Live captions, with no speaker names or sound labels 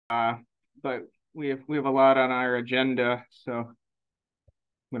but we have a lot on our agenda, so I'm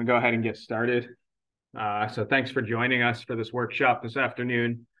going to go ahead and get started. So thanks for joining us for this workshop this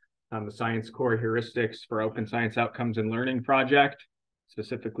afternoon on the Science Core Heuristics for Open Science Outcomes and Learning project,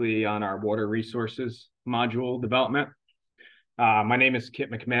 specifically on our water resources module development. My name is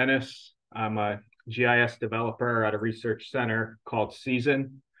Kit McManus. I'm a GIS developer at a research center called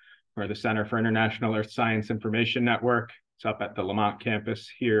CEASIN, or the Center for International Earth Science Information Network. It's up at the Lamont campus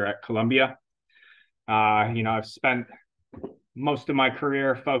here at Columbia. I've spent most of my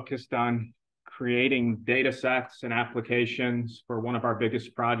career focused on creating data sets and applications for one of our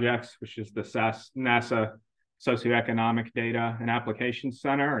biggest projects, which is the NASA Socioeconomic Data and Applications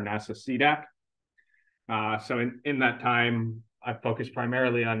Center, or NASA CDAC. So in that time, I focused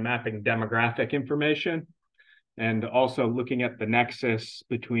primarily on mapping demographic information and also looking at the nexus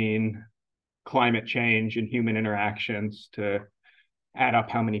between climate change and human interactions to add up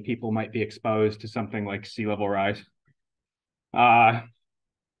how many people might be exposed to something like sea level rise. Before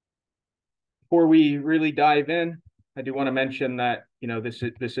we really dive in, I do want to mention that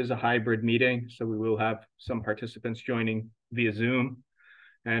this is a hybrid meeting, so we will have some participants joining via Zoom,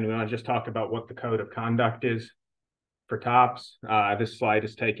 and we want to just talk about what the code of conduct is for TOPS. This slide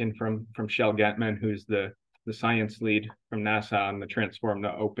is taken from Shel Getman, who's the science lead from NASA on the Transform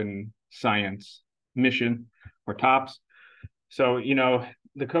to Open Science mission, or TOPS. So,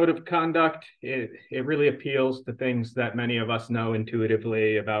 the code of conduct, it really appeals to things that many of us know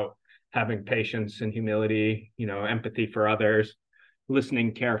intuitively about having patience and humility, empathy for others,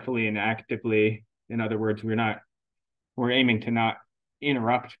 listening carefully and actively. In other words, we're aiming to not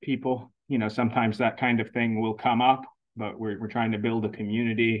interrupt people. Sometimes that kind of thing will come up, but we're trying to build a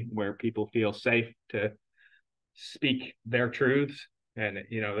community where people feel safe to speak their truths. And,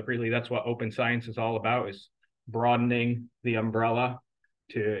 really that's what open science is all about, is broadening the umbrella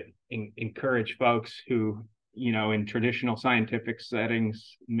to encourage folks who, in traditional scientific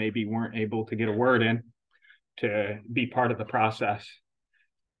settings, maybe weren't able to get a word in, to be part of the process.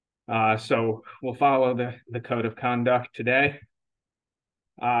 So we'll follow the code of conduct today.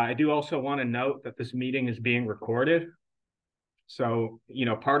 I do also want to note that this meeting is being recorded. So,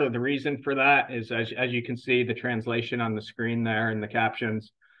 part of the reason for that is, as you can see, the translation on the screen there and the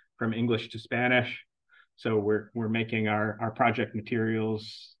captions from English to Spanish. So we're making our project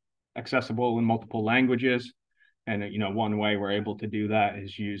materials accessible in multiple languages. And, one way we're able to do that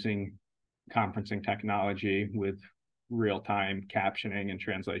is using conferencing technology with real-time captioning and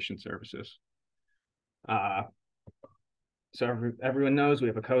translation services. So everyone knows we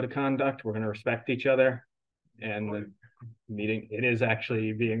have a code of conduct. We're going to respect each other. And the meeting, it is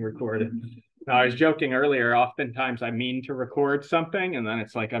actually being recorded. Now, I was joking earlier, oftentimes I mean to record something, and then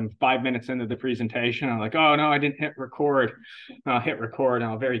it's like I'm 5 minutes into the presentation. I'm like, oh, no, I didn't hit record. And I'll hit record,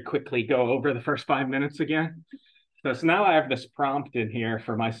 and I'll very quickly go over the first 5 minutes again. So now I have this prompt in here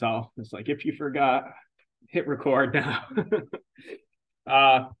for myself. It's like, if you forgot, hit record now.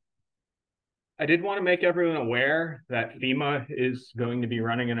 I did want to make everyone aware that FEMA is going to be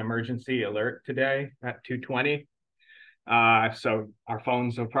running an emergency alert today at 2:20. So our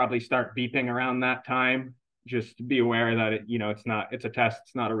phones will probably start beeping around that time. Just be aware that it's a test.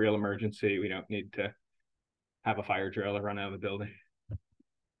 It's not a real emergency. We don't need to have a fire drill or run out of the building.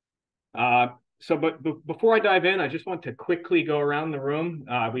 But before I dive in, I just want to quickly go around the room.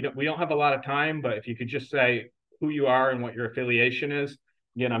 We don't have a lot of time, but if you could just say who you are and what your affiliation is.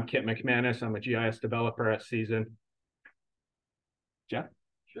 Again, I'm Kit McManus. I'm a GIS developer at CEASIN. Jeff?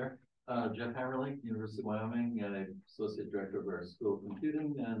 Sure. Jeff Haverly, University of Wyoming, and I'm Associate Director of our School of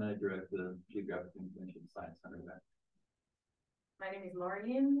Computing, and I direct the Geographic Information Science Center there. My name is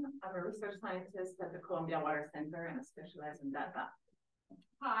Maureen. I'm a research scientist at the Columbia Water Center, and I specialize in data.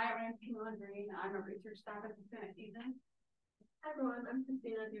 Hi, my name is Camilla Green. I'm a research staff assistant at CEASIN. Hi everyone, I'm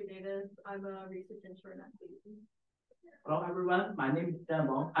Christina Diodatis. I'm a research intern at CEASIN. Hello everyone, my name is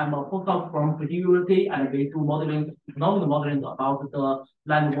Demo. I'm a postdoc from University and we do modeling, economic modeling about the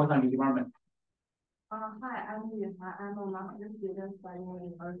land, water, and environment. Hi, I'm Yuha. I'm a master's student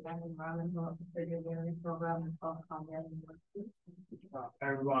studying Earth and Environmental Engineering program of Columbia University.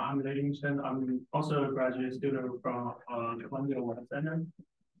 Hi everyone, I'm Livingston. I'm also a graduate student from Columbia Water Center.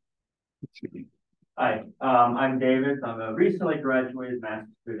 Hi, I'm David. I'm a recently graduated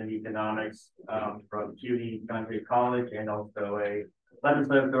master's student in economics from CUNY Country College, and also a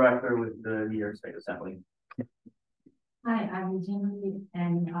legislative director with the New York State Assembly. Hi, I'm Jimmy,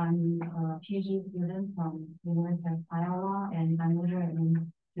 and I'm a PhD student from the University of Iowa, and I'm majoring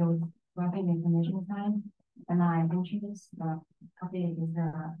in geographic information science. And I introduced the topic is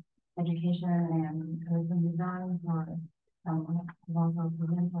education and curriculum design for also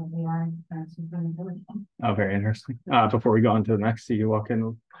students of AI and sustainability. Oh, very interesting. Before we go on to the next, see you walk in.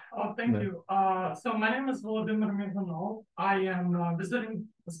 Oh, thank you. So my name is Volodymyr Mihonov. I am a visiting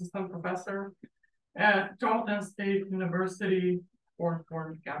assistant professor at Charlton State University Fort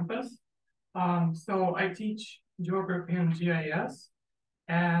Worth campus. So I teach geography and GIS,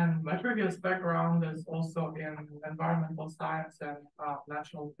 and my previous background is also in environmental science and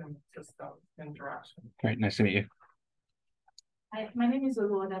natural system interaction. Great, nice to meet you. Hi, my name is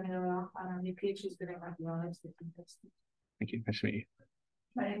Volodymyr. I'm a PhD student at the University of TOPST. Thank you. Nice to meet you.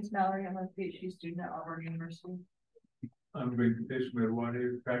 My name is Mallory. I'm a PhD student at Auburn University. I'm Venkatesh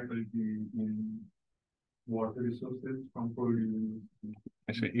Merwade, faculty in water resources from Purdue.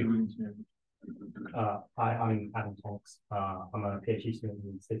 Nice to meet you. Hi, I'm Adam Tonks. I'm a PhD student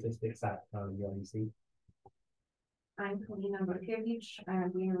in statistics at UIC. I'm Polina Borkiewicz. I'm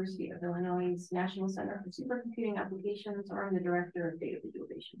at the University of Illinois National Center for Supercomputing Applications, or I'm the Director of Data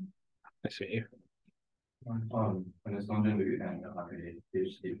Visualization. Nice to meet you. I'm Sanjay and I'm a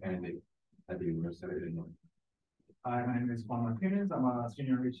PhD candidate at the University of Illinois. Hi, my name is Juan Martinez. I'm a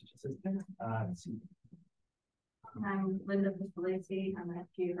senior research assistant at I'm Linda Pistolesi. I'm a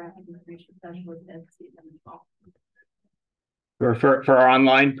geographic information specialist at CML. For our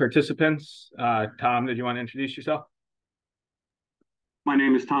online participants, Tom, did you want to introduce yourself? My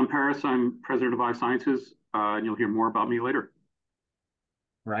name is Tom Paris. I'm president of iSciences, and you'll hear more about me later.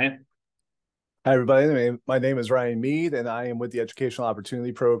 Ryan? Hi, everybody. My name is Ryan Mead, and I am with the Educational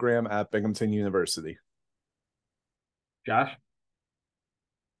Opportunity Program at Binghamton University. Josh?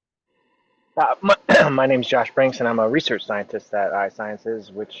 My name is Josh Brinks, and I'm a research scientist at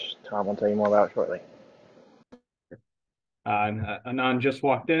iSciences, which Tom will tell you more about shortly. Anand just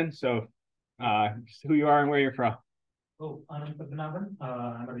walked in, so just who you are and where you're from. Oh, Anand Padmanabhan.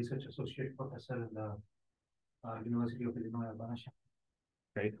 I'm a research associate professor at the University of Illinois Urbana.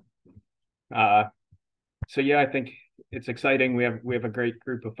 Great. So yeah, I think it's exciting. We have a great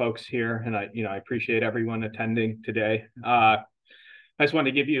group of folks here, and I appreciate everyone attending today. I just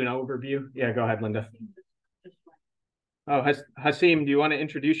wanted to give you an overview. Yeah, go ahead, Linda. Oh, Hasim, do you want to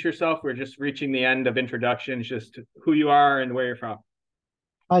introduce yourself? We're just reaching the end of introductions, just who you are and where you're from.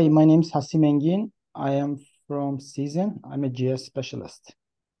 Hi, my name is Hasim Engin. I am from Season. I'm a GS specialist.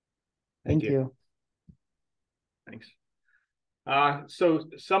 Thank you. Thanks. So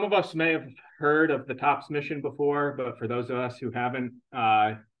some of us may have heard of the TOPS mission before, but for those of us who haven't,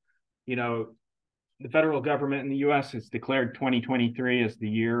 the federal government in the US has declared 2023 as the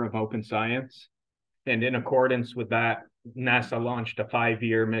year of open science. And in accordance with that, NASA launched a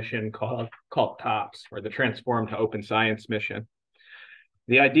 5-year mission called TOPS, or the Transform to Open Science mission.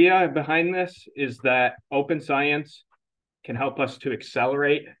 The idea behind this is that open science can help us to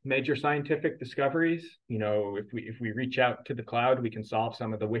accelerate major scientific discoveries. If we reach out to the cloud, we can solve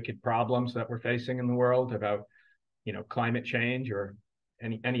some of the wicked problems that we're facing in the world about, climate change or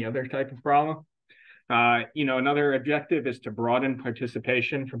any other type of problem. Another objective is to broaden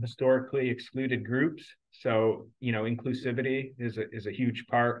participation from historically excluded groups. So, inclusivity is a huge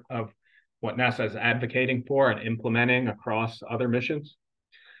part of what NASA is advocating for and implementing across other missions.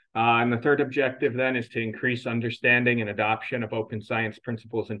 And the third objective then is to increase understanding and adoption of open science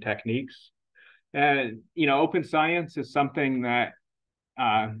principles and techniques. And, open science is something that,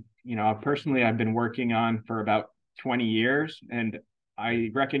 personally I've been working on for about 20 years, and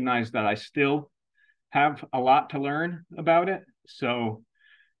I recognize that I still have a lot to learn about it. So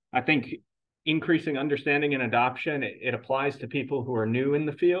I think increasing understanding and adoption, it applies to people who are new in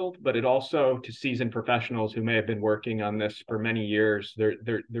the field, but it also to seasoned professionals who may have been working on this for many years. There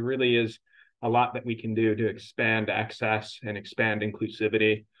really is a lot that we can do to expand access and expand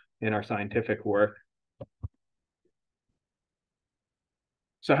inclusivity in our scientific work.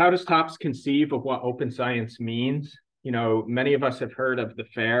 So how does TOPS conceive of what open science means? Many of us have heard of the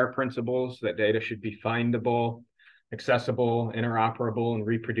FAIR principles, that data should be findable, accessible, interoperable, and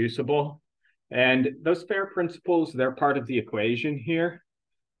reproducible. And those FAIR principles, they're part of the equation here.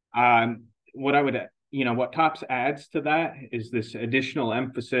 What TOPS adds to that is this additional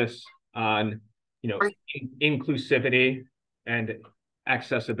emphasis on, inclusivity and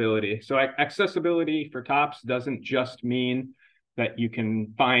accessibility. So accessibility for TOPS doesn't just mean that you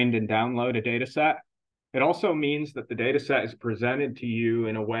can find and download a data set. It also means that the data set is presented to you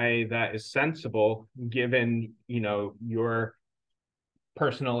in a way that is sensible, given, your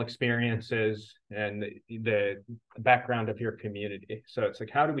personal experiences and the background of your community. So it's like,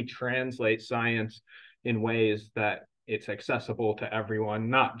 how do we translate science in ways that it's accessible to everyone,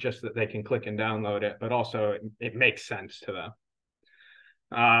 not just that they can click and download it, but also it makes sense to them.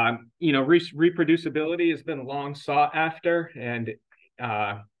 Reproducibility has been long sought after and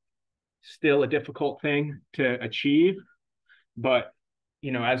still a difficult thing to achieve. But,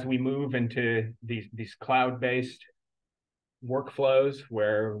 as we move into these cloud-based workflows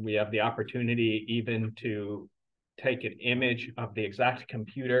where we have the opportunity even to take an image of the exact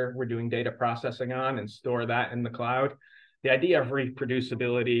computer we're doing data processing on and store that in the cloud, the idea of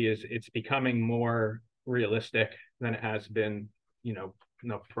reproducibility it's becoming more realistic than it has been,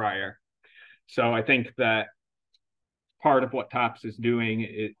 prior. So I think that part of what TOPST is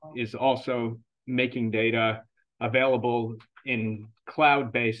doing is also making data available in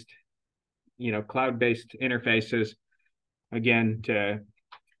cloud-based interfaces, again, to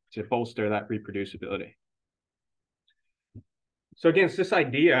bolster that reproducibility. So again, it's this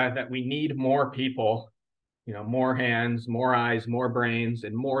idea that we need more people, more hands, more eyes, more brains,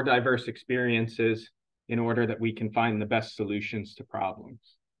 and more diverse experiences in order that we can find the best solutions to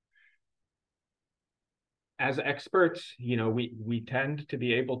problems. As experts, we tend to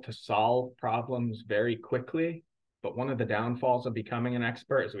be able to solve problems very quickly, but one of the downfalls of becoming an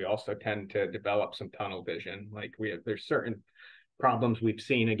expert is we also tend to develop some tunnel vision. Like there's certain problems we've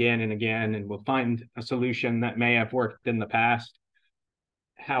seen again and again, and we'll find a solution that may have worked in the past.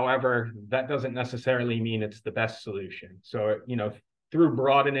 However, that doesn't necessarily mean it's the best solution. So, through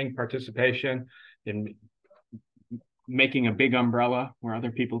broadening participation and making a big umbrella where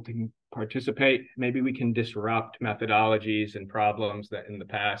other people can participate, maybe we can disrupt methodologies and problems that in the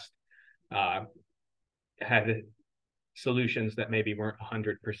past had solutions that maybe weren't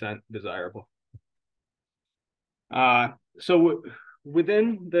 100% desirable. So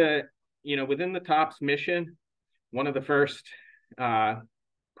within the TOPST mission, one of the first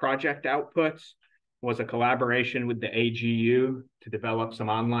project outputs was a collaboration with the AGU to develop some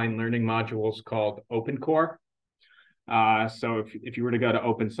online learning modules called OpenCore. So if you were to go to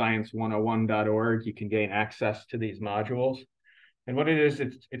openscience101.org, you can gain access to these modules. And what it is,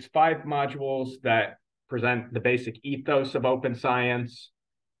 it's 5 modules that present the basic ethos of open science.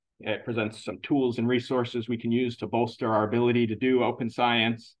 It presents some tools and resources we can use to bolster our ability to do open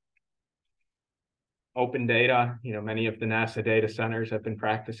science. Open data, many of the NASA data centers have been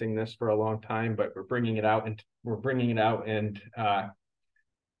practicing this for a long time, but we're bringing it out and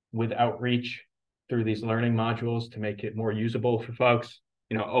with outreach through these learning modules to make it more usable for folks.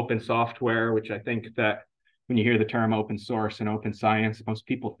 Open software, which I think that when you hear the term open source and open science, most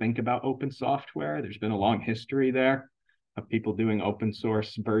people think about open software. There's been a long history there of people doing open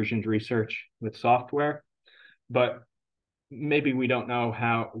source versioned research with software, but maybe we don't know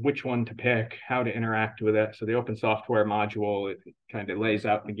which one to pick, how to interact with it. So the open software module, it kind of lays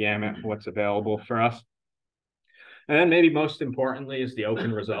out the gamut of what's available for us. And then maybe most importantly is the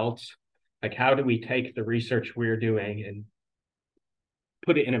open results. Like, how do we take the research we're doing and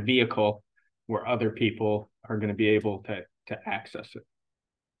put it in a vehicle where other people are going to be able to access it?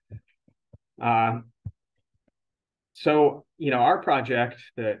 So, our project,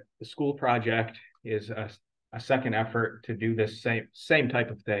 the school project, is a second effort to do this same type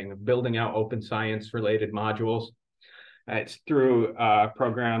of thing, of building out open science related modules. It's through a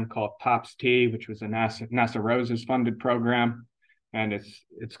program called TOPST, which was a NASA Roses funded program. And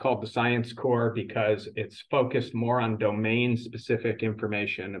it's called the Science Core because it's focused more on domain specific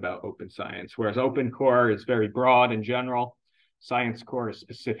information about open science, whereas Open Core is very broad and general. Science Core is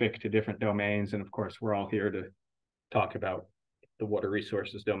specific to different domains. And of course, we're all here to talk about the water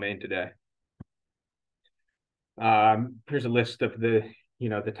resources domain today. Here's a list of the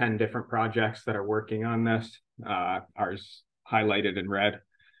 10 different projects that are working on this. Ours highlighted in red.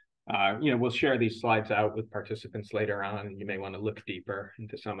 We'll share these slides out with participants later on, and you may want to look deeper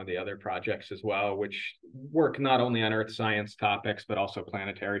into some of the other projects as well, which work not only on Earth science topics, but also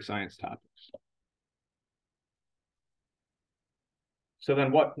planetary science topics. So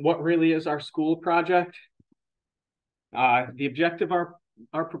then what really is our school project? The objective of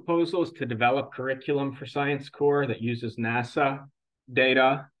our proposal is to develop curriculum for Science Core that uses NASA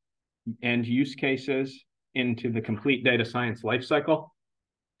data and use cases into the complete data science lifecycle.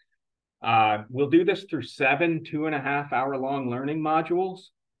 We'll do this through 7 2.5-hour-long learning modules,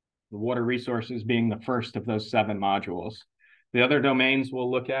 the water resources being the first of those 7 modules. The other domains we'll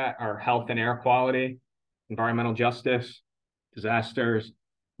look at are health and air quality, environmental justice, disasters,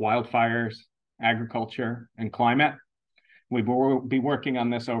 wildfires, agriculture, and climate. We will be working on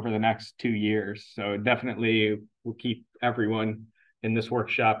this over the next 2 years, so definitely we'll keep everyone in this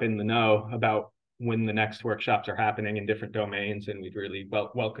workshop in the know about when the next workshops are happening in different domains, and we'd really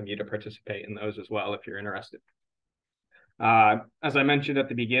welcome you to participate in those as well if you're interested. As I mentioned at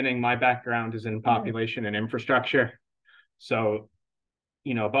the beginning, my background is in population and infrastructure. So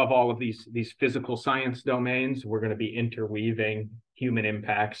above all of these physical science domains, we're going to be interweaving human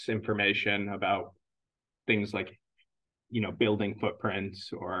impacts information about things like, building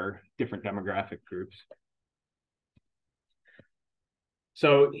footprints or different demographic groups.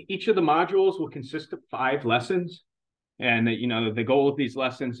 So each of the modules will consist of 5 lessons. And, the goal of these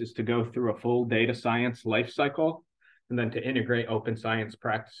lessons is to go through a full data science life cycle and then to integrate open science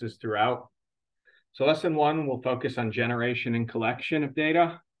practices throughout. So lesson 1 will focus on generation and collection of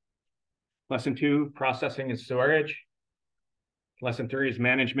data. Lesson 2, processing and storage. Lesson 3 is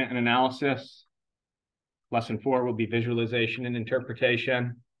management and analysis. Lesson 4 will be visualization and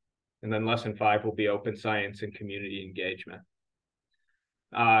interpretation. And then lesson 5 will be open science and community engagement.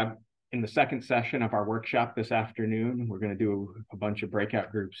 In the second session of our workshop this afternoon, we're going to do a bunch of breakout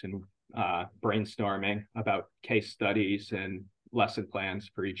groups and brainstorming about case studies and lesson plans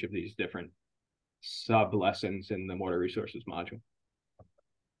for each of these different sub-lessons in the water resources module.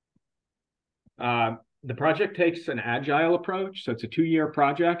 The project takes an agile approach, so it's a 2-year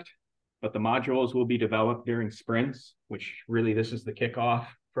project, but the modules will be developed during sprints, which really this is the kickoff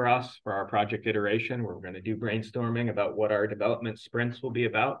for us for our project iteration. We're going to do brainstorming about what our development sprints will be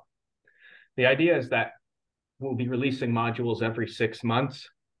about. The idea is that we'll be releasing modules every 6 months,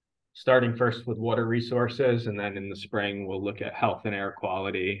 starting first with water resources, and then in the spring, we'll look at health and air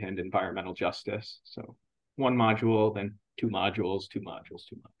quality and environmental justice. So 1 module, then 2 modules, 2 modules,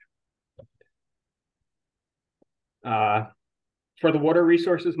 2 modules. For the water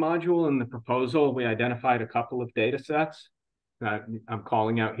resources module in the proposal, we identified a couple of data sets that I'm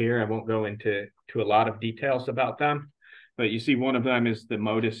calling out here. I won't go into a lot of details about them, but you see one of them is the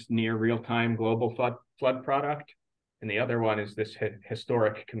MODIS near real-time global flood product. And the other one is this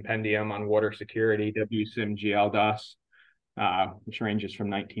historic compendium on water security, WSIM GLDOS, which ranges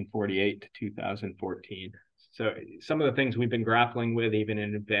from 1948 to 2014. So some of the things we've been grappling with even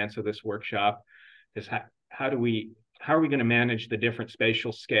in advance of this workshop is how are we going to manage the different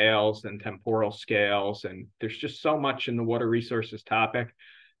spatial scales and temporal scales? And there's just so much in the water resources topic.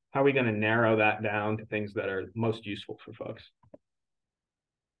 How are we going to narrow that down to things that are most useful for folks?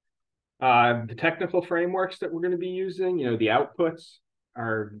 The technical frameworks that we're going to be using, the outputs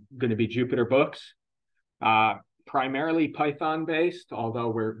are going to be Jupyter books, primarily Python based, although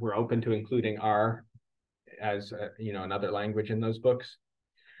we're open to including R as another language in those books.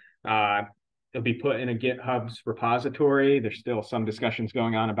 It'll be put in a GitHub's repository. There's still some discussions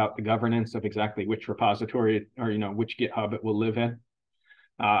going on about the governance of exactly which repository or which GitHub it will live in.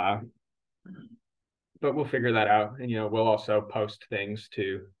 But we'll figure that out. And we'll also post things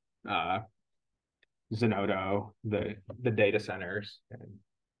to Zenodo, the data centers, and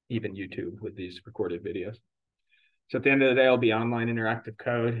even YouTube with these recorded videos. So at the end of the day, it'll be online interactive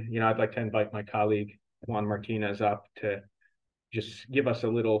code. I'd like to invite my colleague Juan Martinez up to just give us a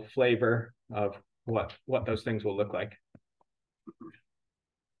little flavor of what those things will look like.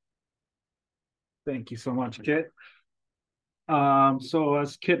 Thank you so much, Kit. So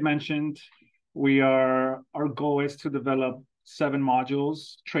as Kit mentioned, our goal is to develop 7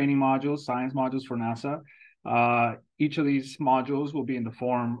 modules, training modules, science modules for NASA. Each of these modules will be in the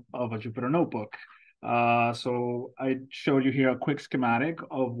form of a Jupyter notebook. So I showed you here a quick schematic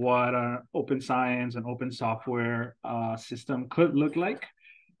of what an open science and open software system could look like.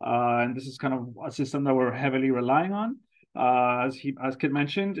 And this is kind of a system that we're heavily relying on. As Kit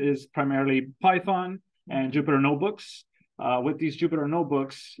mentioned, is primarily Python and Jupyter notebooks. With these Jupyter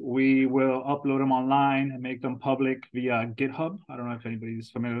notebooks, we will upload them online and make them public via GitHub. I don't know if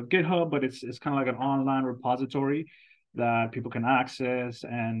anybody's familiar with GitHub, but it's kind of like an online repository that people can access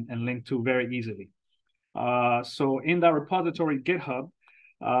and link to very easily. So in that repository GitHub,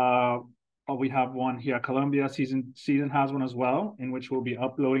 we have one here at Columbia. Season has one as well, in which we'll be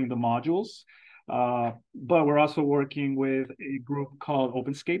uploading the modules. But we're also working with a group called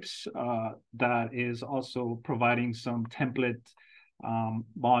OpenScapes that is also providing some template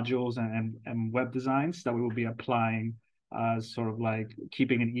modules and web designs that we will be applying as sort of like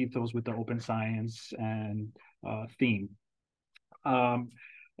keeping an ethos with the open science and theme.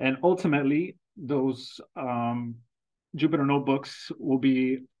 And ultimately, those Jupyter notebooks will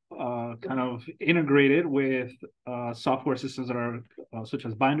be kind of integrated with software systems that are such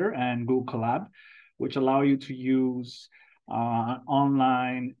as Binder and Google Colab, which allow you to use an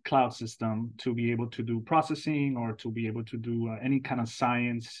online cloud system to be able to do processing or to be able to do any kind of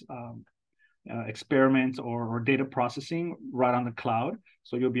science experiment or data processing right on the cloud.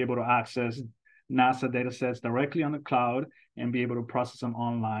 So you'll be able to access NASA data sets directly on the cloud and be able to process them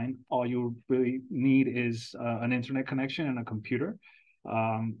online. All you really need is an internet connection and a computer.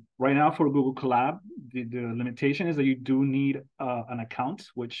 Right now for Google Colab, the limitation is that you do need an account,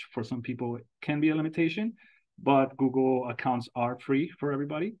 which for some people can be a limitation, but Google accounts are free for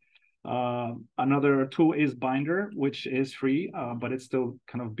everybody. Another tool is Binder, which is free, but it's still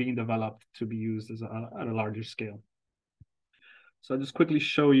kind of being developed to be used at a larger scale. So I'll just quickly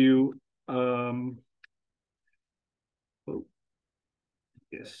show you. Oh,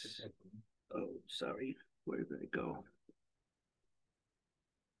 yes. Oh, sorry. Where did it go?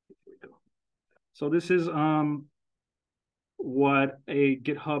 Here we go. So this is what a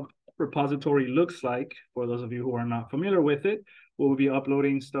GitHub repository looks like. For those of you who are not familiar with it, we'll be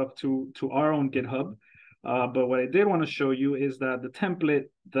uploading stuff to our own GitHub. But what I did want to show you is that the template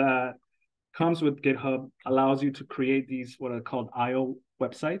that comes with GitHub allows you to create these what are called IO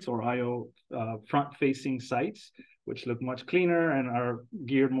websites or IO front-facing sites, which look much cleaner and are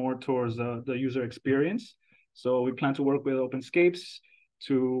geared more towards the user experience. So we plan to work with OpenScapes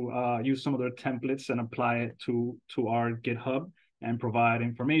to use some of their templates and apply it to our GitHub and provide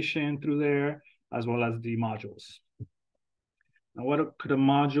information through there, as well as the modules. Now, what could a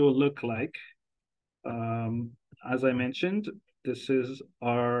module look like? As I mentioned, this is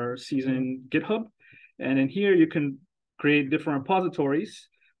our season GitHub. And in here, you can create different repositories.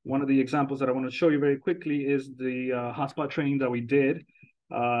 One of the examples that I want to show you very quickly is the hotspot training that we did.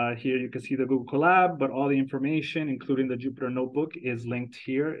 Here you can see the Google Colab, but all the information, including the Jupyter Notebook, is linked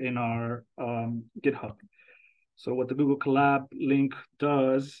here in our GitHub. So what the Google Colab link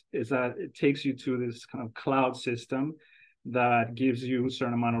does is that it takes you to this kind of cloud system that gives you a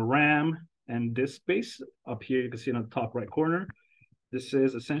certain amount of RAM and disk space. Up here, you can see in the top right corner. This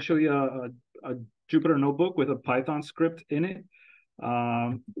is essentially a Jupyter Notebook with a Python script in it,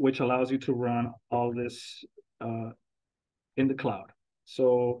 which allows you to run all this in the cloud.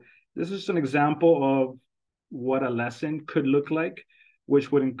 So this is an example of what a lesson could look like,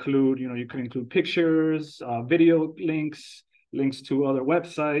 which would include, you could include pictures, video links, links to other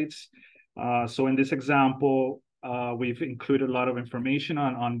websites. So in this example, we've included a lot of information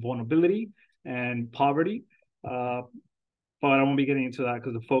on vulnerability and poverty. But I won't be getting into that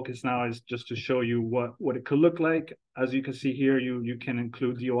because the focus now is just to show you what it could look like. As you can see here, you can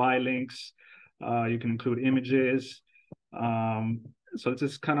include DOI links, you can include images. So it's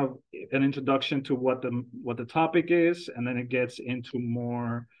just kind of an introduction to what the topic is, and then it gets into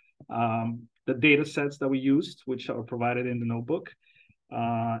more the data sets that we used, which are provided in the notebook.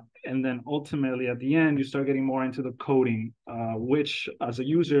 And then ultimately at the end, you start getting more into the coding, which as a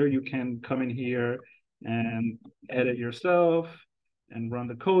user, you can come in here and edit yourself and run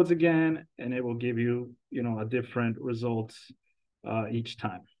the codes again, and it will give you, a different result each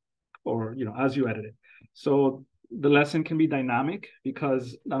time, or, as you edit it. So the lesson can be dynamic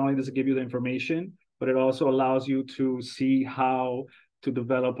because not only does it give you the information, but it also allows you to see how to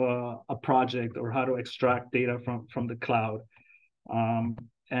develop a project or how to extract data from the cloud.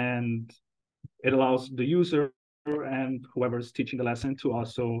 And it allows the user and whoever's teaching the lesson to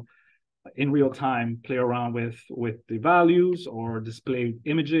also in real time play around with the values or display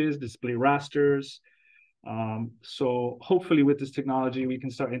images, display rasters. So hopefully with this technology, we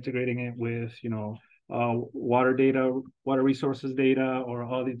can start integrating it with, water data, water resources data, or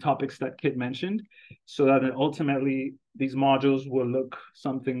all the topics that Kit mentioned, so that ultimately these modules will look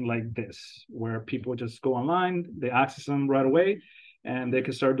something like this, where people just go online, they access them right away, and they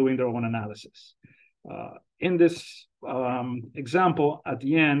can start doing their own analysis. In this example, at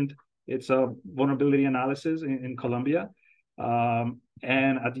the end, it's a vulnerability analysis in Colombia. And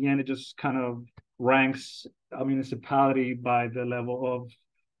at the end, it just kind of ranks a municipality by the level of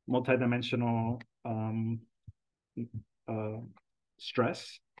multidimensional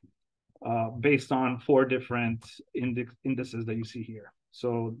stress based on 4 different indices that you see here.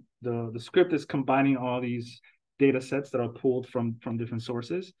 So the script is combining all these data sets that are pulled from different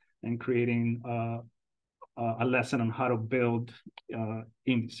sources and creating a lesson on how to build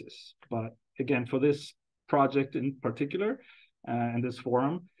indices. But again, for this project in particular, and this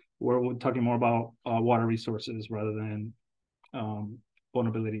forum, we're talking more about water resources rather than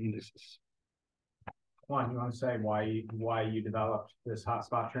vulnerability indices. Juan, you want to say why you developed this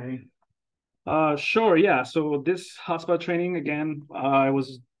hotspot training? Sure, yeah. So this hotspot training, again, I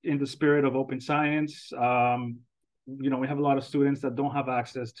was in the spirit of open science. We have a lot of students that don't have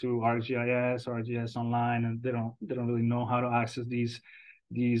access to ArcGIS or ArcGIS Online, and they don't really know how to access these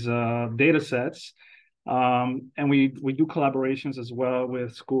data sets. And we do collaborations as well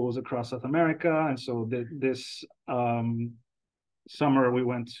with schools across South America. And so this summer we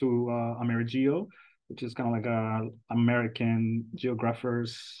went to AmeriGeo, which is kind of like a American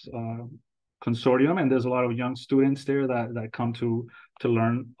geographers consortium, and there's a lot of young students there that come to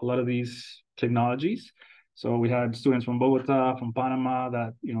learn a lot of these technologies. So we had students from Bogota, from Panama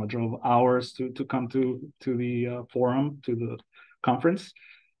that drove hours to come to the forum, to the conference.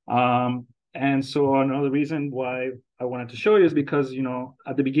 And so another reason why I wanted to show you is because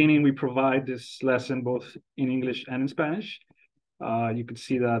at the beginning we provide this lesson both in English and in Spanish. You could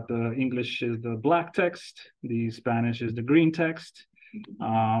see that the English is the black text, the Spanish is the green text.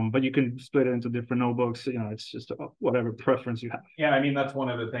 But you can split it into different notebooks. It's just whatever preference you have. Yeah, I mean, that's one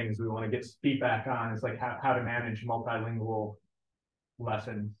of the things we want to get feedback on is like how to manage multilingual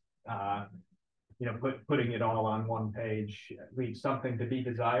lessons. Putting it all on one page leaves something to be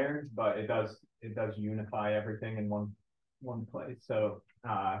desired, but it does unify everything in one place. So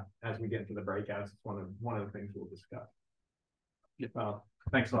as we get into the breakouts, it's one of the things we'll discuss. Well,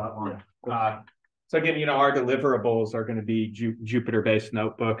 thanks a lot, Lauren. So again, our deliverables are going to be Jupyter-based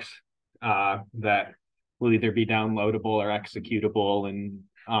notebooks that will either be downloadable or executable in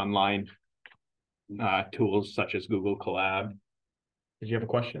online tools such as Google Colab. Did you have a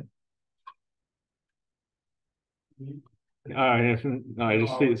question? I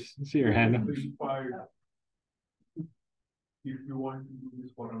just see your hand. If you want to do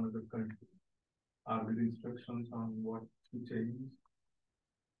this for another country, with instructions on what to change.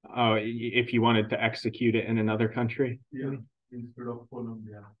 Oh, if you wanted to execute it in another country? Yeah, instead of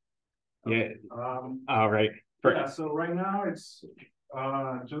Colombia. Yeah. All right. Yeah, so right now it's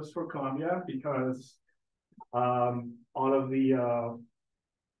just for Colombia because all of the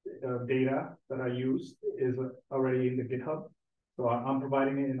data that I used is already in the GitHub. So I'm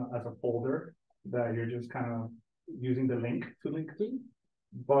providing it as a folder that you're just kind of using the link to.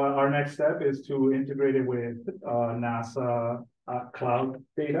 But our next step is to integrate it with NASA cloud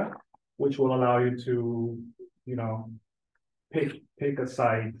data, which will allow you to, pick a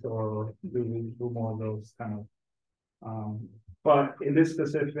site or do more of those kind of. But in this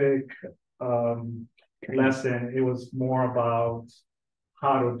specific lesson, it was more about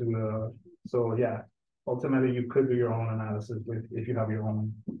how to do so yeah, ultimately you could do your own analysis if you have your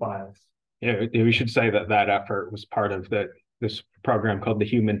own files. Yeah, we should say that effort was part of this program called the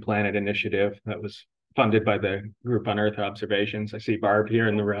Human Planet Initiative that was funded by the Group on Earth Observations. I see Barb here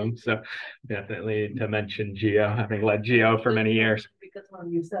in the room, so definitely to mention GEO, having led GEO for many years. Because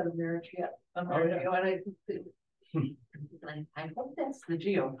when you said America, and I hope that's the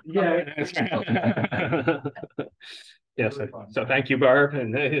GEO. Yeah. Yes. So thank you, Barb,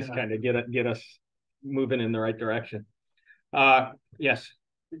 and it's kind of get us moving in the right direction. Yes.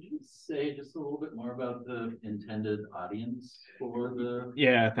 Could you say just a little bit more about the intended audience for the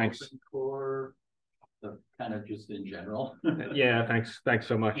thanks. open core, kind of just in general? Yeah, thanks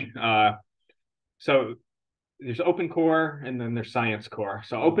so much. So there's open core and then there's science core.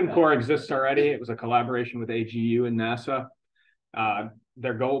 So open core exists already. It was a collaboration with AGU and NASA.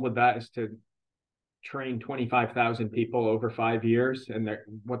 Their goal with that is to train 25,000 people over 5 years, and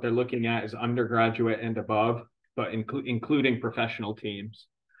what they're looking at is undergraduate and above, but including professional teams.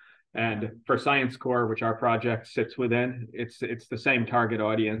 And for Science Core, which our project sits within, it's the same target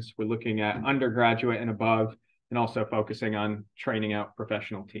audience. We're looking at undergraduate and above, and also focusing on training out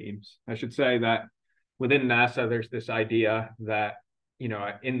professional teams. I should say that within NASA, there's this idea that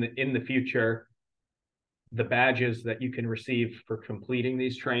in the future, the badges that you can receive for completing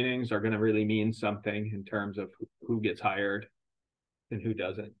these trainings are going to really mean something in terms of who gets hired and who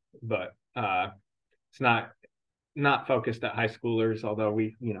doesn't. But it's not focused at high schoolers, although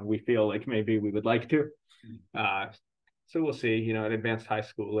we feel like maybe we would like to. So we'll see. An advanced high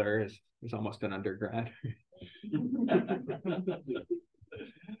schooler is almost an undergrad.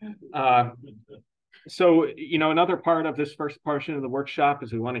 So, another part of this first portion of the workshop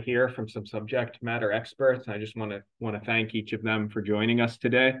is we want to hear from some subject matter experts. I just want to thank each of them for joining us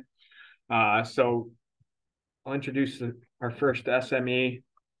today. So I'll introduce our first SME.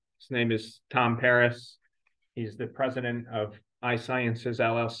 His name is Tom Paris. He's the president of iSciences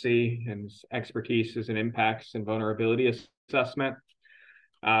LLC, and his expertise is in impacts and vulnerability assessment.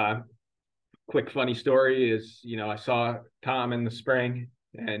 Quick funny story is, I saw Tom in the spring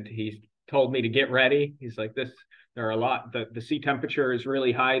and he told me to get ready. He's like, there are a lot, the sea temperature is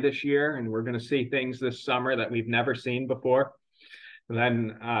really high this year, and we're going to see things this summer that we've never seen before. And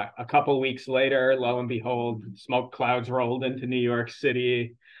then a couple of weeks later, lo and behold, smoke clouds rolled into New York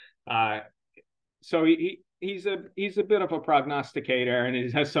City. So he's a bit of a prognosticator, and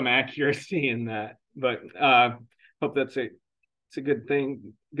he has some accuracy in that. But hope it's a good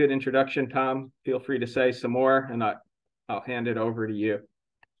thing, good introduction, Tom. Feel free to say some more, and I'll hand it over to you.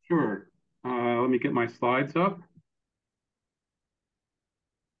 Sure. Let me get my slides up.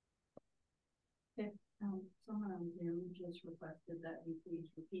 Someone on Zoom just requested that we please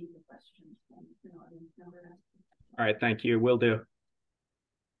repeat the questions from the audience member. All right, thank you. Will do.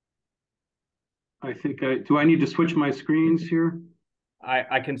 I think do I need to switch my screens here?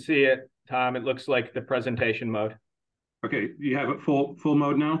 I can see it, Tom. It looks like the presentation mode. Okay, you have it full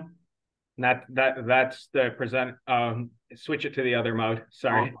mode now? That's the present. Switch it to the other mode.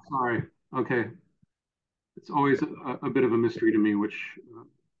 Sorry. Oh, sorry. Okay. It's always a bit of a mystery to me, which.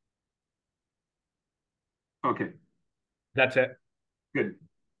 Okay. That's it. Good.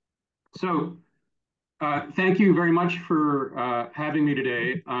 So, thank you very much for having me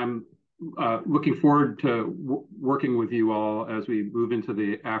today. I'm looking forward to working with you all as we move into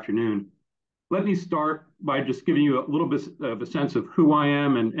the afternoon. Let me start by just giving you a little bit of a sense of who I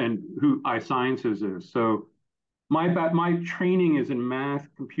am and who iSciences is. So my training is in math,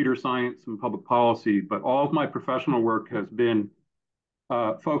 computer science, and public policy, but all of my professional work has been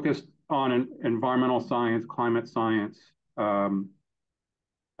focused on environmental science, climate science,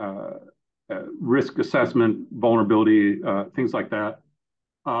 risk assessment, vulnerability, things like that.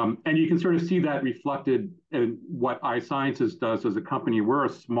 And you can sort of see that reflected in what iSciences does as a company. We're a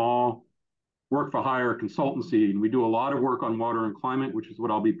small work-for-hire consultancy, and we do a lot of work on water and climate, which is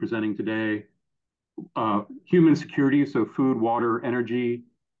what I'll be presenting today. Human security, so food, water, energy,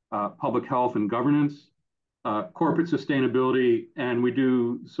 public health and governance, corporate sustainability, and we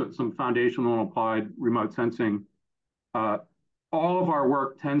do some foundational and applied remote sensing. All of our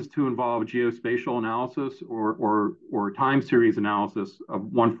work tends to involve geospatial analysis or time series analysis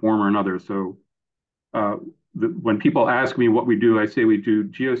of one form or another. So when people ask me what we do, I say we do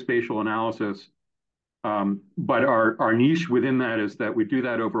geospatial analysis, but our niche within that is that we do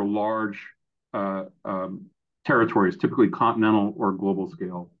that over large territories, typically continental or global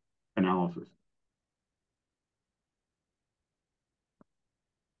scale analysis.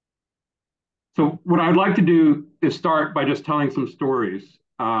 So what I'd like to do is start by just telling some stories.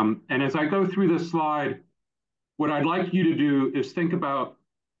 And as I go through this slide, what I'd like you to do is think about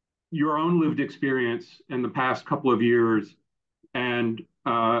your own lived experience in the past couple of years and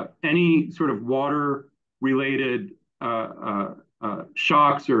any sort of water-related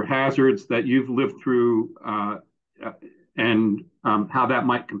shocks or hazards that you've lived through and how that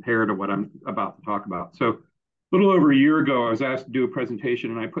might compare to what I'm about to talk about. So a little over a year ago, I was asked to do a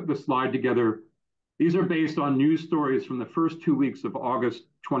presentation, and I put this slide together. These are based on news stories from the first 2 weeks of August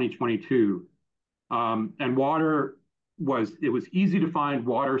 2022. And it was easy to find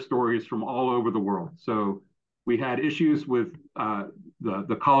water stories from all over the world. So we had issues with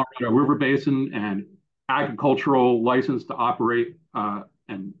the Colorado River Basin and agricultural license to operate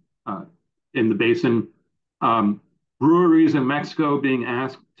in the basin. Breweries in Mexico being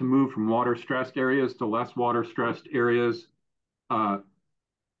asked to move from water-stressed areas to less water-stressed areas.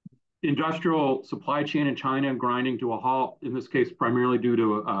 Industrial supply chain in China grinding to a halt, in this case primarily due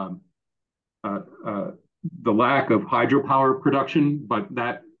to the lack of hydropower production, but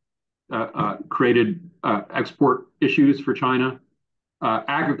that created export issues for China.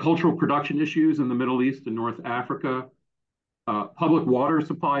 Agricultural production issues in the Middle East and North Africa. Public water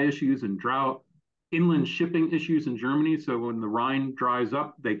supply issues and drought. Inland shipping issues in Germany, so when the Rhine dries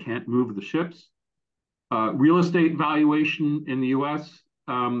up, they can't move the ships. Real estate valuation in the US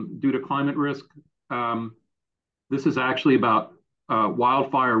due to climate risk. This is actually about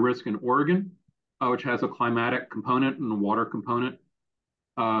wildfire risk in Oregon, which has a climatic component and a water component.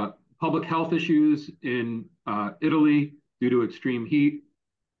 Public health issues in Italy due to extreme heat.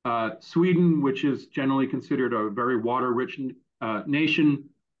 Sweden, which is generally considered a very water-rich nation,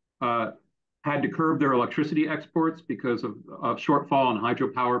 had to curb their electricity exports because of shortfall in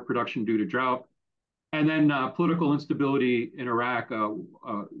hydropower production due to drought. And then political instability in Iraq,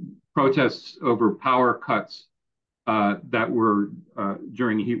 protests over power cuts that were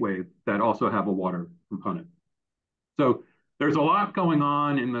during a heat wave that also have a water component. So there's a lot going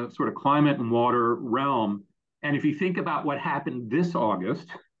on in the sort of climate and water realm. And if you think about what happened this August,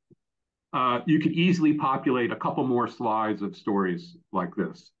 you could easily populate a couple more slides of stories like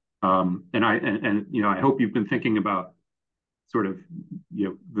this. And I hope you've been thinking about sort of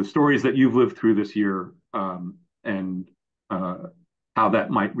the stories that you've lived through this year and how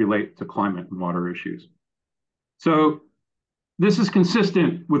that might relate to climate and water issues. So this is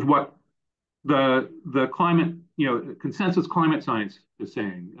consistent with what the climate, consensus climate science is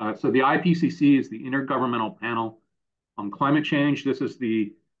saying. So the IPCC is the Intergovernmental Panel on Climate Change. This is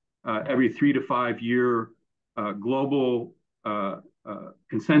the every 3 to 5 year global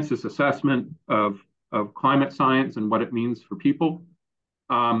consensus assessment of climate science and what it means for people.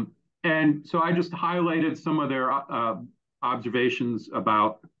 And so I just highlighted some of their observations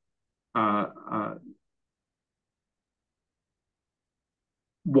about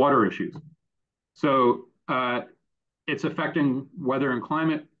water issues. So it's affecting weather and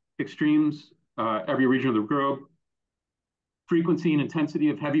climate extremes, every region of the globe. Frequency and intensity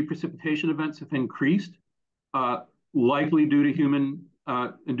of heavy precipitation events have increased, likely due to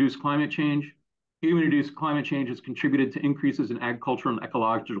human-induced climate change. Human-induced climate change has contributed to increases in agricultural and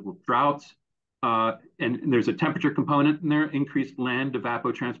ecological droughts. And there's a temperature component in there, increased land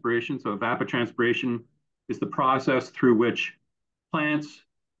evapotranspiration. So evapotranspiration is the process through which plants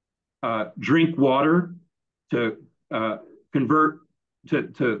drink water to convert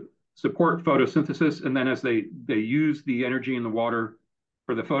to support photosynthesis, and then as they use the energy in the water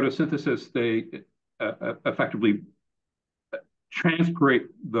for the photosynthesis, they effectively transpirate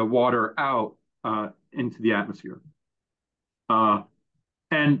the water out into the atmosphere.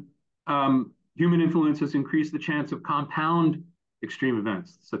 And human influence has increased the chance of compound extreme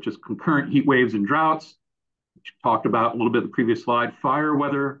events, such as concurrent heat waves and droughts, which we talked about a little bit in the previous slide, fire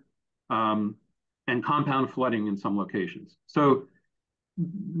weather, and compound flooding in some locations. So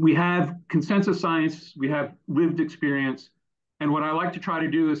we have consensus science, we have lived experience, and what I like to try to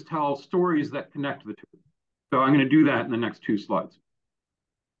do is tell stories that connect the two. So I'm going to do that in the next 2 slides.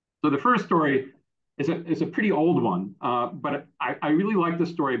 So the first story is a pretty old one, but I really like this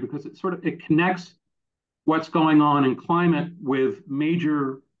story because it connects what's going on in climate with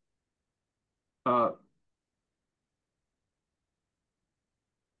major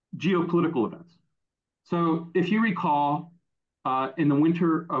geopolitical events. So if you recall, in the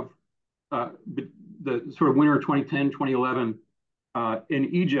winter of the sort of winter of 2010, 2011, in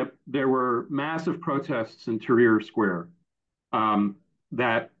Egypt, there were massive protests in Tahrir Square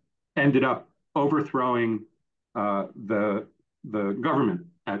that ended up overthrowing the government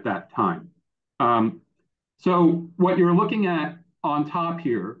at that time. So what you're looking at on top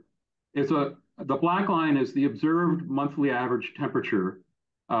here is the black line is the observed monthly average temperature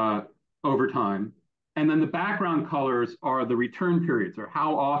over time. And then the background colors are the return periods, or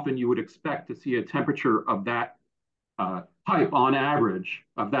how often you would expect to see a temperature of that type on average,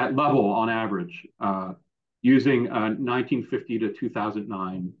 of that level on average, using 1950 to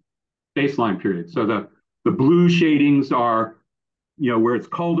 2009 baseline period. So the blue shadings are, where it's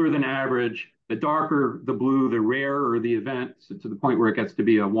colder than average. The darker the blue, the rarer the event, so to the point where it gets to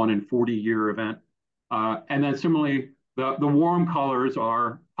be a 1 in 40-year event. And then similarly, the warm colors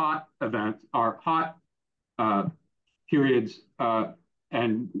are hot events, are hot periods,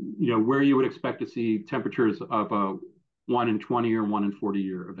 and where you would expect to see temperatures of a 1 in 20 or 1 in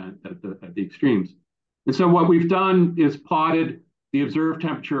 40-year event at the extremes. And so what we've done is plotted the observed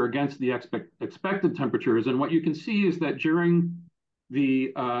temperature against the expected temperatures. And what you can see is that during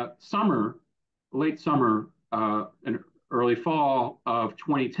the late summer and early fall of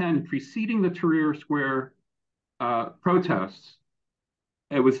 2010, preceding the Tahrir Square protests,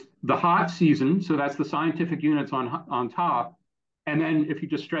 it was the hot season, so that's the scientific units on top. And then if you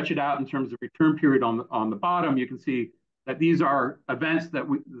just stretch it out in terms of return period on the bottom, you can see that these are events that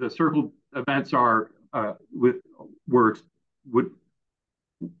the circled events are would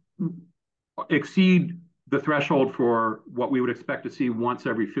exceed the threshold for what we would expect to see once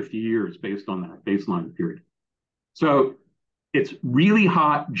every 50 years based on that baseline period. So it's really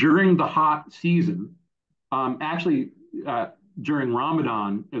hot during the hot season, actually during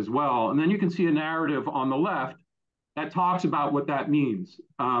Ramadan as well. And then you can see a narrative on the left that talks about what that means.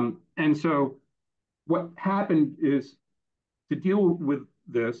 And so what happened is, to deal with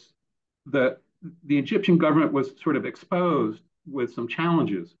this, the Egyptian government was sort of exposed with some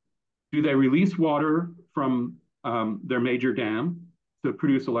challenges. Do they release water from their major dam to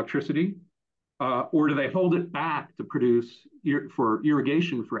produce electricity? Or do they hold it back to produce for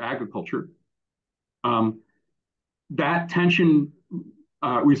irrigation for agriculture? That tension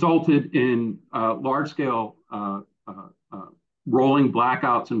resulted in large-scale rolling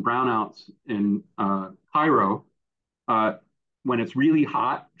blackouts and brownouts in Cairo when it's really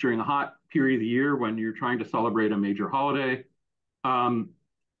hot, during a hot period of the year when you're trying to celebrate a major holiday.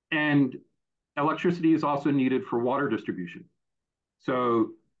 And electricity is also needed for water distribution.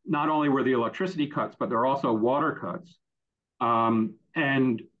 So not only were the electricity cuts, but there are also water cuts.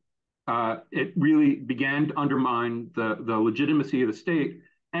 And it really began to undermine the legitimacy of the state.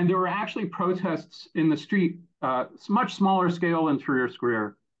 And there were actually protests in the street, much smaller scale than Tahrir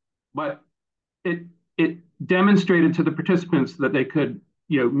Square, but it demonstrated to the participants that they could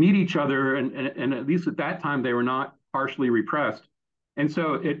meet each other, and at least at that time they were not harshly repressed. And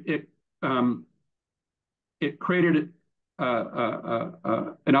so it created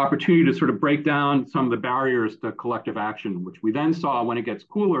an opportunity to sort of break down some of the barriers to collective action, which we then saw when it gets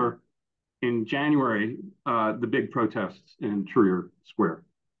cooler in January, the big protests in Tahrir Square.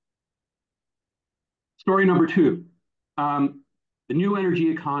 Story number two, the new energy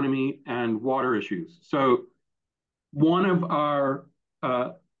economy and water issues. So one of our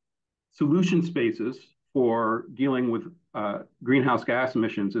solution spaces for dealing with greenhouse gas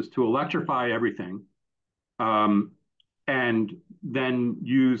emissions is to electrify everything and then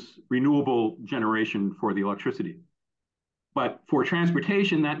use renewable generation for the electricity. But for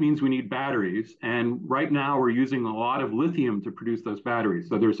transportation, that means we need batteries. And right now we're using a lot of lithium to produce those batteries.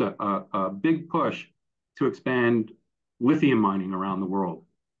 So there's a big push to expand lithium mining around the world.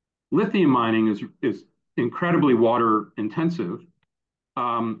 Lithium mining is incredibly water intensive.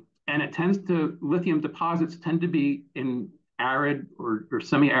 And lithium deposits tend to be in arid or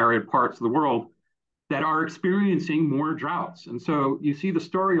semi-arid parts of the world that are experiencing more droughts. And so you see the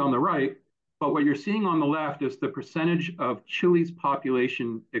story on the right, but what you're seeing on the left is the percentage of Chile's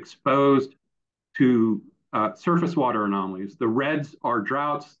population exposed to surface water anomalies. The reds are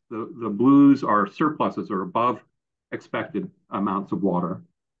droughts, the blues are surpluses or above expected amounts of water.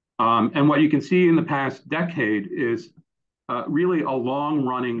 And what you can see in the past decade is really a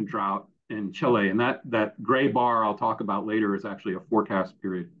long-running drought in Chile. And that gray bar I'll talk about later is actually a forecast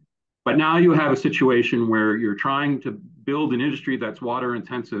period. But now you have a situation where you're trying to build an industry that's water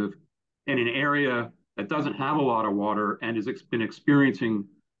intensive in an area that doesn't have a lot of water and has been experiencing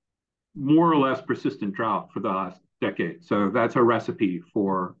more or less persistent drought for the last decade. So that's a recipe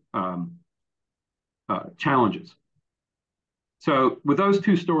for challenges. So with those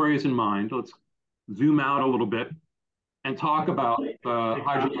two stories in mind, let's zoom out a little bit and talk about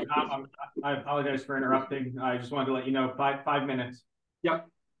hydrological. I apologize for interrupting. I just wanted to let you know, five minutes. Yep.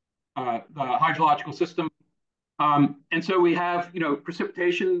 The hydrological system. And so we have,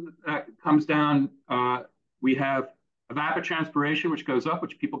 precipitation that comes down. We have evapotranspiration, which goes up,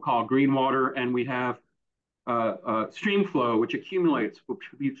 which people call green water. And we have stream flow, which accumulates,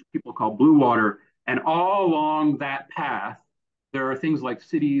 which people call blue water. And all along that path, there are things like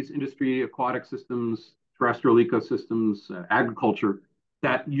cities, industry, aquatic systems, terrestrial ecosystems, agriculture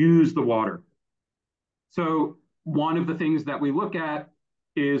that use the water. So one of the things that we look at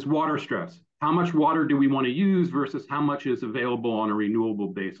is water stress. How much water do we want to use versus how much is available on a renewable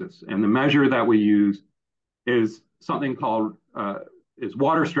basis? And the measure that we use is something called is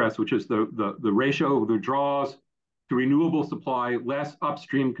water stress, which is the ratio of the draws to renewable supply less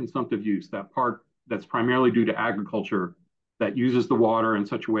upstream consumptive use, that part that's primarily due to agriculture that uses the water in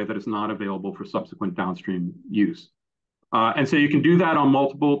such a way that it's not available for subsequent downstream use. And so you can do that on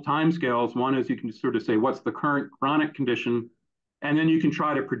multiple timescales. One is you can sort of say, what's the current chronic condition? And then you can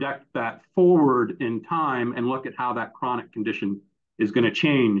try to project that forward in time and look at how that chronic condition is going to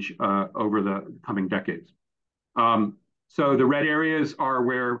change over the coming decades. So the red areas are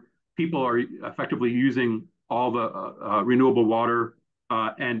where people are effectively using all the renewable water,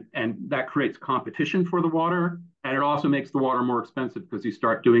 and that creates competition for the water. And it also makes the water more expensive because you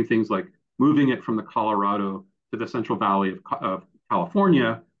start doing things like moving it from the Colorado to the Central Valley of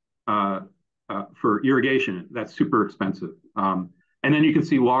California for irrigation. That's super expensive. And then you can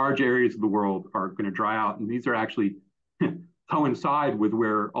see large areas of the world are going to dry out. And these are actually coincide with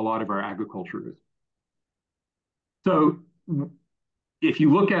where a lot of our agriculture is. So if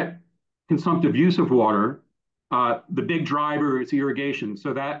you look at consumptive use of water, the big driver is irrigation.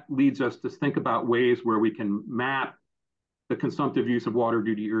 So that leads us to think about ways where we can map the consumptive use of water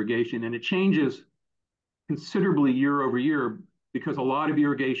due to irrigation. And it changes considerably year over year because a lot of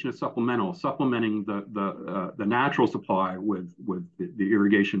irrigation is supplementing the natural supply with the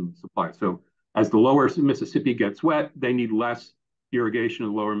irrigation supply. So as the lower Mississippi gets wet, they need less irrigation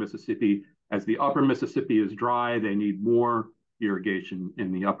in the lower Mississippi. As the upper Mississippi is dry, they need more irrigation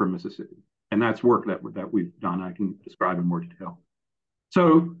in the upper Mississippi. And that's work that we've done. I can describe in more detail.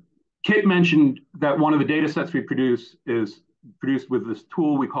 So Kit mentioned that one of the data sets we produce is produced with this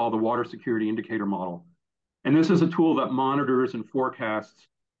tool we call the Water Security Indicator Model. And this is a tool that monitors and forecasts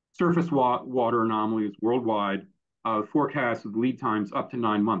surface water anomalies worldwide, forecasts with lead times up to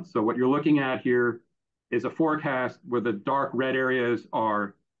 9 months. So what you're looking at here is a forecast where the dark red areas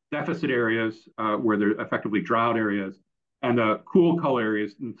are deficit areas, where they're effectively drought areas. And the cool color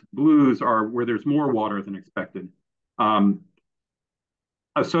areas, blues, are where there's more water than expected,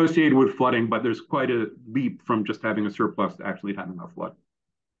 associated with flooding, but there's quite a leap from just having a surplus to actually having a flood.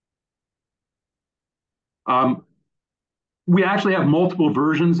 We actually have multiple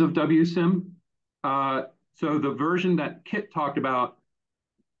versions of WSIM. So the version that Kit talked about,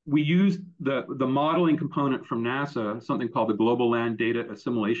 we used the modeling component from NASA, something called the Global Land Data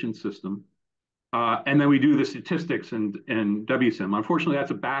Assimilation System. And then we do the statistics in WSIM. Unfortunately,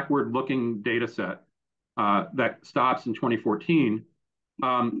 that's a backward-looking data set that stops in 2014.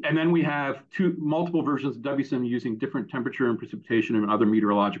 And then we have multiple versions of WSIM using different temperature and precipitation and other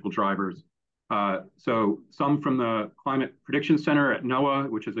meteorological drivers. So some from the Climate Prediction Center at NOAA,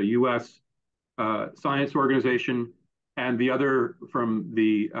 which is a US science organization, and the other from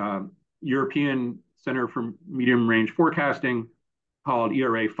the European Center for Medium Range Forecasting called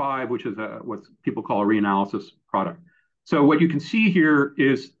ERA5, which is what people call a reanalysis product. So what you can see here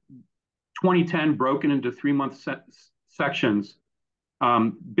is 2010 broken into 3-month sections.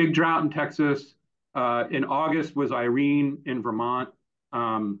 Big drought in Texas. In August was Irene in Vermont.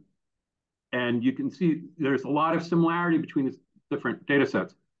 And you can see there's a lot of similarity between these different data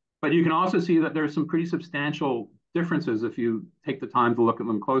sets. But you can also see that there's some pretty substantial differences if you take the time to look at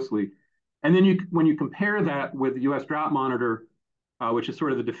them closely. And then when you compare that with the US Drought Monitor, which is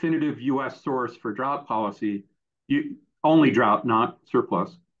sort of the definitive US source for drought policy, only drought, not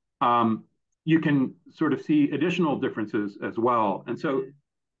surplus, you can sort of see additional differences as well. And so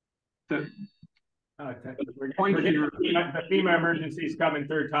the FEMA emergency is coming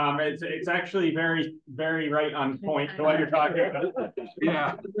through, Tom. It's actually very, very right on point to what you're talking about.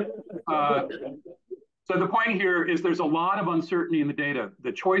 Yeah. So the point here is there's a lot of uncertainty in the data.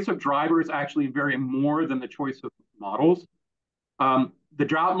 The choice of drivers actually vary more than the choice of models. The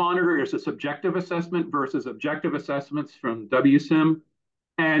drought monitor is a subjective assessment versus objective assessments from WSIM.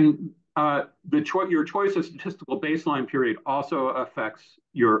 And your choice of statistical baseline period also affects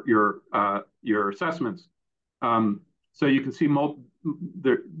your assessments. So you can see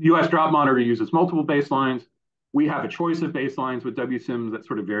the US Drought Monitor uses multiple baselines. We have a choice of baselines with WSIMs that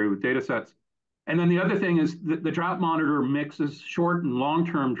sort of vary with data sets. And then the other thing is that the drought monitor mixes short and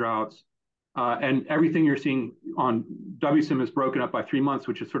long-term droughts, and everything you're seeing on WSIM is broken up by 3 months,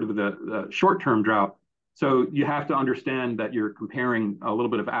 which is sort of the short-term drought. So you have to understand that you're comparing a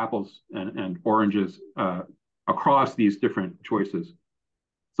little bit of apples and oranges across these different choices.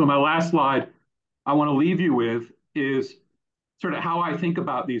 So my last slide I want to leave you with is sort of how I think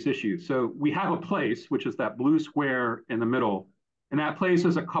about these issues. So we have a place, which is that blue square in the middle, and that place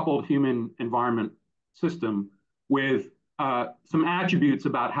is a coupled human environment system with some attributes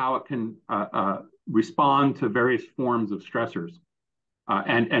about how it can respond to various forms of stressors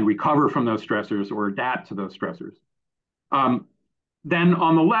and recover from those stressors or adapt to those stressors. Then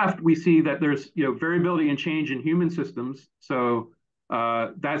on the left, we see that there's variability and change in human systems. So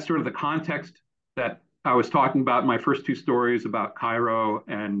that's sort of the context that I was talking about in my first 2 stories about Cairo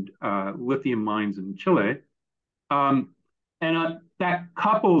and lithium mines in Chile. And that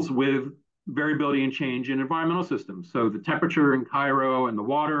couples with variability and change in environmental systems. So the temperature in Cairo and the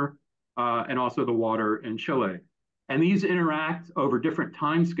water, and also the water in Chile. And these interact over different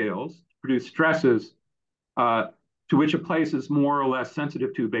timescales to produce stresses to which a place is more or less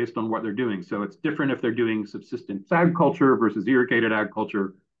sensitive to based on what they're doing. So it's different if they're doing subsistence agriculture versus irrigated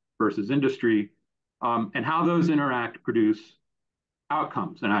agriculture versus industry, and how those interact produce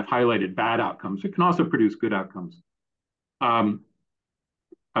outcomes. And I've highlighted bad outcomes. It can also produce good outcomes.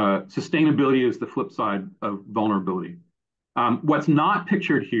 Sustainability is the flip side of vulnerability. What's not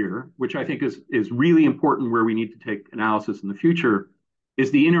pictured here, which I think is really important where we need to take analysis in the future,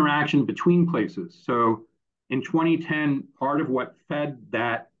 is the interaction between places. So in 2010, part of what fed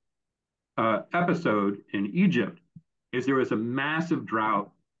that episode in Egypt is there was a massive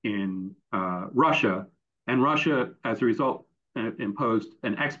drought in Russia, and Russia, as a result, imposed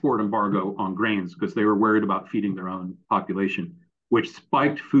an export embargo on grains because they were worried about feeding their own population, which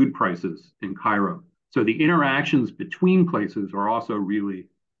spiked food prices in Cairo. So the interactions between places are also really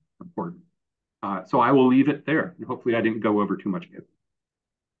important. So I will leave it there. And hopefully I didn't go over too much of it.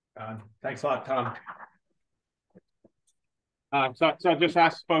 Thanks a lot, Tom. So I'll just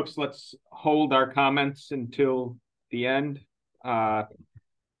ask folks, let's hold our comments until the end. A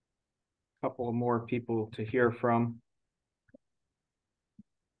couple more people to hear from.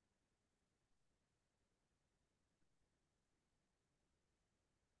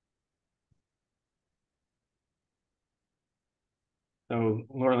 So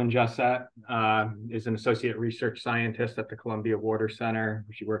Laurelyn Jussett is an associate research scientist at the Columbia Water Center.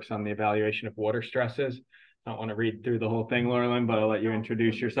 She works on the evaluation of water stresses. I don't want to read through the whole thing, Laurelyn, but I'll let you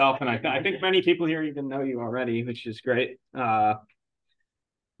introduce yourself. And I think many people here even know you already, which is great.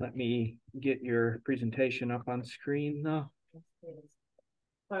 Let me get your presentation up on screen though.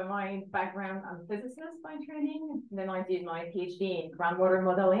 So my background, I'm a physicist by training. Then I did my PhD in groundwater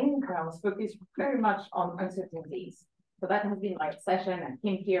modeling. I was focused very much on uncertainties. So that has been my obsession. I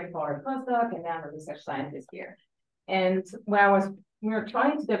came here for a postdoc and now I'm a research scientist here. And we were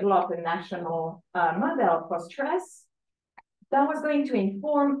trying to develop a national model for stress that was going to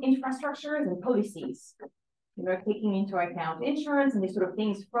inform infrastructures and policies. taking into account insurance and these sort of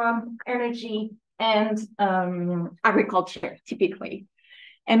things from energy and agriculture, typically.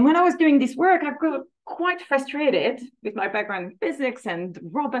 And when I was doing this work, I got quite frustrated with my background in physics and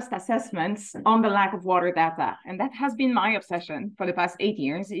robust assessments on the lack of water data. And that has been my obsession for the past 8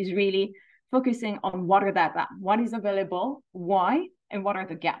 years, is really focusing on water data. What is available, why, and what are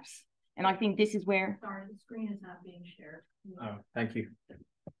the gaps? And I think this is where... Sorry, the screen is not being shared. Oh, thank you.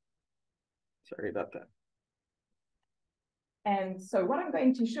 Sorry about that. And so what I'm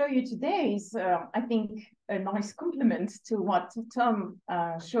going to show you today is, I think, a nice complement to what Tom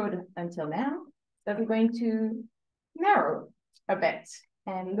showed until now, that we're going to narrow a bit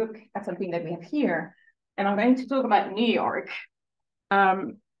and look at something that we have here. And I'm going to talk about New York.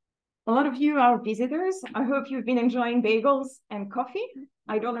 A lot of you are visitors. I hope you've been enjoying bagels and coffee.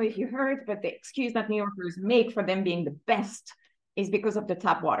 I don't know if you heard, but the excuse that New Yorkers make for them being the best is because of the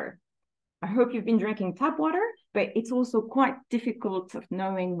tap water. I hope you've been drinking tap water, but it's also quite difficult of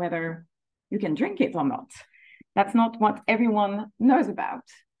knowing whether you can drink it or not. That's not what everyone knows about.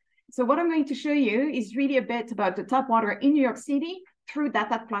 So what I'm going to show you is really a bit about the tap water in New York City through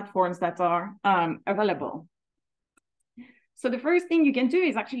data platforms that are available. So the first thing you can do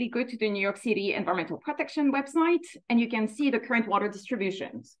is actually go to the New York City Environmental Protection website, and you can see the current water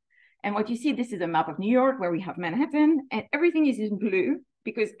distributions. And what you see, this is a map of New York where we have Manhattan, and everything is in blue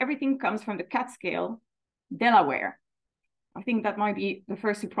because everything comes from the Catskill, Delaware. I think that might be the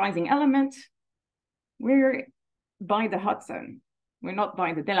first surprising element. We're by the Hudson. We're not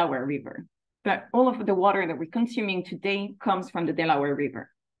by the Delaware River, but all of the water that we're consuming today comes from the Delaware River.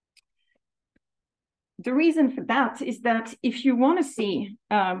 The reason for that is that if you want to see,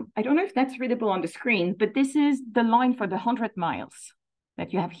 I don't know if that's readable on the screen, but this is the line for the 100 miles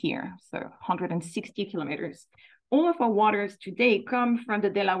that you have here, so 160 kilometers. All of our waters today come from the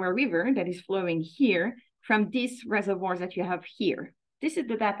Delaware River that is flowing here from these reservoirs that you have here. This is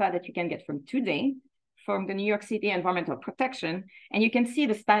the data that you can get from today, from the New York City Environmental Protection, and you can see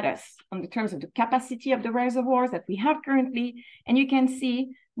the status on the terms of the capacity of the reservoirs that we have currently, and you can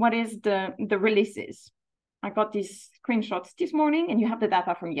see what is the releases. I got these screenshots this morning, and you have the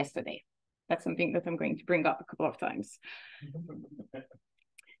data from yesterday. That's something that I'm going to bring up a couple of times.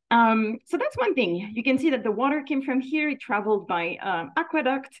 So that's one thing. You can see that the water came from here, it traveled by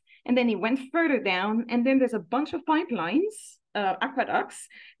aqueduct, and then it went further down, and then there's a bunch of pipelines, aqueducts,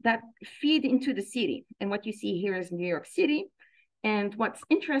 that feed into the city. And what you see here is New York City. And what's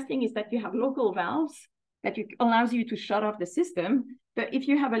interesting is that you have local valves that allows you to shut off the system. But if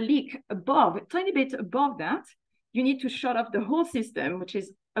you have a leak above, a tiny bit above that, you need to shut off the whole system, which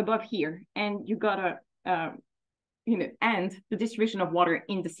is above here. And you gotta end the distribution of water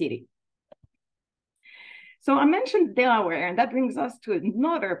in the city. So I mentioned Delaware, and that brings us to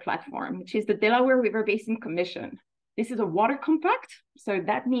another platform, which is the Delaware River Basin Commission. This is a water compact. So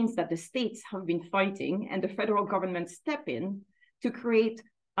that means that the states have been fighting and the federal government step in to create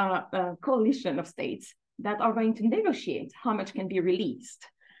a coalition of states that are going to negotiate how much can be released.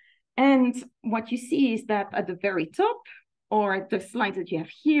 And what you see is that at the very top, or the slides that you have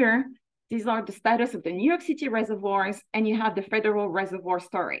here, these are the status of the New York City reservoirs, and you have the federal reservoir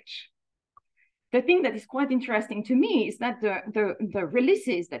storage. The thing that is quite interesting to me is that the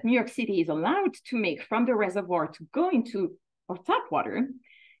releases that New York City is allowed to make from the reservoir to go into our tap water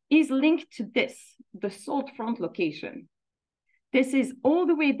is linked to this, the salt front location. This is all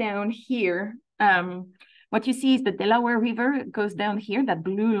the way down here. What you see is the Delaware River goes down here, that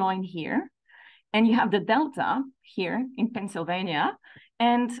blue line here, and you have the delta here in Pennsylvania.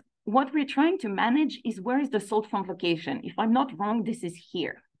 And what we're trying to manage is where is the salt front location? If I'm not wrong, this is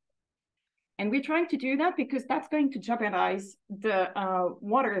here. And we're trying to do that because that's going to jeopardize the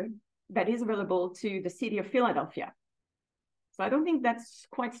water that is available to the city of Philadelphia. So I don't think that's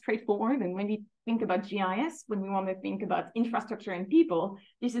quite straightforward. And when we think about GIS, when we want to think about infrastructure and people,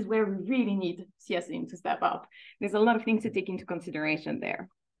 this is where we really need CSN to step up. There's a lot of things to take into consideration there.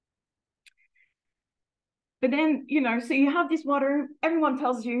 But then, so you have this water, everyone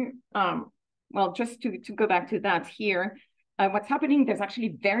tells you, well, just to go back to that here, what's happening, there's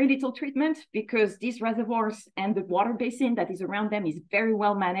actually very little treatment because these reservoirs and the water basin that is around them is very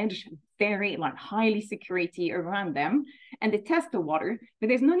well managed, very highly security around them. And they test the water, but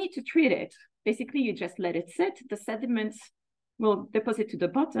there's no need to treat it. Basically, you just let it sit. The sediments will deposit to the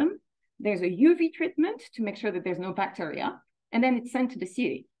bottom. There's a UV treatment to make sure that there's no bacteria, and then it's sent to the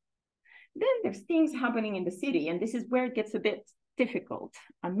city. Then there's things happening in the city, and this is where it gets a bit difficult.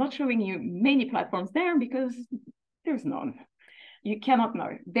 I'm not showing you many platforms there because there's none. You cannot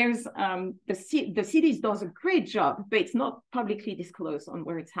know. There's the cities does a great job, but it's not publicly disclosed on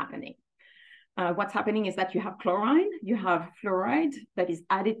where it's happening. What's happening is that you have chlorine, you have fluoride that is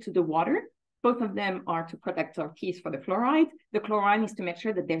added to the water. Both of them are to protect our teeth for the fluoride. The chlorine is to make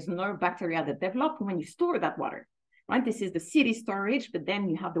sure that there's no bacteria that develop when you store that water, right? This is the city storage, but then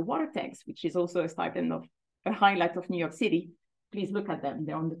you have the water tanks, which is also a highlight of New York City. Please look at them.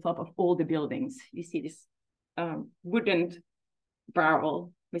 They're on the top of all the buildings. You see this wooden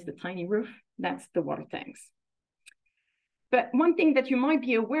barrel with the tiny roof. That's the water tanks. But one thing that you might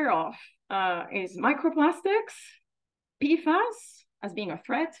be aware of is microplastics, PFAS as being a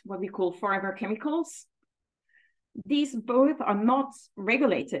threat, what we call forever chemicals. These both are not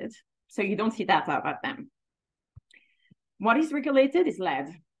regulated, so you don't see data about them. What is regulated is lead.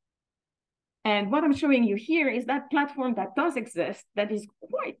 And what I'm showing you here is that platform that does exist that is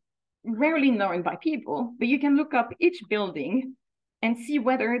quite rarely known by people, but you can look up each building and see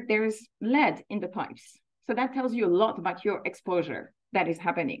whether there's lead in the pipes. So that tells you a lot about your exposure that is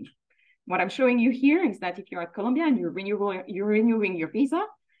happening. What I'm showing you here is that if you're at Columbia and you're renewing your visa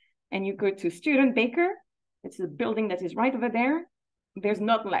and you go to Student Baker, it's a building that is right over there, there's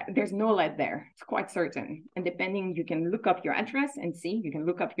no lead there. It's quite certain. And depending, you can look up your address and see, you can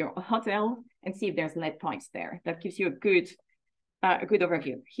look up your hotel and see if there's lead pipes there. That gives you a good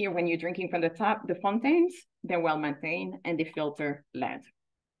overview. Here, when you're drinking from the tap, the fountains, they're well maintained and they filter lead.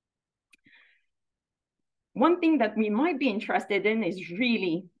 One thing that we might be interested in is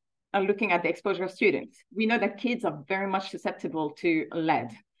really looking at the exposure of students. We know that kids are very much susceptible to lead.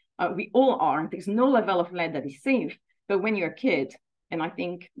 We all are. There's no level of lead that is safe. But when you're a kid, and I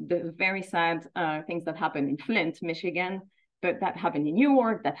think the very sad things that happen in Flint, Michigan, but that happened in New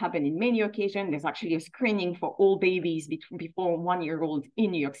York, that happened in many occasions. There's actually a screening for all babies before 1 year old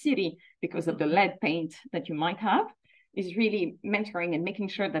in New York City because of the lead paint that you might have, is really mentoring and making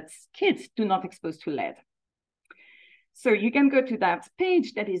sure that kids do not expose to lead. So you can go to that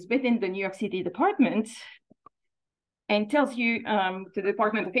page that is within the New York City department and tells you the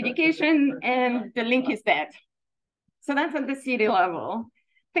Department of Education, and the link is there. So that's at the city level.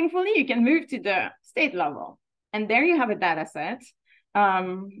 Thankfully, you can move to the state level. And there you have a data set.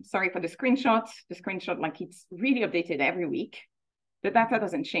 Sorry for the screenshot. The screenshot, like, it's really updated every week. The data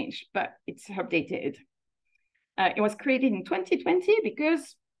doesn't change, but it's updated. It was created in 2020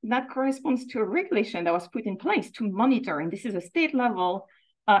 because that corresponds to a regulation that was put in place to monitor. And this is a state level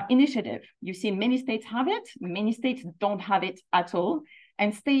initiative. You see many states have it, many states don't have it at all.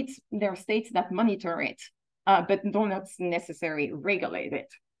 And there are states that monitor it, but do not necessarily regulate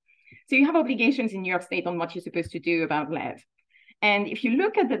it. So you have obligations in New York State on what you're supposed to do about lead. And if you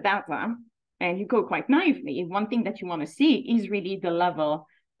look at the data and you go quite naively, one thing that you want to see is really the level.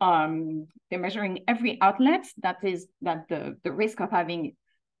 They're measuring every outlet that the risk of having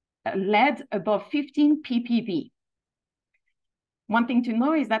lead above 15 ppb. One thing to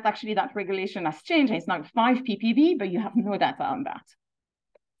know is that actually that regulation has changed. It's now 5 ppb, but you have no data on that.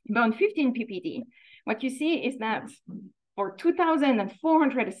 But on 15 ppb, what you see is that for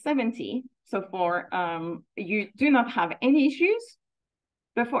 2,470, so for you do not have any issues,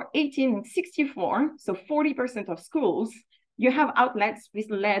 but for 1864, so 40% of schools, you have outlets with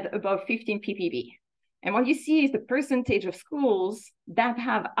lead above 15 ppb. And what you see is the percentage of schools that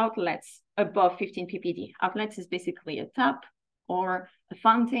have outlets above 15 ppb. Outlets is basically a tap or a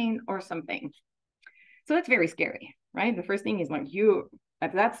fountain or something. So that's very scary, right? The first thing is like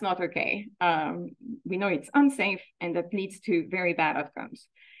that's not okay. We know it's unsafe and that leads to very bad outcomes.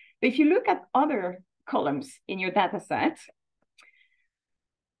 But if you look at other columns in your data set,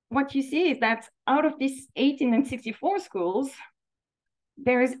 what you see is that out of these 1864 schools,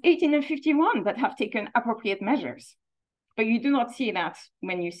 there is 1851 that have taken appropriate measures. But you do not see that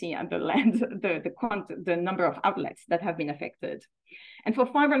when you see the land, the number of outlets that have been affected. And for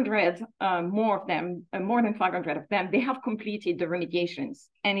 500 more than 500 of them, they have completed the remediations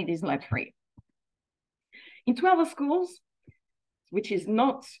and it is lead-free. In 12 schools, which is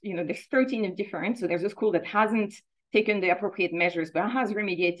not, there's 13 of different. So there's a school that hasn't taken the appropriate measures, but has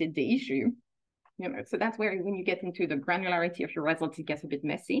remediated the issue. So that's where when you get into the granularity of your results, it gets a bit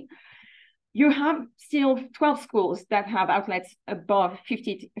messy. You have still 12 schools that have outlets above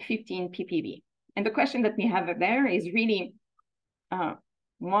 15 ppb. And the question that we have there is really,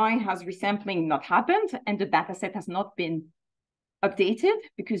 why has resampling not happened and the data set has not been updated?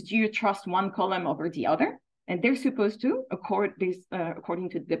 Because do you trust one column over the other? And they're supposed to, according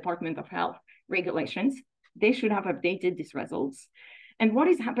to the Department of Health regulations, they should have updated these results. And what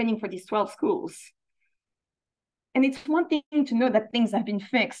is happening for these 12 schools? And it's one thing to know that things have been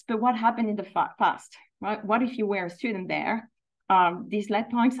fixed, but what happened in the past, right? What if you were a student there? These lead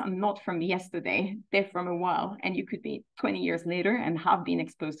pipes are not from yesterday, they're from a while, and you could be 20 years later and have been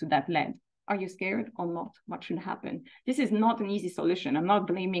exposed to that lead. Are you scared or not? What should happen? This is not an easy solution. I'm not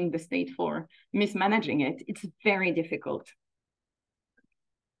blaming the state for mismanaging it. It's very difficult.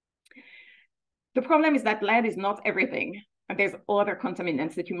 The problem is that lead is not everything. There's other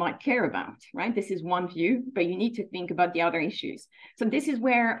contaminants that you might care about, right? This is one view, but you need to think about the other issues. So this is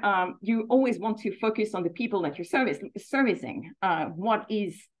where you always want to focus on the people that you're servicing. What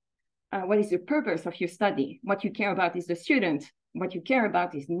is the purpose of your study? What you care about is the student. What you care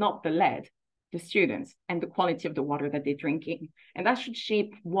about is not the lead, the students, and the quality of the water that they're drinking. And that should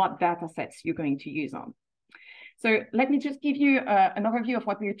shape what data sets you're going to use on. So let me just give you an overview of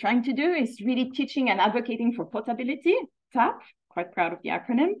what we're trying to do. Is really teaching and advocating for potability, TAP, quite proud of the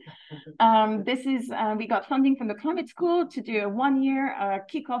acronym. We got funding from the Climate School to do a one-year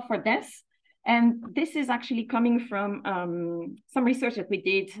kickoff for this. And this is actually coming from some research that we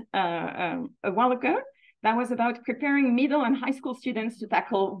did a while ago that was about preparing middle and high school students to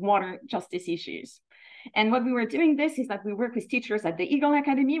tackle water justice issues. And what we were doing this is that we work with teachers at the Eagle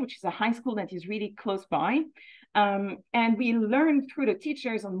Academy, which is a high school that is really close by. And we learned through the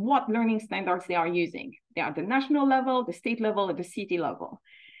teachers on what learning standards they are using. They are at the national level, the state level, and the city level.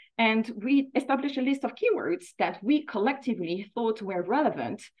 And we established a list of keywords that we collectively thought were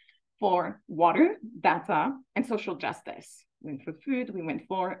relevant for water, data, and social justice. We went for food, we went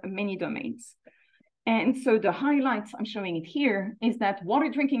for many domains. And so the highlights, I'm showing it here, is that water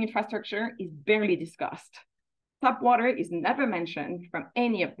drinking infrastructure is barely discussed. Tap water is never mentioned from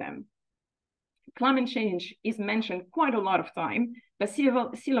any of them. Climate change is mentioned quite a lot of time, but sea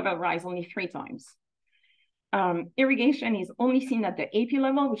level rise only 3 times. Irrigation is only seen at the AP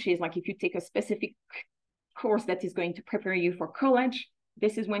level, which is like if you take a specific course that is going to prepare you for college,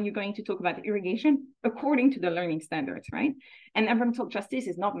 this is when you're going to talk about irrigation according to the learning standards, right? And environmental justice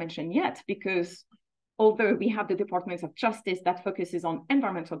is not mentioned yet because although we have the Department of Justice that focuses on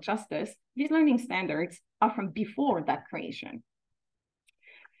environmental justice, these learning standards are from before that creation.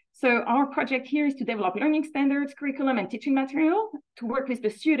 So our project here is to develop learning standards, curriculum, and teaching material to work with the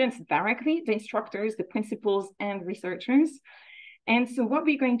students directly, the instructors, the principals, and researchers. And so what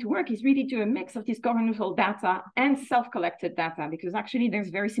we're going to work is really do a mix of this governmental data and self-collected data, because actually there's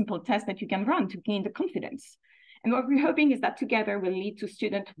very simple tests that you can run to gain the confidence. And what we're hoping is that together will lead to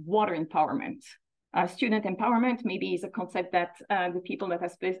student water empowerment. Student empowerment maybe is a concept that the people that are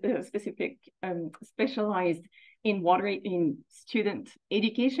specialized in water in student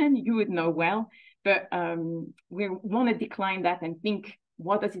education, you would know well, but we want to decline that and think,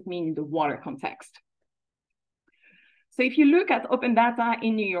 what does it mean in the water context? So if you look at open data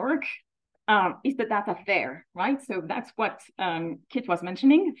in New York, is the data fair, right? So that's what Kit was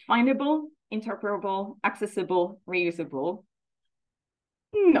mentioning, findable, interpretable, accessible, reusable.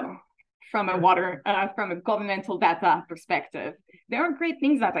 No. From a governmental data perspective. There are great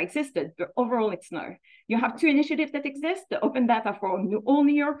things that existed, but overall it's no. You have 2 initiatives that exist, the open data for all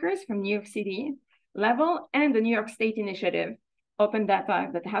New Yorkers from New York City level and the New York State initiative, open data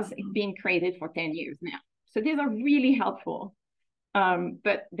that has been created for 10 years now. So these are really helpful,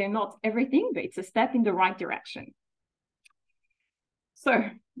 but they're not everything, but it's a step in the right direction. So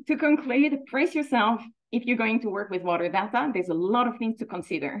to conclude, brace yourself if you're going to work with water data. There's a lot of things to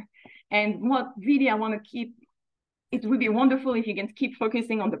consider. And what really I want to keep, it would be wonderful if you can keep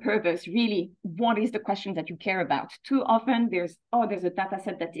focusing on the purpose, really, what is the question that you care about? Too often there's a data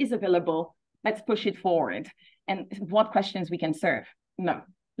set that is available, let's push it forward. And what questions we can serve? No,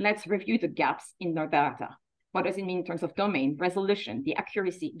 let's review the gaps in our data. What does it mean in terms of domain, resolution, the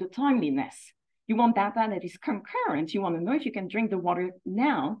accuracy, the timeliness? You want data that is concurrent. You want to know if you can drink the water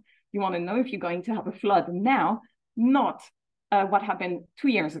now. You want to know if you're going to have a flood now, not what happened 2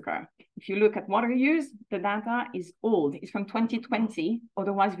 years ago. If you look at water use, the data is old. It's from 2020.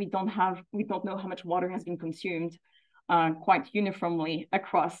 Otherwise, we don't know how much water has been consumed quite uniformly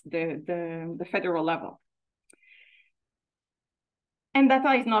across the federal level. And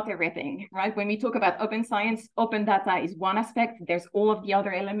data is not everything, right? When we talk about open science, open data is one aspect. There's all of the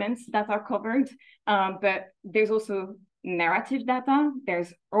other elements that are covered, but there's also narrative data.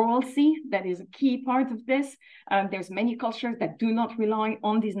 There's oralcy that is a key part of this. There's many cultures that do not rely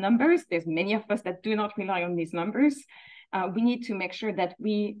on these numbers. There's many of us that do not rely on these numbers. We need to make sure that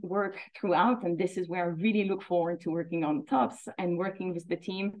we work throughout, and this is where I really look forward to working on TOPST and working with the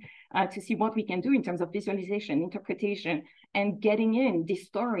team to see what we can do in terms of visualization, interpretation, and getting in these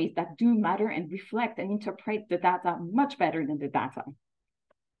stories that do matter and reflect and interpret the data much better than the data.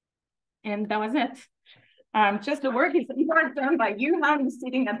 And that was it. Just the work is done by you, Han,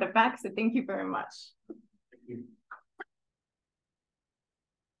 sitting at the back, so thank you very much.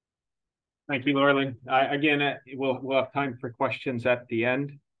 Thank you, Laureline. Again, we'll have time for questions at the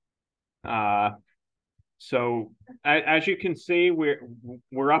end. So as you can see,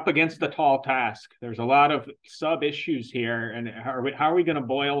 we're up against a tall task. There's a lot of sub issues here, and how are we going to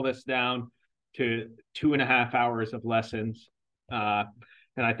boil this down to 2.5 hours of lessons? And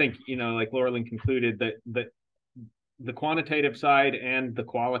I think, like Laurelyn concluded, that the quantitative side and the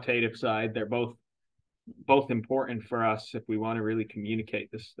qualitative side, they're both important for us if we want to really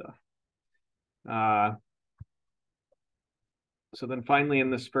communicate this stuff. So then finally, in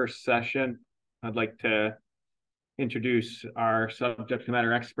this first session, I'd like to introduce our subject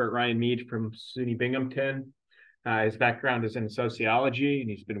matter expert, Ryan Mead from SUNY Binghamton. His background is in sociology, and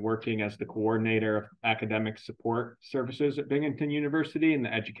he's been working as the coordinator of academic support services at Binghamton University in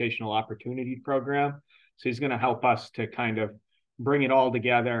the Educational Opportunity Program. So he's going to help us to kind of bring it all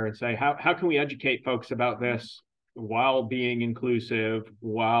together and say, how can we educate folks about this while being inclusive,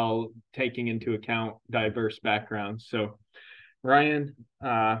 while taking into account diverse backgrounds. So Ryan,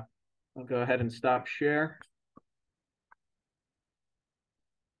 I'll go ahead and stop share.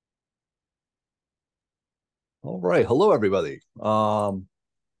 All right. Hello, everybody.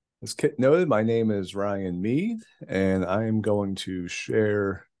 As Kit noted, my name is Ryan Mead, and I am going to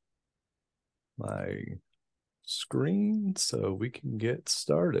share my screen so we can get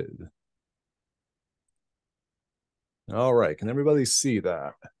started. All right. Can everybody see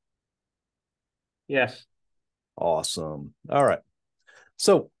that? Yes. Awesome. All right.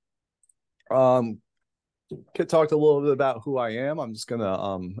 So, Kit talked a little bit about who I am. I'm just going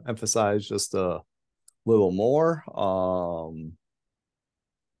to emphasize just a little more.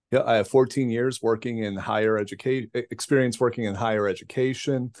 Yeah, I have 14 years working in higher education, experience working in higher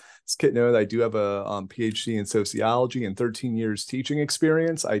education. As Kit noted, I do have a PhD in sociology and 13 years teaching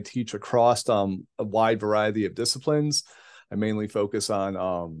experience. I teach across a wide variety of disciplines. I mainly focus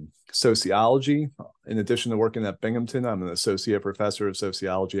on sociology. In addition to working at Binghamton, I'm an associate professor of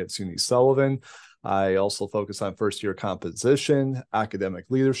sociology at SUNY Sullivan. I also focus on first-year composition, academic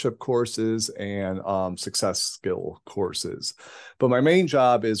leadership courses, and success skill courses. But my main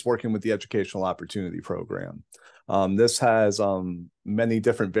job is working with the Educational Opportunity Program. This has many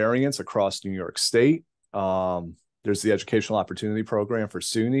different variants across New York State. There's the Educational Opportunity Program for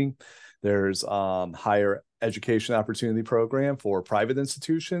SUNY. There's Higher Education Opportunity Program for private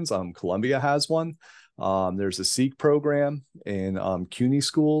institutions. Columbia has one. There's a SEEK program in CUNY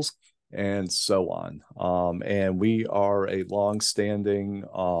schools, and so on. And we are a long-standing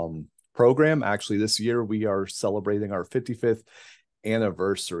program. Actually, this year we are celebrating our 55th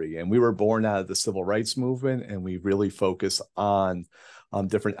anniversary, and we were born out of the civil rights movement, and we really focus on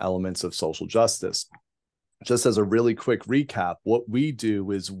different elements of social justice. Just as a really quick recap, what we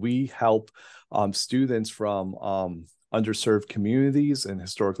do is we help students from underserved communities and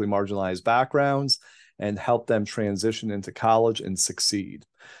historically marginalized backgrounds and help them transition into college and succeed.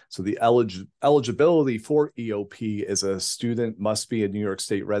 So the eligibility for EOP is a student must be a New York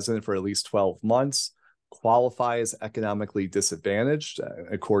State resident for at least 12 months, qualify as economically disadvantaged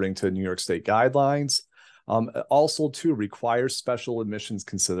according to New York State guidelines. Also, too, requires special admissions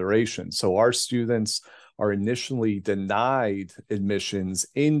consideration. So our students are initially denied admissions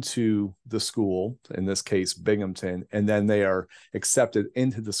into the school, in this case, Binghamton, and then they are accepted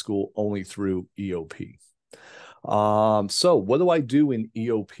into the school only through EOP. So what do I do in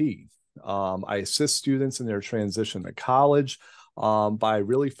EOP? I assist students in their transition to college by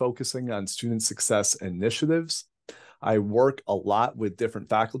really focusing on student success initiatives. I work a lot with different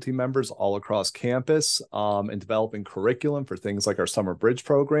faculty members all across campus in developing curriculum for things like our Summer Bridge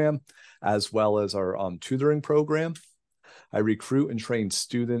program, as well as our tutoring program. I recruit and train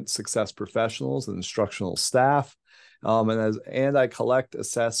student success professionals and instructional staff. And I collect,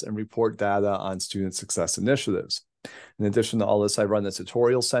 assess, and report data on student success initiatives. In addition to all this, I run the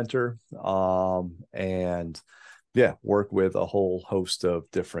tutorial center and work with a whole host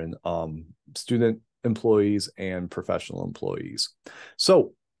of different student employees and professional employees.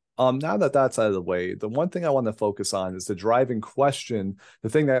 So now that that's out of the way, the one thing I want to focus on is the driving question. The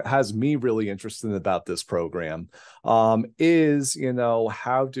thing that has me really interested about this program is,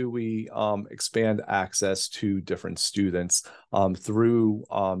 how do we expand access to different students through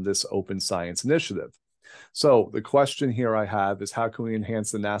this open science initiative? So the question here I have is, how can we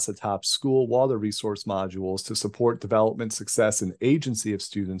enhance the NASA TOPST School Water Resource modules to support development, success, and agency of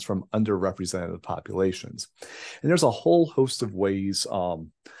students from underrepresented populations? And there's a whole host of ways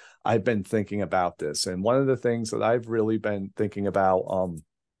I've been thinking about this. And one of the things that I've really been thinking about,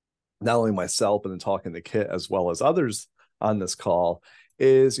 not only myself, but then talking to Kit as well as others on this call,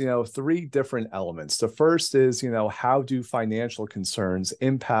 is, 3 different elements. The first is, how do financial concerns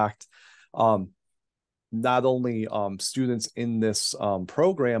impact not only students in this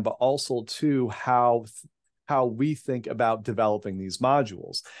program, but also to how we think about developing these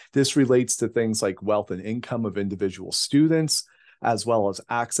modules. This relates to things like wealth and income of individual students, as well as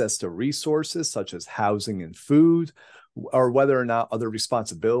access to resources such as housing and food, or whether or not other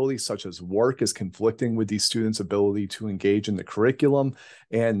responsibilities such as work is conflicting with these students' ability to engage in the curriculum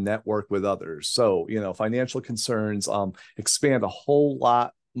and network with others. So, financial concerns expand a whole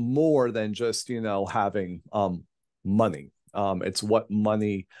lot more than just, having money. It's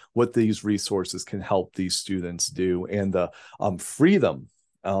what these resources can help these students do, and the freedom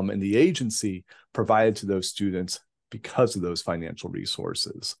and the agency provided to those students because of those financial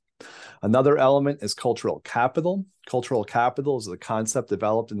resources. Another element is cultural capital. Cultural capital is a concept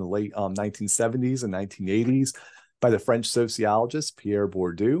developed in the late 1970s and 1980s by the French sociologist Pierre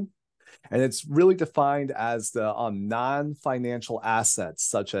Bourdieu. And it's really defined as the non-financial assets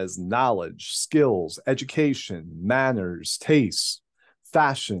such as knowledge, skills, education, manners, tastes,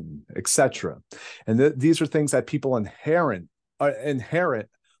 fashion, etc. And these are things that people inherit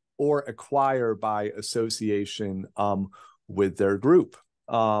or acquire by association with their group.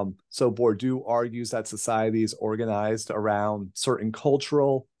 So Bourdieu argues that society is organized around certain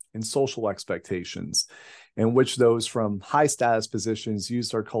cultural and social expectations, in which those from high status positions use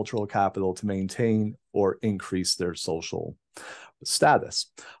their cultural capital to maintain or increase their social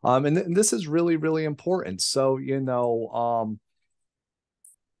status. And this is really, really important. So,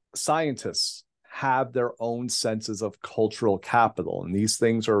 scientists have their own senses of cultural capital, and these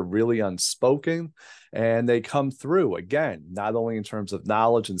things are really unspoken, and they come through, again, not only in terms of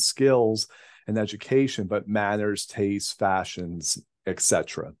knowledge and skills and education, but manners, tastes, fashions,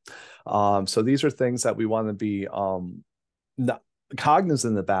 etc. So these are things that we want to be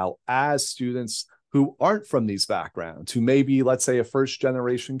cognizant about as students who aren't from these backgrounds, who may be, let's say, a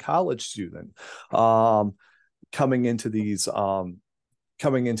first-generation college student coming into these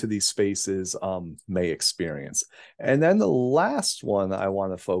spaces may experience. And then the last one I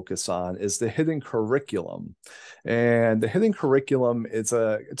want to focus on is the hidden curriculum. And the hidden curriculum is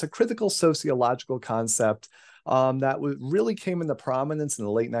it's a critical sociological concept that really came into prominence in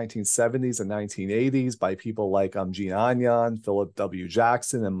the late 1970s and 1980s by people like Jean Agnon, Philip W.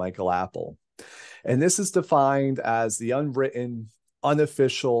 Jackson, and Michael Apple. And this is defined as the unwritten,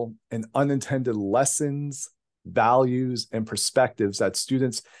 unofficial, and unintended lessons, values, and perspectives that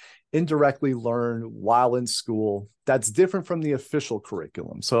students indirectly learn while in school that's different from the official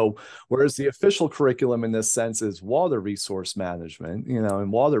curriculum. So whereas the official curriculum in this sense is water resource management,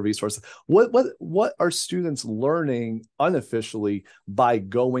 and water resources, what are students learning unofficially by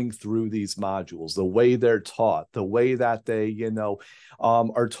going through these modules, the way they're taught, the way that they,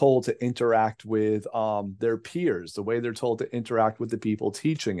 are told to interact with their peers, the way they're told to interact with the people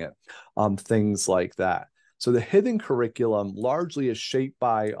teaching it, things like that. So the hidden curriculum largely is shaped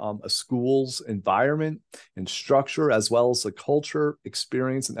by a school's environment and structure, as well as the culture,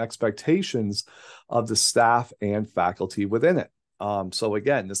 experience, and expectations of the staff and faculty within it. So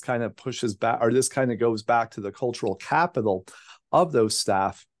again, this kind of goes back to the cultural capital of those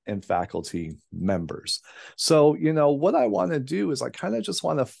staff and faculty members. So, what I want to do is I kind of just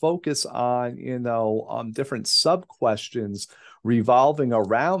want to focus on, different sub-questions revolving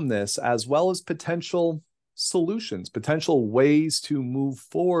around this, as well as potential solutions, potential ways to move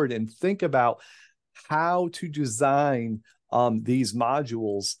forward and think about how to design these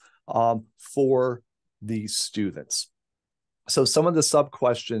modules for these students. So some of the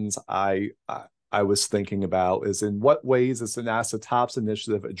sub-questions I was thinking about is, in what ways is the NASA TOPS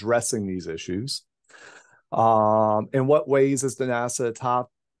initiative addressing these issues? In what ways is the NASA TOPS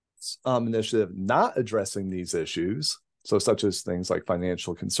initiative not addressing these issues? So such as things like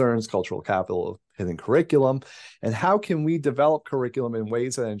financial concerns, cultural capital, hidden curriculum, and how can we develop curriculum in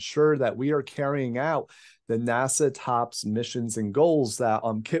ways that ensure that we are carrying out the NASA TOPS missions and goals that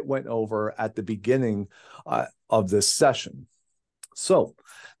Kit went over at the beginning of this session. So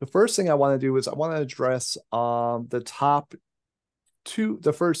the first thing I want to do is I want to address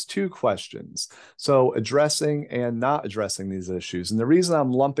the first two questions. So addressing and not addressing these issues. And the reason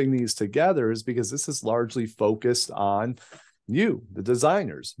I'm lumping these together is because this is largely focused on you, the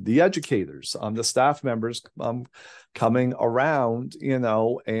designers, the educators, the staff members coming around,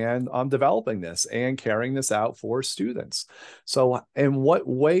 and developing this and carrying this out for students. So in what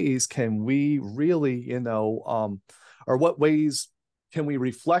ways can we really, or what ways can we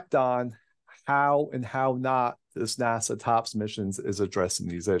reflect on how and how not this NASA TOPS missions is addressing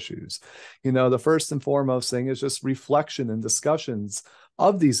these issues. You know, the first and foremost thing is just reflection and discussions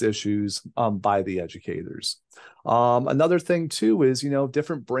of these issues by the educators. Another thing too is, you know,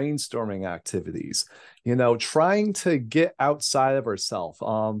 different brainstorming activities, you know, trying to get outside of ourselves.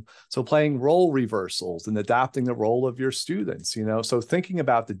 So playing role reversals and adapting the role of your students, you know, so thinking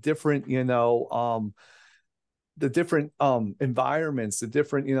about the different, you know, environments, the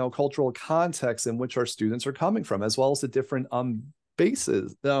different, you know, cultural contexts in which our students are coming from, as well as the different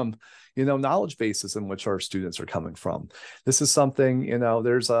bases, you know, knowledge bases in which our students are coming from. This is something, you know,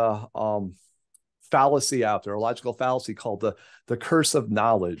 there's a fallacy out there, a logical fallacy called the curse of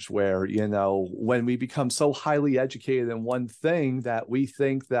knowledge, where, you know, when we become so highly educated in one thing that we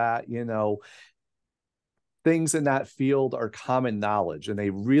think that, you know, things in that field are common knowledge, and they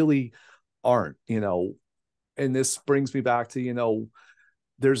really aren't, you know. And this brings me back to, you know,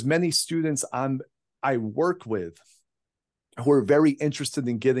 there's many students I work with who are very interested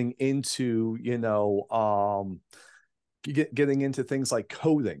in getting into, you know, getting into things like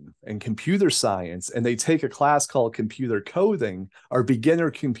coding and computer science, and they take a class called computer coding or beginner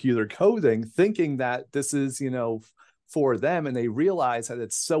computer coding, thinking that this is, you know, for them, and they realize that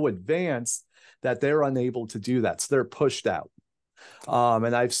it's so advanced that they're unable to do that, so they're pushed out.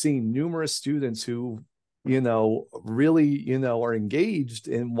 And I've seen numerous students who, you know, really, you know, are engaged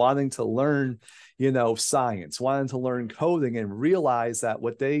in wanting to learn, you know, science, wanting to learn coding, and realize that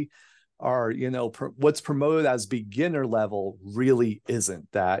what they are, you know, what's promoted as beginner level really isn't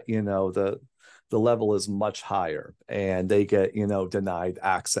that, you know, the level is much higher, and they get, you know, denied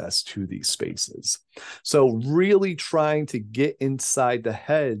access to these spaces. So really trying to get inside the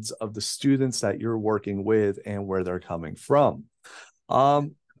heads of the students that you're working with and where they're coming from.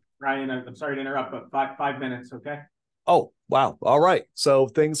 Ryan, I'm sorry to interrupt, but 5 minutes, okay? Oh, wow. All right. So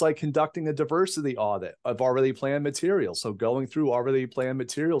things like conducting a diversity audit of already planned materials. So going through already planned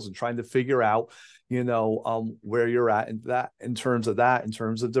materials and trying to figure out, you know, where you're at in terms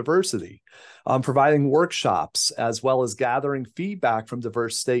of diversity. Providing workshops, as well as gathering feedback from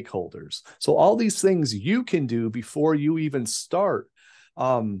diverse stakeholders. So all these things you can do before you even start,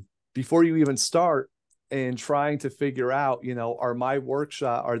 and trying to figure out, you know, are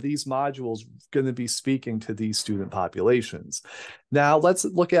these modules going to be speaking to these student populations? Now let's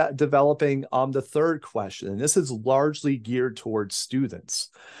look at developing the third question, and this is largely geared towards students.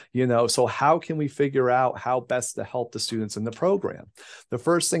 You know, so how can we figure out how best to help the students in the program? The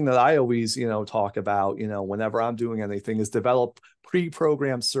first thing that I always, you know, talk about, you know, whenever I'm doing anything, is develop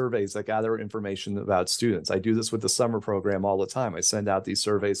pre-programmed surveys that gather information about students. I do this with the summer program all the time. I send out these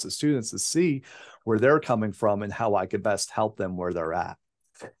surveys to students to see where they're coming from and how I could best help them where they're at.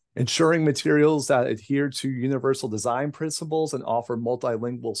 Ensuring materials that adhere to universal design principles and offer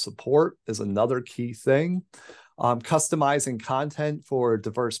multilingual support is another key thing. Customizing content for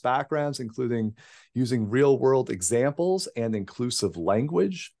diverse backgrounds, including using real-world examples and inclusive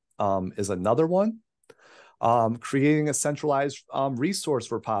language, is another one. Creating a centralized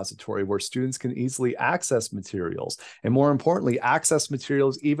resource repository where students can easily access materials, and more importantly, access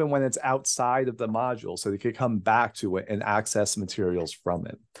materials even when it's outside of the module, so they can come back to it and access materials from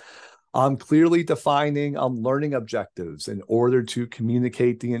it. Clearly defining learning objectives in order to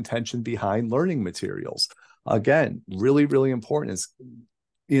communicate the intention behind learning materials. Again, really, really important is,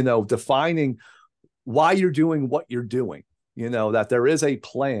 you know, defining why you're doing what you're doing. You know, that there is a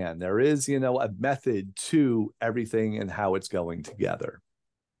plan, there is, you know, a method to everything and how it's going together.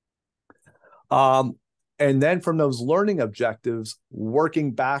 And then from those learning objectives,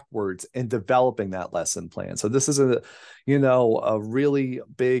 working backwards and developing that lesson plan. So this is a really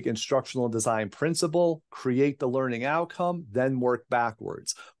big instructional design principle: create the learning outcome, then work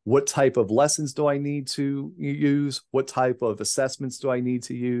backwards. What type of lessons do I need to use? What type of assessments do I need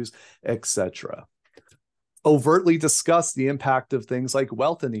to use, etc.? Overtly discuss the impact of things like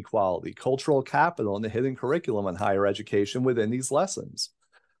wealth inequality, cultural capital, and the hidden curriculum on higher education within these lessons.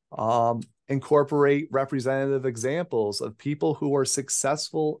 Incorporate representative examples of people who are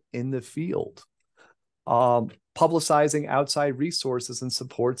successful in the field. Publicizing outside resources and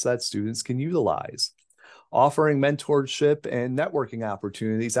supports that students can utilize. Offering mentorship and networking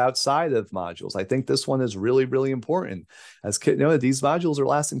opportunities outside of modules. I think this one is really, really important. As Kit noted, these modules are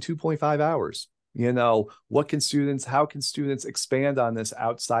lasting 2.5 hours. You know, how can students expand on this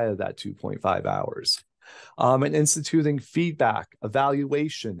outside of that 2.5 hours? And instituting feedback,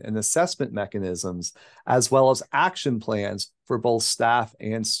 evaluation, and assessment mechanisms, as well as action plans for both staff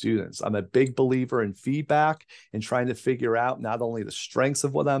and students. I'm a big believer in feedback and trying to figure out not only the strengths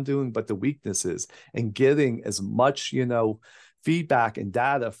of what I'm doing, but the weaknesses, and getting as much, you know, feedback and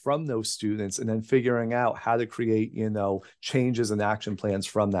data from those students, and then figuring out how to create, changes and action plans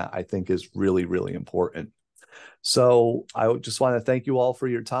from that, I think is really, really important. So I just want to thank you all for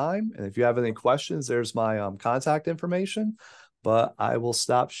your time. And if you have any questions, there's my contact information, but I will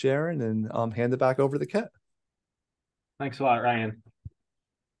stop sharing and hand it back over to Kit. Thanks a lot, Ryan.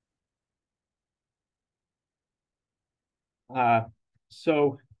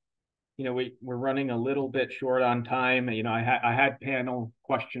 So, we're running a little bit short on time. I had panel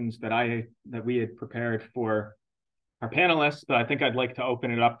questions that we had prepared for our panelists, but I think I'd like to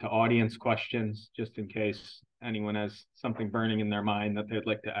open it up to audience questions just in case anyone has something burning in their mind that they'd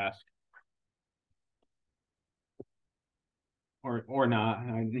like to ask. Or not,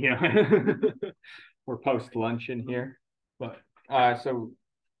 we're post-lunch in here. But so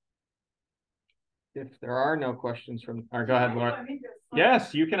if there are no questions go ahead, Laura.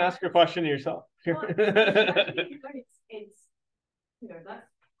 Yes, you can ask a question yourself. That's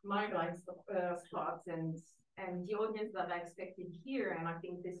my blind spots and the audience that I expected here, and I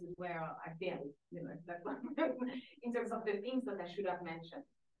think this is where I failed, in terms of the things that I should have mentioned.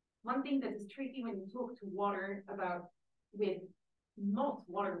 One thing that is tricky when you talk to water with not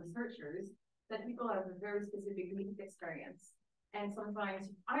water researchers, that people have a very specific lived experience. And sometimes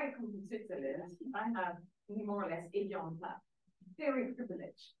I come to Switzerland, I have more or less a young class, very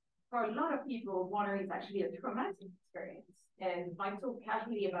privileged. For a lot of people, water is actually a traumatic experience. And if I talk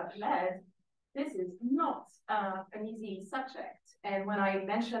casually about lead, this is not an easy subject. And when I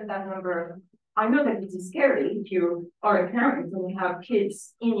mentioned that number, I know that it is scary if you are a parent and you have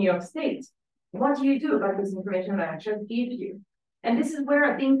kids in New York State. What do you do about this information that I just gave you? And this is where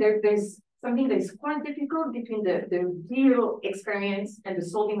I think there's something that is quite difficult between the real experience and the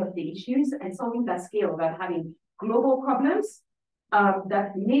solving of the issues, and solving that scale about having global problems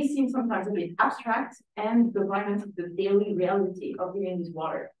that may seem sometimes a bit abstract, and the violence of the daily reality of dealing with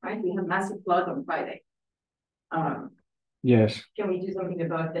water, right? We have massive flood on Friday. Yes. Can we do something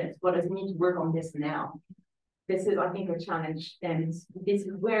about this? What does it mean to work on this now? This is, I think, a challenge, and this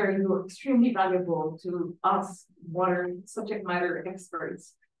is where you're extremely valuable to us, water subject matter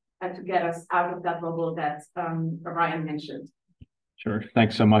experts, and to get us out of that bubble that Ryan mentioned. Sure,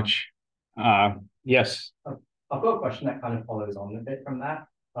 thanks so much. Yes. I've got a question that kind of follows on a bit from that.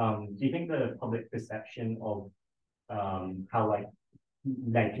 Do you think the public perception of how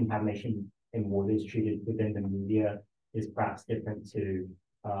lead contamination in water is treated within the media is perhaps different to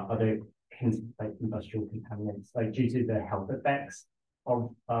other industrial contaminants, due to the health effects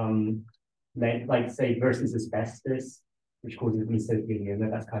of lead, say versus asbestos, which causes mesothelioma?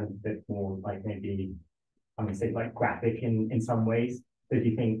 That's kind of a bit more maybe, graphic in some ways. So do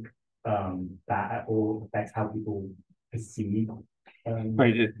you think that at all affects how people perceive?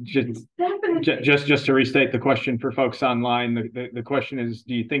 Right. Just to restate the question for folks online, the question is,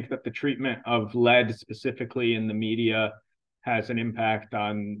 do you think that the treatment of lead specifically in the media has an impact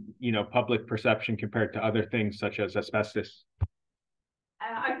on public perception compared to other things such as asbestos?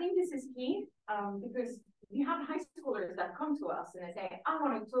 I think this is key because we have high schoolers that come to us and they say, I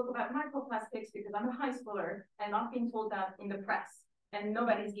want to talk about microplastics because I'm a high schooler and I've been told that in the press and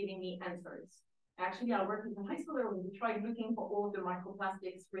nobody's giving me answers. Actually, I worked with a high schooler when we tried looking for all the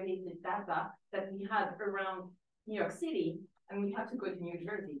microplastics related data that we had around New York City, and we had to go to New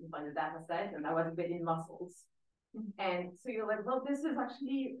Jersey to find a data set, and that was a bit in muscles. And so you're like, well, this is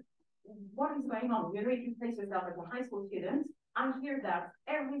actually what is going on. If you place yourself as a high school student, I hear that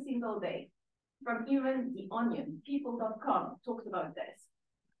every single day from even The Onion, people.com talks about this.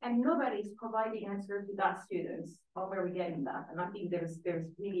 And nobody's providing answers to that students of where we're getting that. And I think there's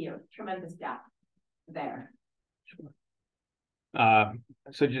really a tremendous gap there. Sure.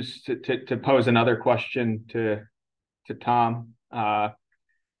 So just to pose another question to Tom,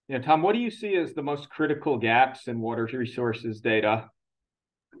 Tom, what do you see as the most critical gaps in water resources data?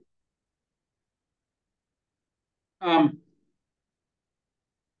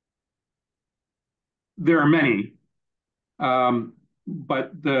 There are many,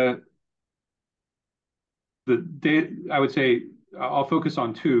 but the data, I would say, I'll focus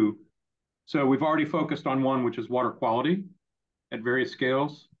on two. So we've already focused on one, which is water quality at various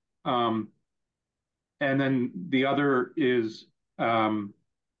scales. And then the other is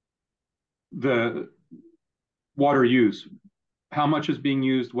the water use. How much is being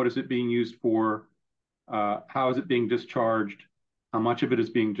used? What is it being used for? How is it being discharged? How much of it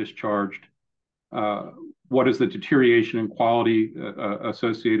is being discharged? What is the deterioration in quality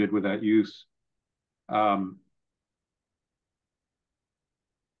associated with that use? And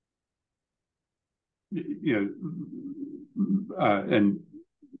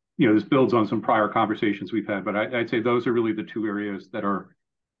this builds on some prior conversations we've had, but I'd say those are really the two areas that are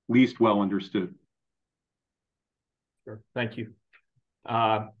least well understood. Sure. Thank you.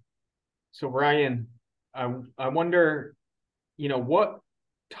 So Ryan, I wonder, what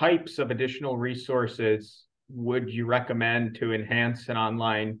types of additional resources would you recommend to enhance an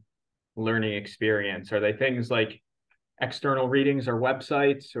online learning experience? Are they things like external readings or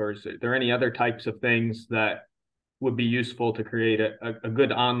websites, or is there any other types of things that would be useful to create a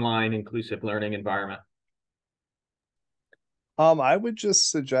good online inclusive learning environment? I would just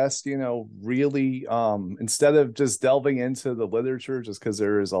suggest, really, instead of just delving into the literature, just because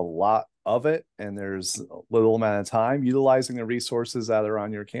there is a lot of it and there's a little amount of time, utilizing the resources that are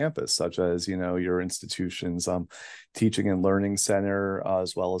on your campus, such as, your institution's teaching and learning center,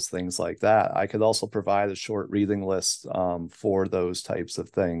 as well as things like that. I could also provide a short reading list for those types of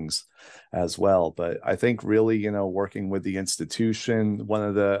things as well. But I think really, working with the institution, one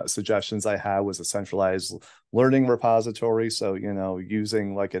of the suggestions I had was a centralized learning repository. So,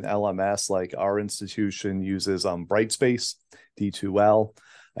 using like an LMS, like our institution uses Brightspace, D2L.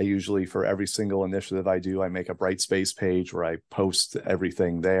 I usually, for every single initiative I do, I make a Brightspace page where I post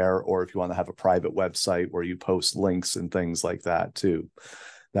everything there. Or if you want to have a private website where you post links and things like that too.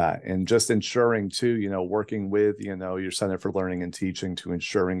 And just ensuring too, working with, your Center for Learning and Teaching to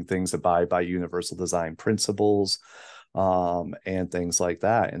ensuring things abide by universal design principles, and things like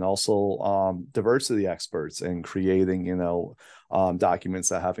that. And also diversity experts and creating, documents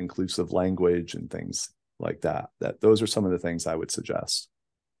that have inclusive language and things like that. Those are some of the things I would suggest.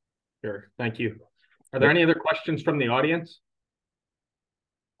 Sure, thank you. Are there any other questions from the audience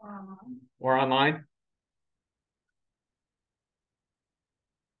or online?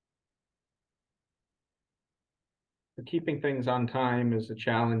 Keeping things on time is a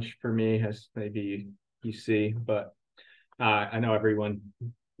challenge for me, as maybe you see, but I know everyone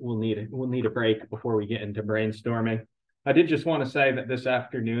will need a break before we get into brainstorming. I did just want to say that this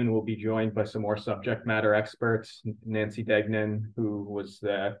afternoon we'll be joined by some more subject matter experts. Nancy Degnan, who was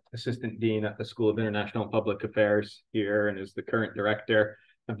the assistant dean at the School of International Public Affairs here and is the current director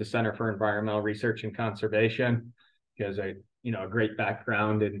of the Center for Environmental Research and Conservation. She has a great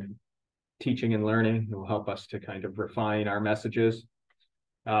background in teaching and learning, who will help us to kind of refine our messages.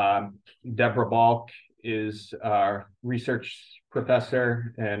 Deborah Balk is our research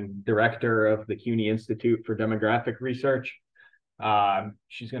professor and director of the CUNY Institute for Demographic Research.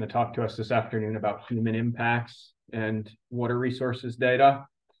 She's going to talk to us this afternoon about human impacts and water resources data.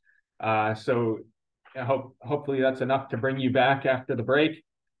 So hopefully that's enough to bring you back after the break.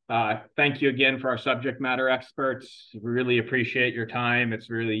 Thank you again for our subject matter experts. We really appreciate your time. It's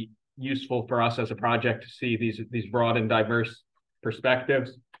really useful for us as a project to see these broad and diverse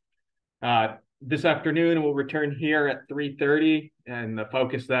perspectives. This afternoon, we'll return here at 3:30, and the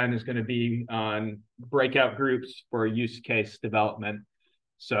focus then is going to be on breakout groups for use case development.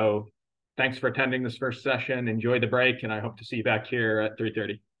 So thanks for attending this first session. Enjoy the break, and I hope to see you back here at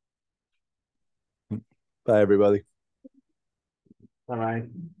 3:30. Bye, everybody. Bye-bye.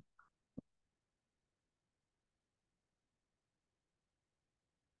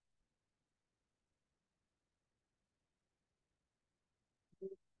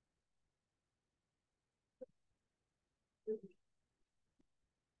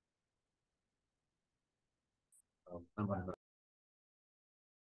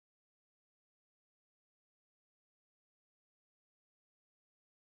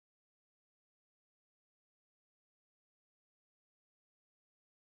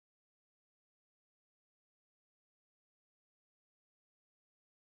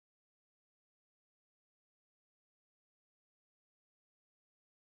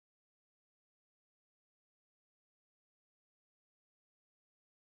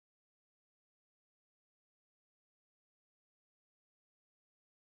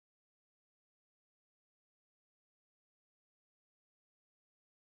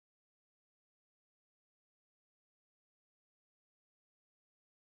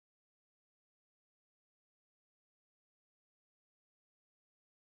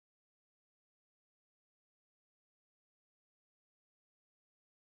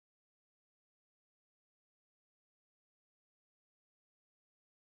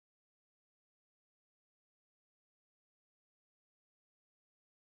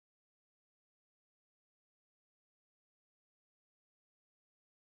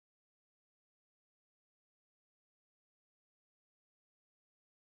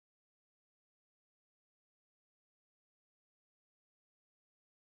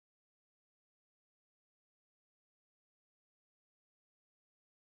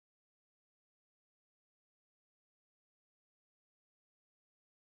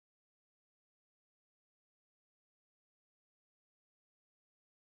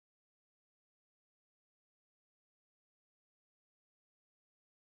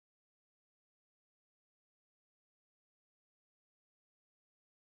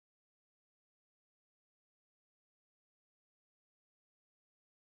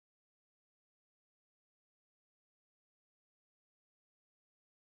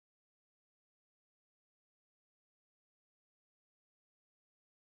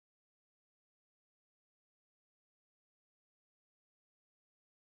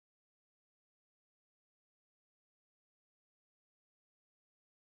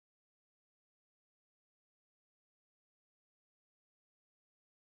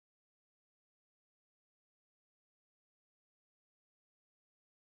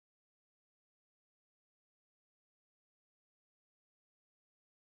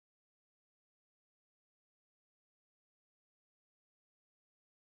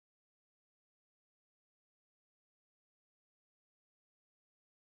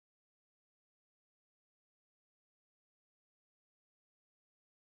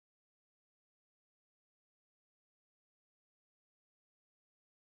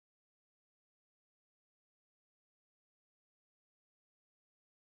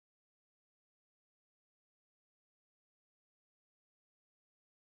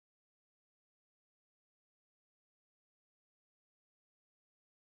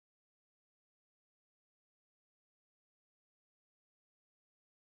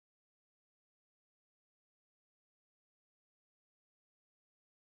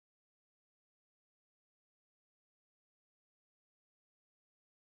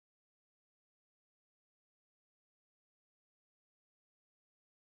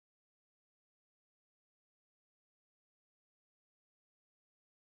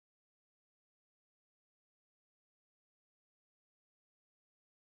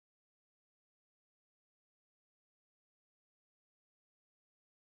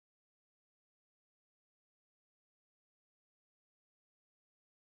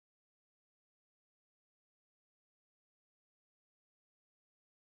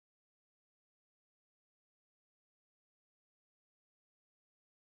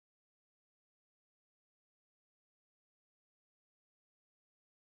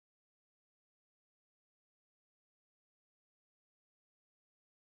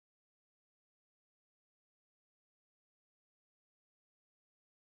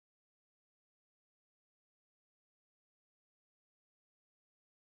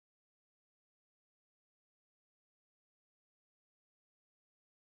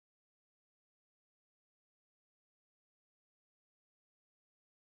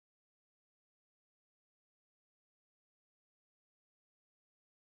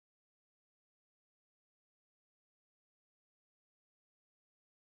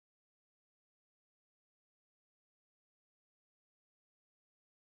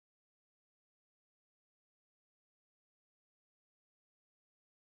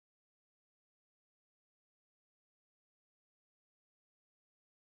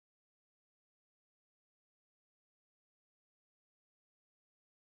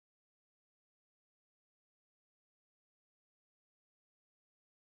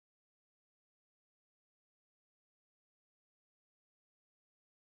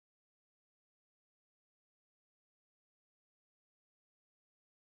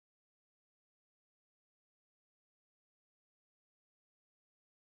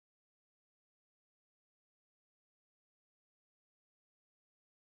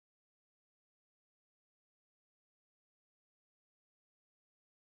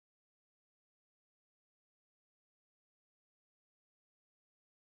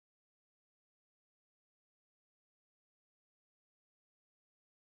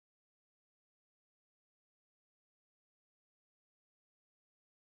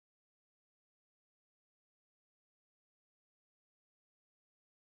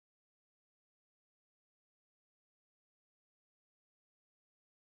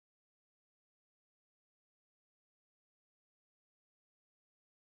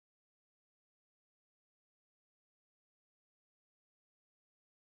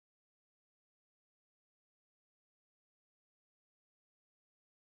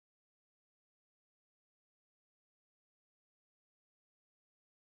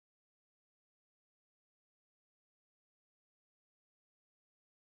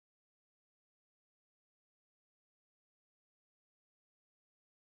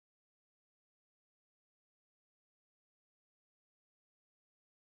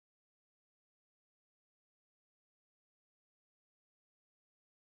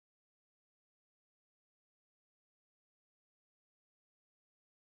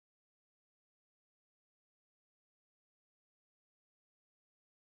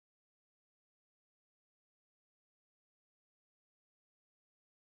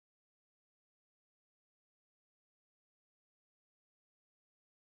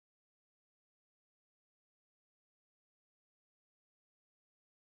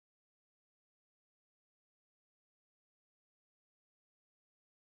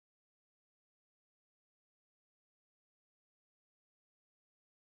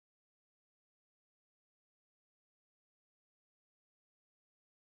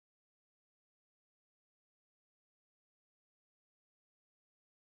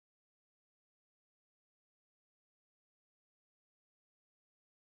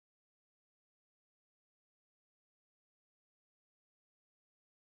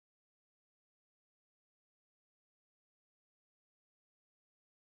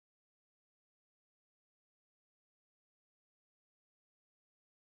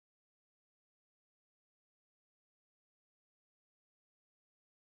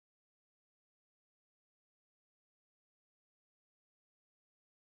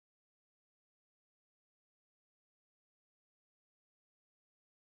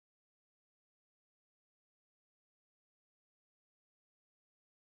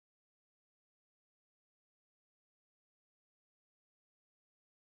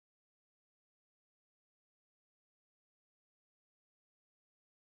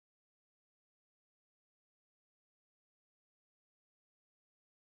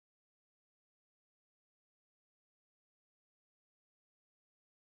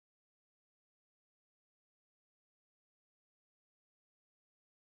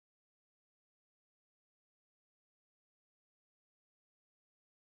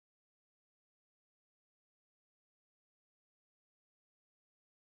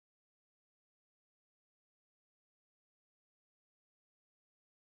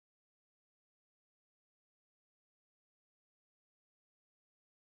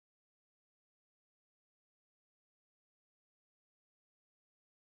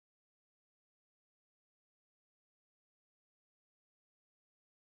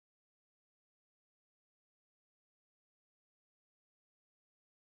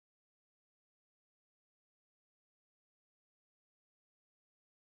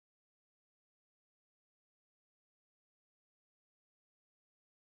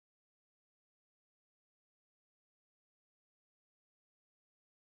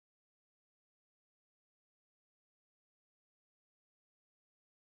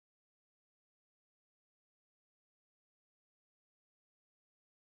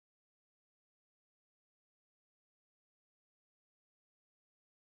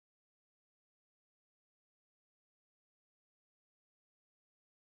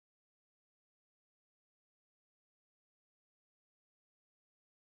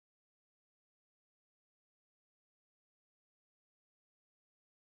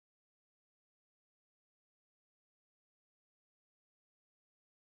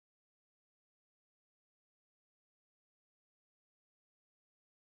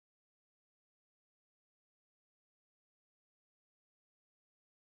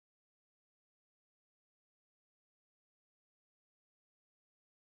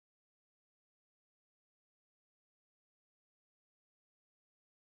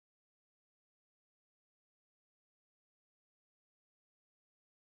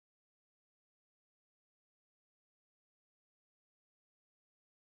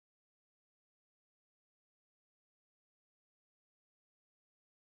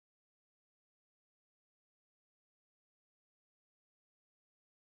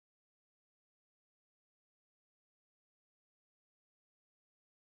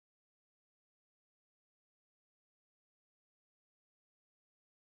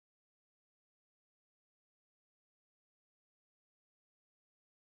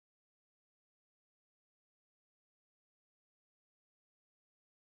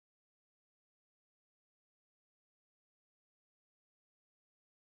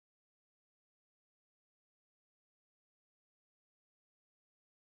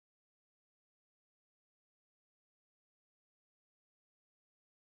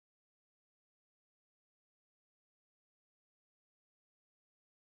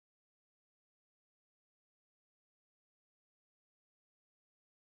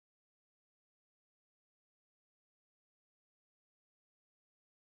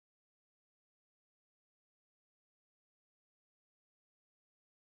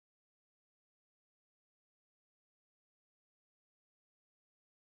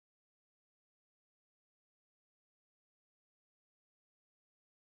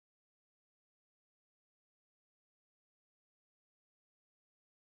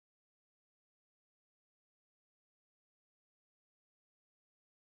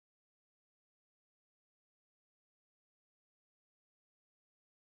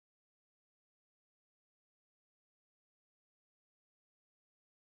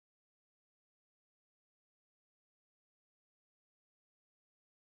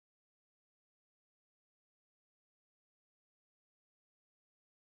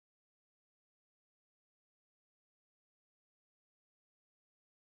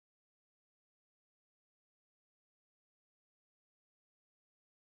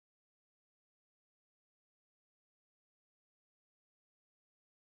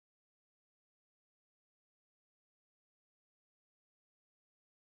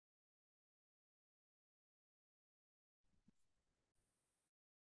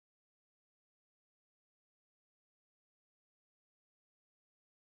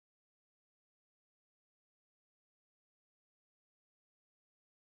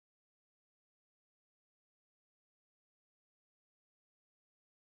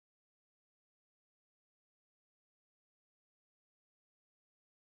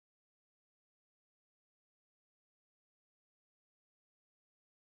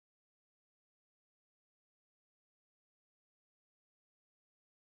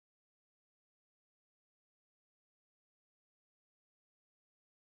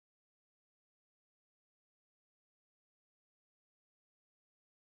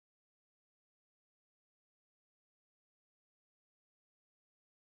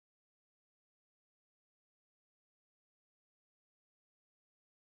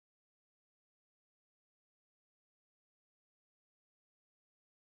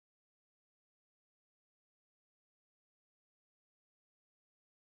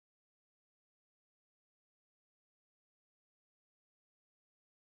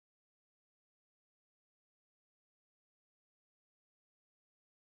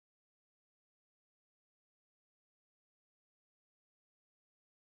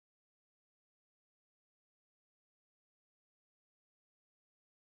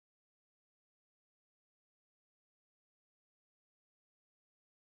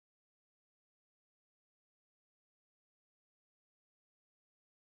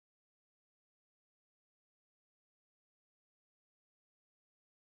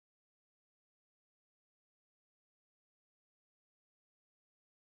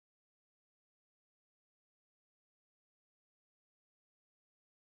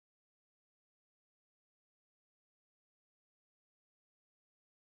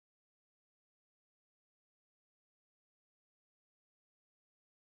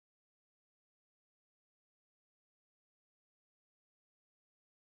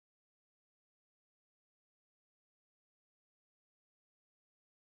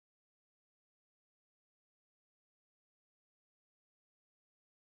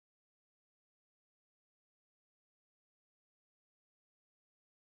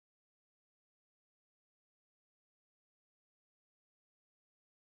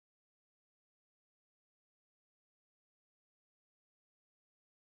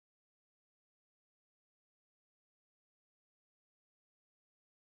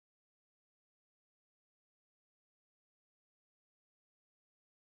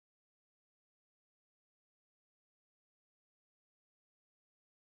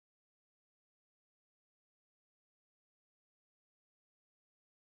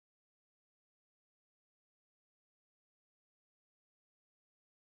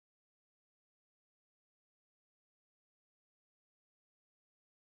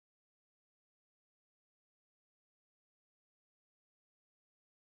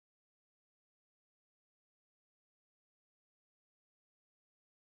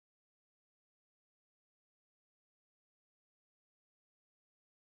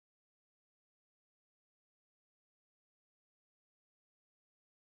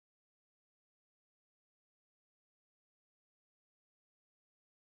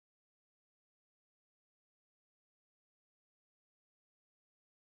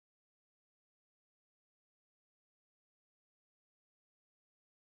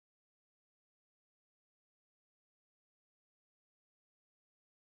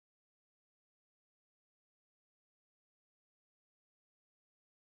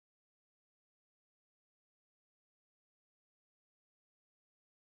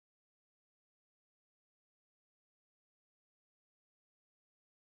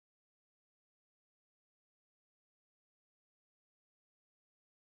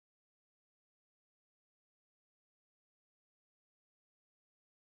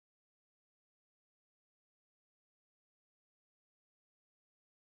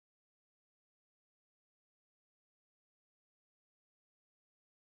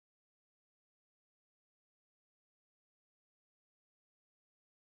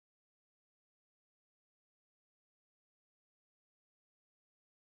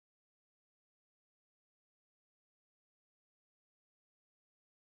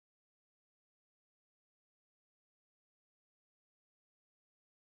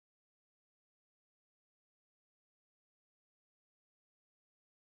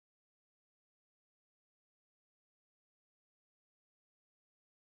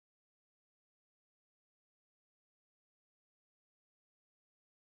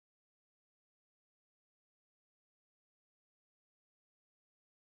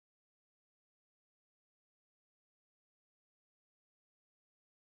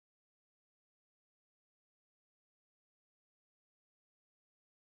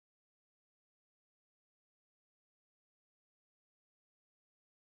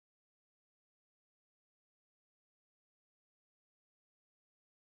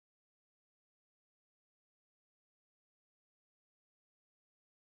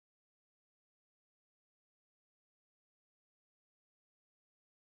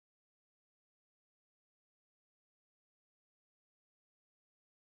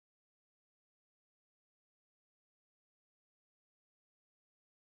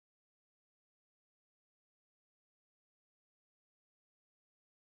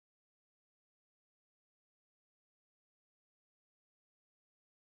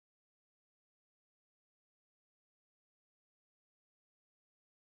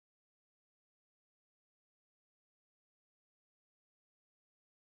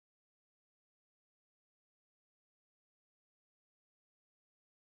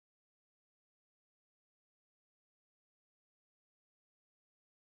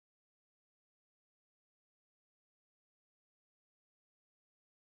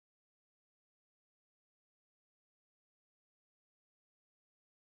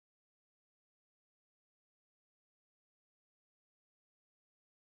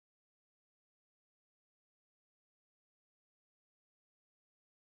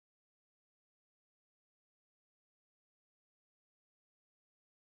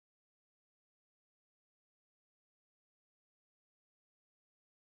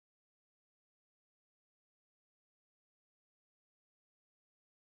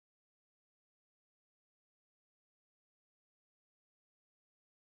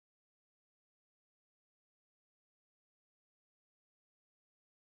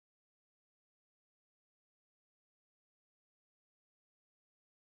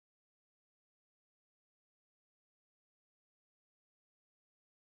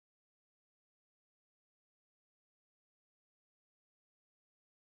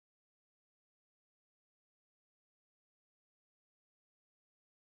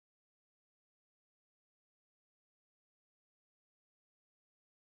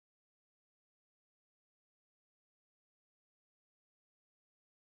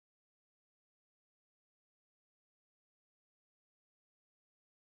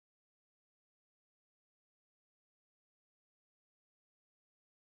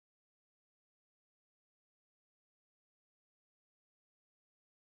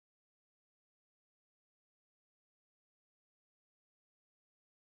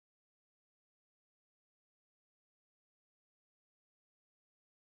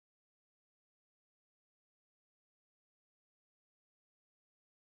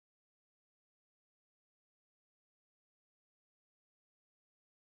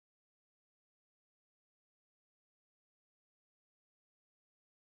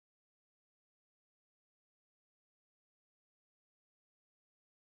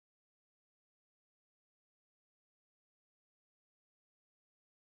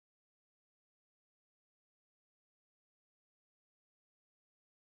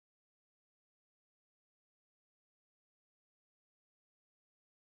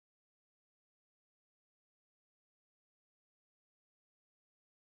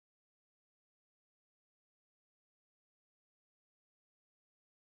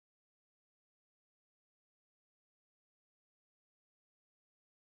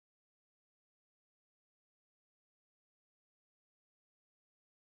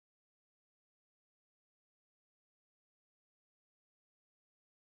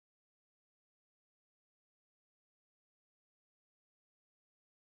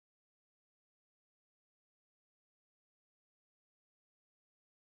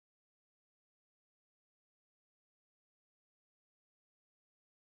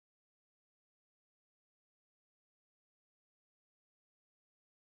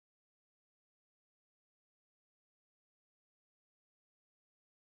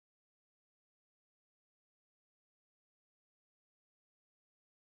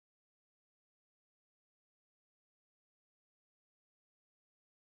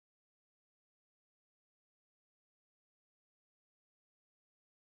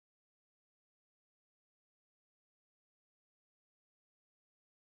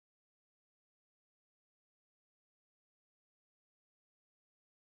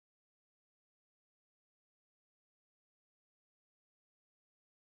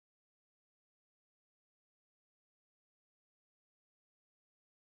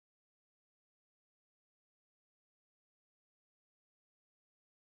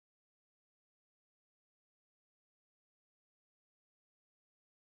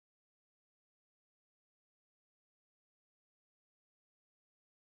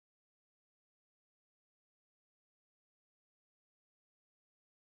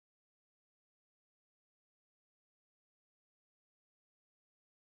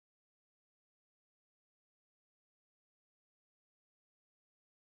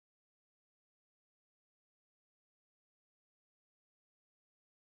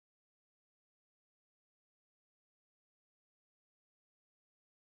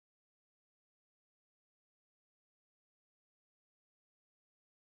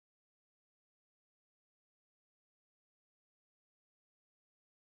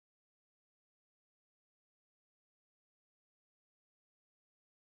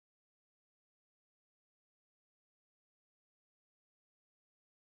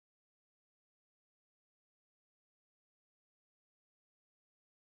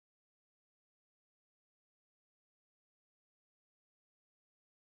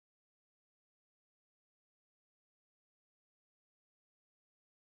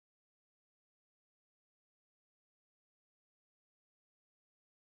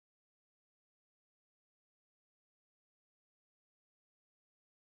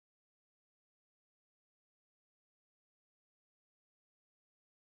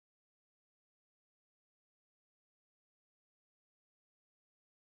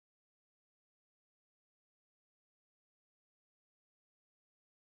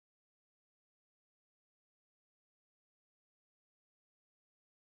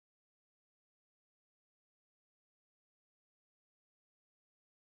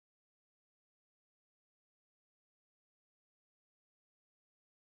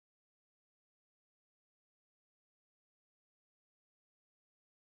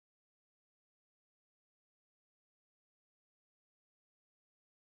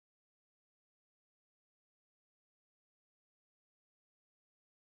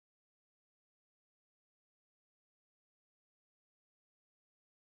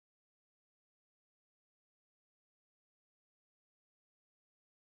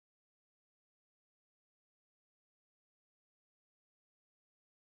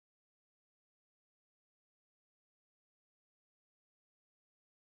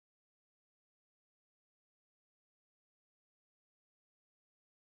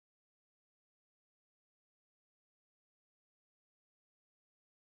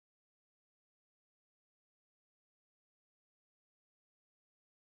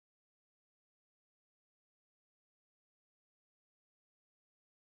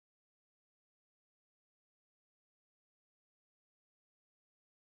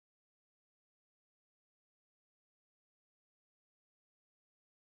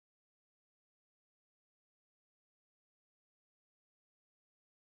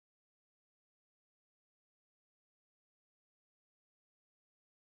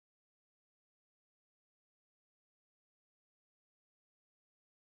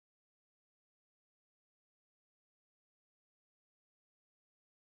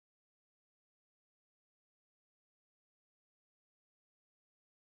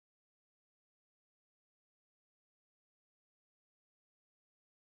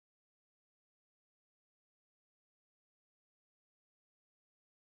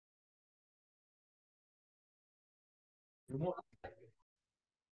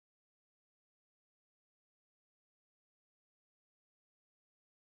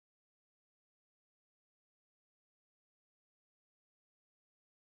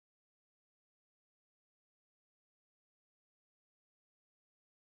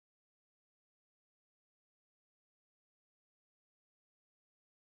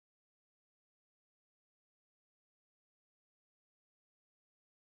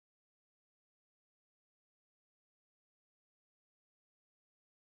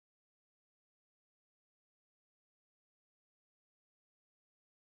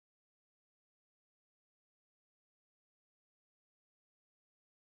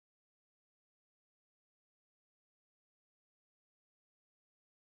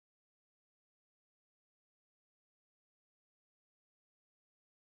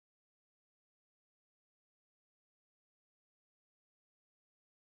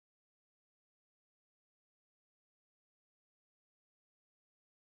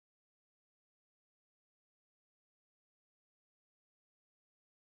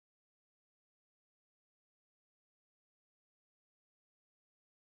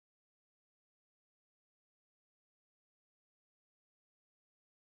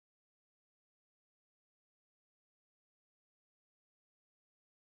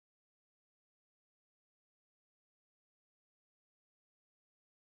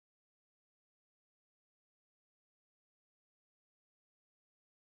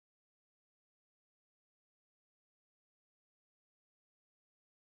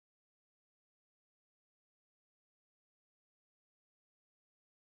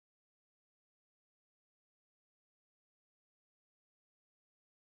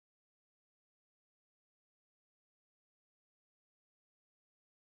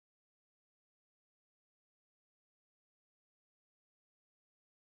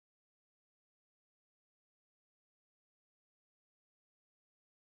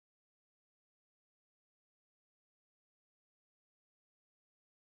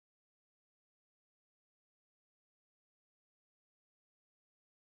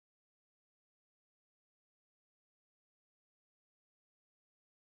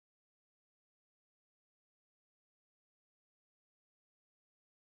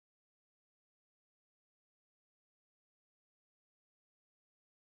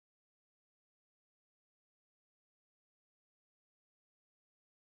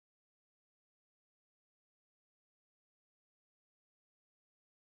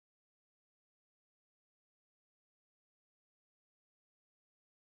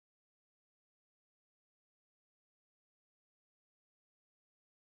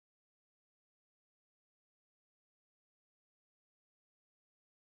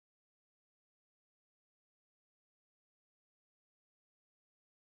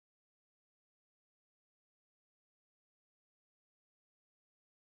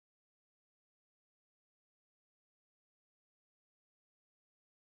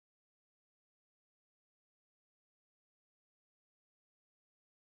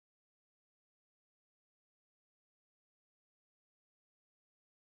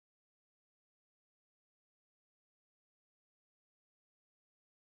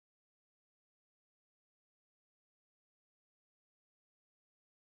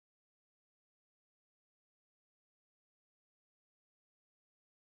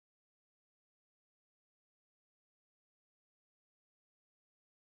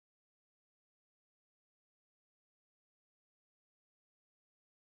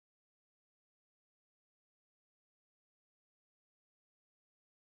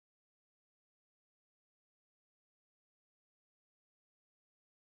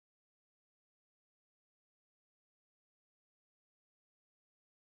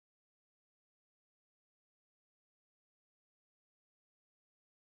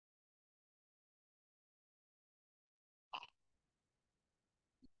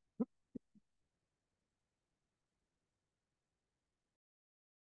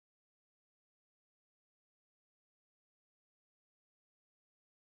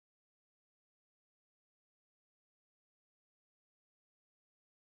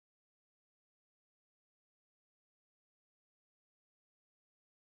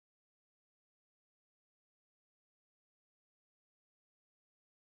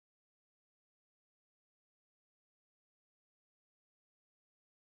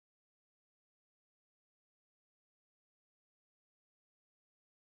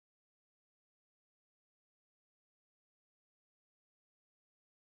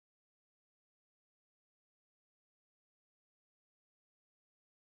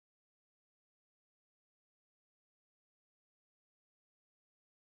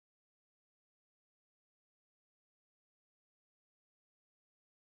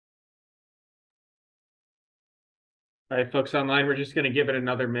 All right, folks online, we're just going to give it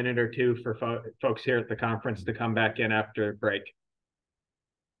another minute or two for folks here at the conference to come back in after break.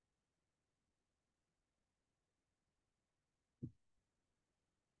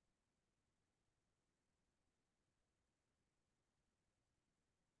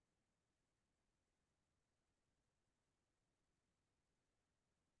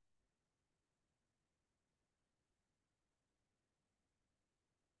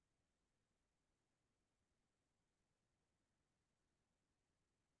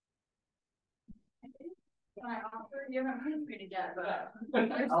 Can I offer? You haven't paid me to get, but.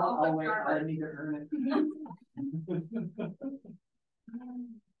 I'll wait, I need to earn it.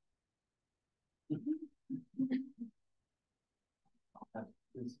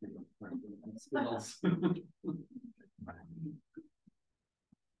 Skills.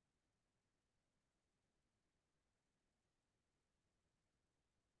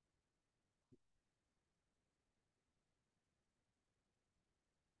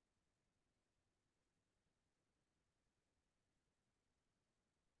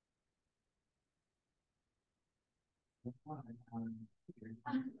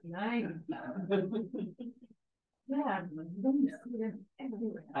 Nice. Yeah.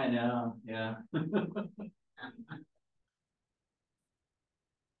 I know, yeah.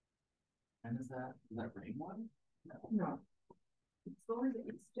 And is that rainwater? No.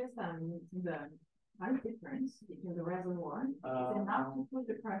 It's just the height difference between the reservoir is enough to put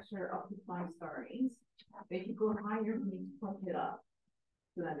the pressure up to 5 stories. But if you go higher, you need to pump it up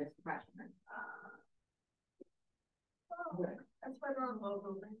so that it's pressure. That's why they're on low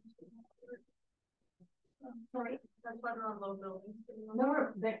buildings. Sorry? That's why they're on low buildings. No,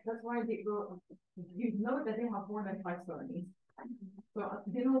 that's why they go. You know that they have more than 5 stories. So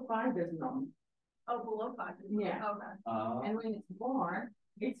below 5, there's none. Oh, below 5. Yeah. Okay. And when it's more,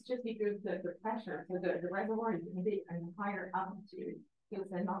 it's just because the pressure, so the reservoir is a bit at a higher altitude, so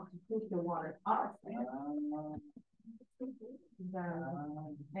it's enough to push the water up. And then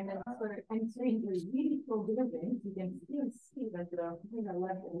so in the really tall buildings, you can still see that the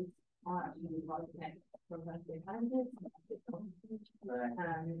levels are actually about 10 from that behind it.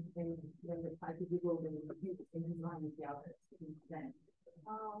 And then the type of people will use it in line with the others.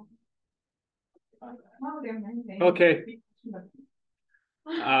 Okay.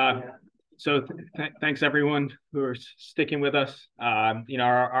 So thanks everyone who are sticking with us. You know,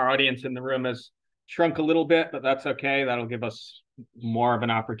 our audience in the room has shrunk a little bit, but that's okay. That'll give us more of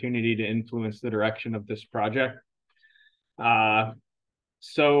an opportunity to influence the direction of this project.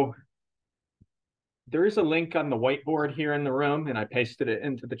 So there is a link on the whiteboard here in the room, and I pasted it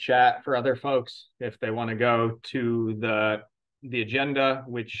into the chat for other folks if they want to go to the agenda,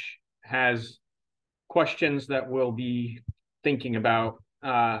 which has questions that we'll be thinking about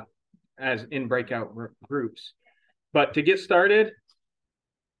as in breakout groups. But to get started,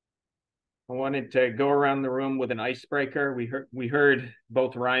 I wanted to go around the room with an icebreaker. We heard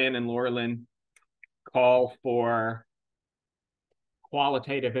both Ryan and Laurelyn call for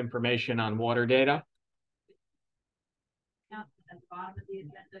qualitative information on water data. At the bottom of the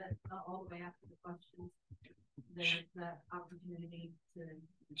agenda, it's not all the way after the questions. There's the opportunity to.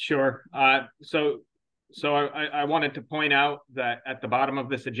 Sure. So I wanted to point out that at the bottom of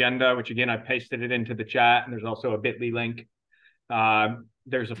this agenda, which again, I pasted it into the chat, and there's also a bit.ly link.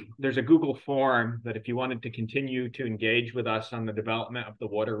 There's a Google form that if you wanted to continue to engage with us on the development of the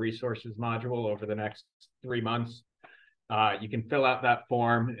water resources module over the next 3 months, you can fill out that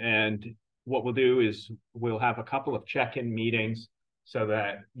form. And what we'll do is we'll have a couple of check-in meetings so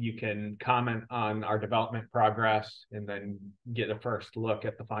that you can comment on our development progress and then get a first look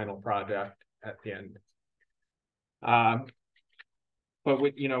at the final project at the end. But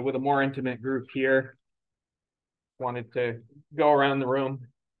with a more intimate group here, wanted to go around the room,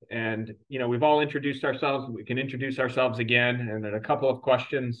 and we've all introduced ourselves. We can introduce ourselves again, and then a couple of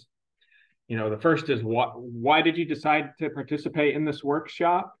questions. The first is why did you decide to participate in this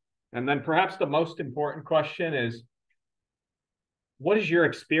workshop? And then perhaps the most important question is, what is your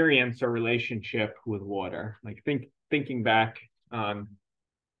experience or relationship with water? Like thinking back on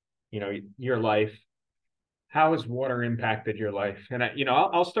your life. How has water impacted your life? And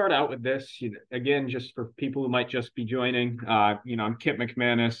I'll start out with this. Again, just for people who might just be joining. I'm Kip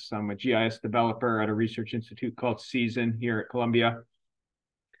McManus. I'm a GIS developer at a research institute called Season here at Columbia.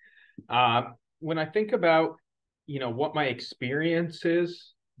 When I think about what my experience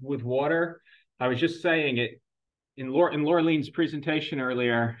is with water, I was just saying it in Laurelyn's presentation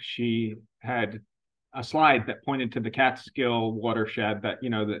earlier. She had a slide that pointed to the Catskill watershed that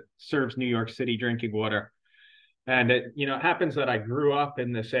that serves New York City drinking water. And it happens that I grew up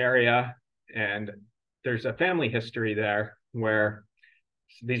in this area, and there's a family history there where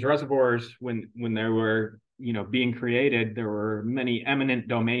these reservoirs, when they were being created, there were many eminent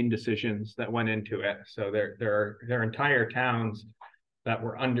domain decisions that went into it. So there are entire towns that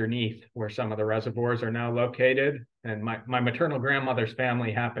were underneath where some of the reservoirs are now located. And my maternal grandmother's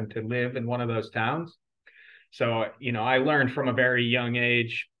family happened to live in one of those towns. So, I learned from a very young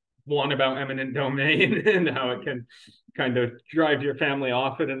age, one, about eminent domain and how it can kind of drive your family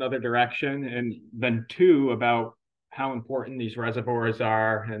off in another direction. And then two, about how important these reservoirs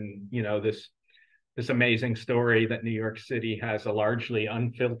are. And, this amazing story that New York City has a largely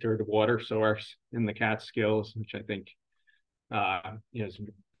unfiltered water source in the Catskills, which I think is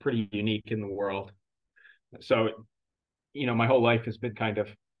pretty unique in the world. So, my whole life has been kind of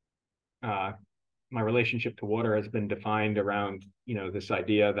my relationship to water has been defined around this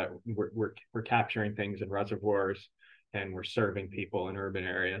idea that we're capturing things in reservoirs and we're serving people in urban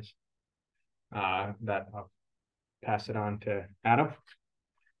areas. That I'll pass it on to Adam.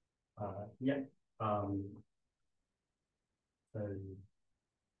 Yeah.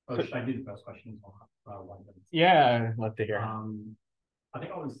 Should I do the first question? Yeah, I'd love to hear. I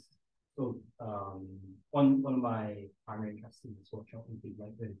think I was one of my primary interests in this workshop would be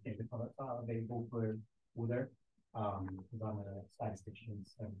like the data products are available for water. Because I'm a statistician,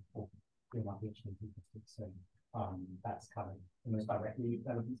 so doing my PhD in statistics, so that's kind of the most directly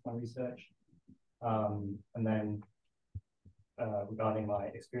relevant to my research. And then regarding my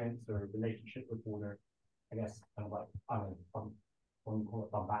experience or relationship with water, I guess kind of like I wouldn't call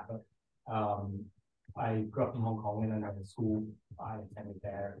it fun back, but I grew up in Hong Kong and then at school I attended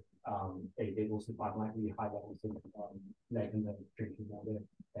there. They did also find like really high levels of lead in the drinking water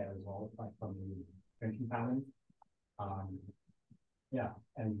there as well, like from the drinking fountain. Yeah,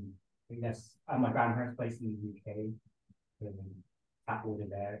 and I guess at my grandparents' place in the UK, the tap water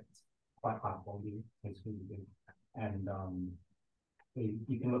there, it's quite high quality, it's really good. And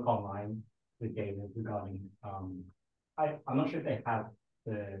you can look online with data regarding, I'm not sure if they have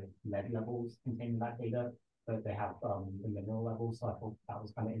the lead levels contained in that data, but they have the mineral levels. So I thought that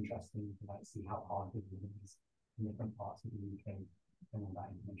was kind of interesting to like see how hard it is in different parts of the UK and all that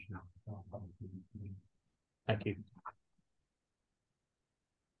information. Thank you.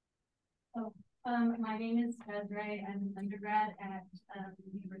 So, my name is Desiree. I'm an undergrad at the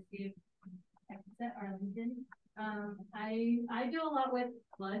University of Texas at Arlington. I do a lot with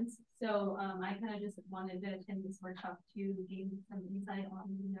floods, so I kind of just wanted to attend this workshop to gain some insight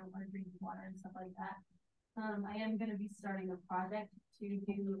on our drinking water and stuff like that. I am going to be starting a project to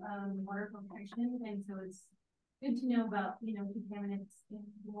do water filtration, and so it's good to know about contaminants in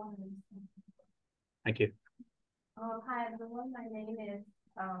water. Thank you. Hi everyone, my name is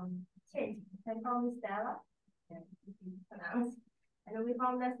Chen. I'm from Stella. And we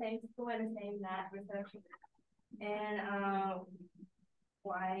from the same school and the same lab research. And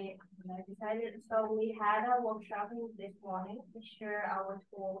why I decided, so we had a workshop this morning to share our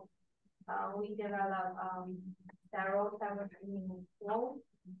tool. We developed several training tools.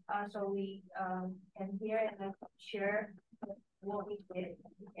 So we can hear and share what we did.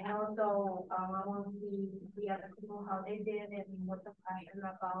 And also I want to see the other people how they did and what the question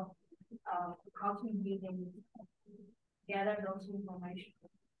about how to use and gather those information.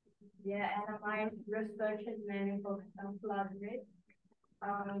 Yeah, and my research is mainly focused on flood risk,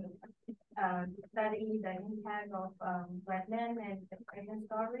 studying the impact of wetland and depression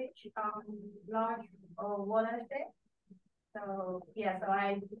storage on large water sets. So yeah, so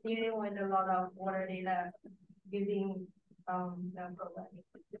I'm dealing with a lot of water data using the program.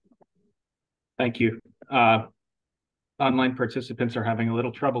 Thank you. Online participants are having a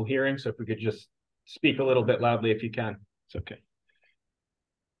little trouble hearing, so if we could just speak a little bit loudly if you can, it's okay.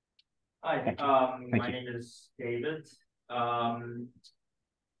 Hi, my name is David.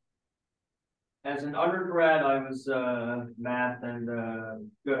 As an undergrad, I was a math and a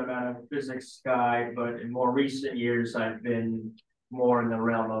good amount of physics guy, but in more recent years, I've been more in the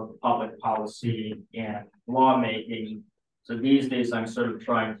realm of public policy and lawmaking. So these days, I'm sort of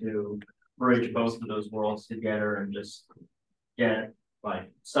trying to bridge both of those worlds together and just get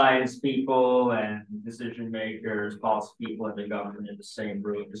like science people and decision makers, policy people in the government in the same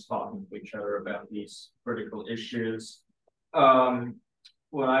room, just talking to each other about these critical issues.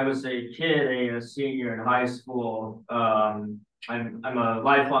 When I was a kid, a senior in high school, I'm a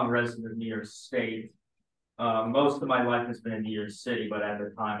lifelong resident of New York State. Most of my life has been in New York City, but at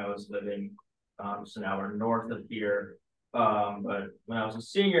the time I was living just an hour north of here. But when I was a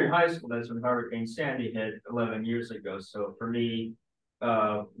senior in high school, that's when Hurricane Sandy hit 11 years ago. So for me,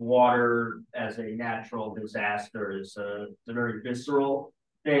 water as a natural disaster is a very visceral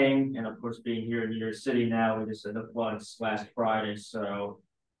thing. And of course, being here in New York City now, we just had the floods last Friday. So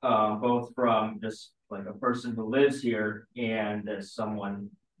both from just like a person who lives here and as someone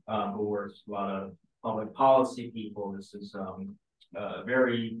who works with a lot of public policy people, this is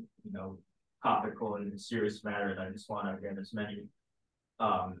very, topical and serious matter. And I just want to get as many,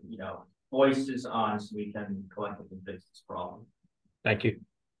 voices on so we can collectively fix this problem. Thank you.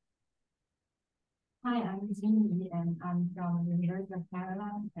 Hi, I'm Jeannie, and I'm from the University of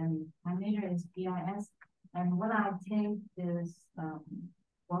Maryland, and my major is BIS. And what I take this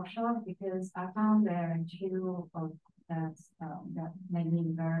workshop because I found there are two of that made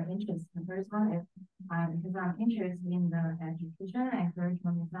me very interested. The first one is because I'm interested in the education and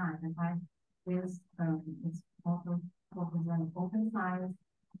curriculum design, and I this it's also focused on open science,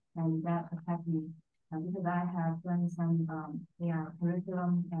 and that affects me. Because I have done some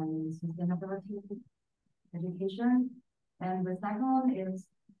curriculum and sustainability education. And the second one is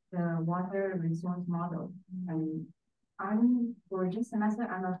the water resource model. And for this semester,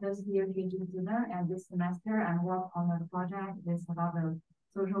 I'm a first year PhD student, and this semester I work on a project that's about the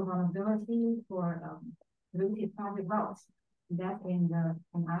social vulnerability for polluted public roads. That's in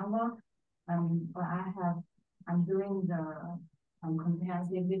Iowa. I'm doing the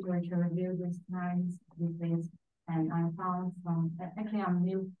comprehensive literature review this time, and I found some, actually I'm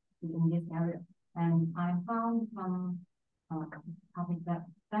new in this area, and I found some topic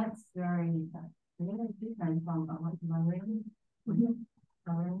that's very different from what Lorraine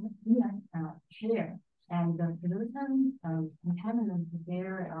share. And the pollution contaminants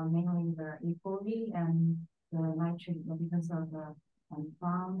there are mainly the E. coli and the nitrate because of the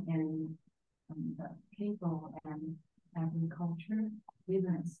farm and the people and agriculture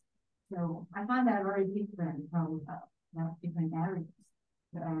business. So I find that very different from different areas.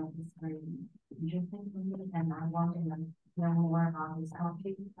 It's very interesting for me, and I want to learn more about this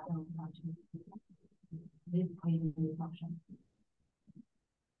topic. So this function.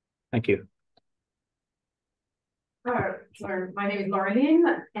 Thank you. So my name is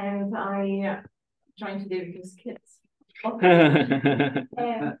Laureline, and I joined today because kids.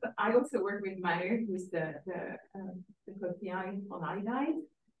 And I also work with Manu, who's the co-PI on iodide.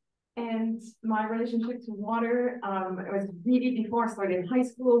 And my relationship to water, it was really before I started in high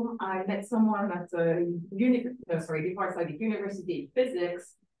school. I met someone at before I started university in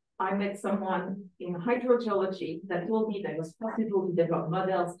physics, I met someone in hydrogeology that told me that it was possible to develop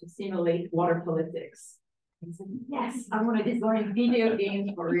models to simulate water politics. I said, yes, I want to design video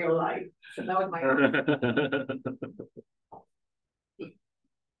games for real life. So that was my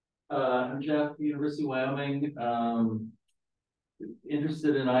I'm Jeff, University of Wyoming.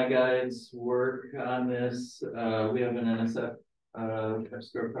 Interested in iGuide's work on this. We have an NSF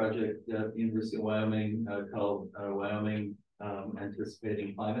EPSCoR project at the University of Wyoming called Wyoming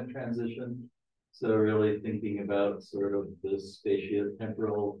Anticipating Climate Transition. So really thinking about sort of the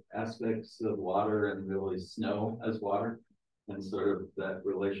spatiotemporal aspects of water and really snow as water, and sort of that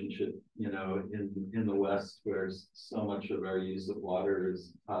relationship, in the West, where so much of our use of water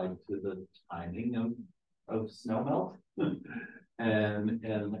is tied to the timing of snowmelt. and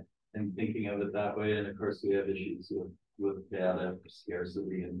thinking of it that way. And of course we have issues with data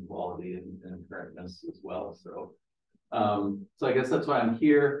scarcity and quality and correctness as well. So so I guess that's why I'm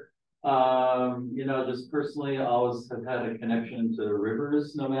here. Just personally, I always have had a connection to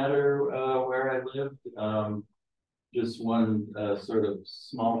rivers, no matter where I lived. Just one sort of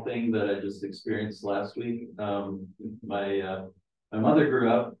small thing that I just experienced last week. My mother grew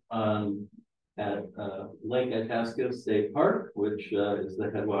up at Lake Itasca State Park, which is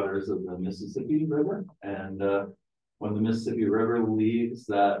the headwaters of the Mississippi River. And when the Mississippi River leaves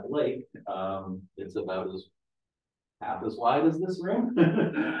that lake, it's about half as wide as this room,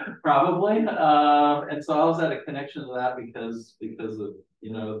 probably. And so I always had a connection to that because of,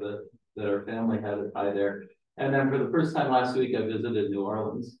 that our family had a tie there. And then for the first time last week, I visited New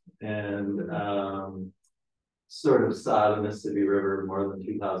Orleans and sort of saw the Mississippi River more than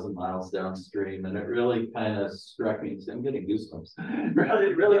 2,000 miles downstream. And it really kind of struck me, I'm getting goosebumps,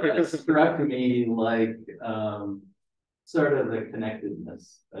 really kind of struck me like sort of the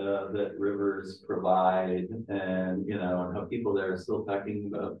connectedness that rivers provide, and and how people there are still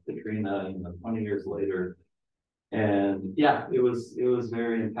talking about Katrina 20 years later. And yeah, it was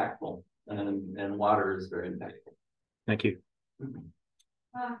very impactful, and water is very impactful. Thank you.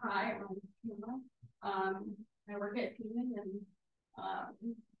 Hi, I'm Kayla. I work at Payment, and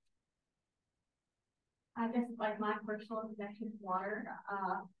I guess like my personal connection to water,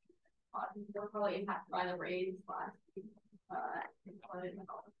 we're probably impacted by the rains last week.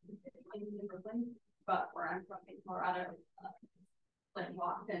 But where I'm from in Colorado, like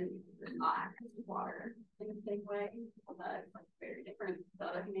Watson does not access to water in the same way. It's like very different. The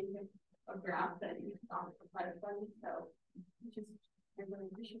other thing of graph that you saw with the private funds. So just I really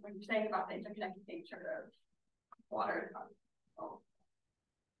appreciate what you're saying about the interconnected nature of water.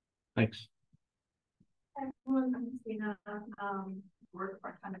 Thanks. Everyone, I'm Christina. Work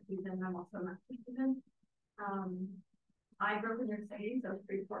part-time at Susan. I'm also a master's student. I grew up in New York City, so I was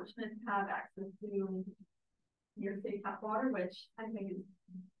pretty fortunate to have access to New York City tap water, which I think is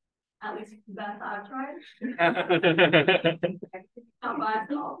at least the best I've tried. Not bad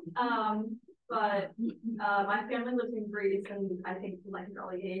at all. But my family lives in Greece, and I think from like an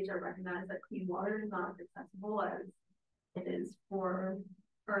early age, I recognized that clean water is not as accessible as it is or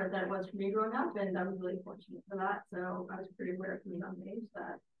that it was for me growing up, and I was really fortunate for that. So I was pretty aware from a young age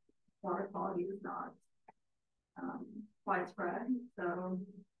that water quality is not widespread. So.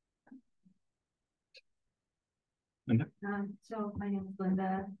 So my name is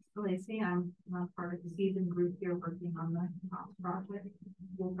Linda Lacey. I'm part of the season group here working on the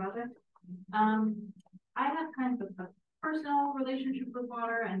school project. I have kind of a personal relationship with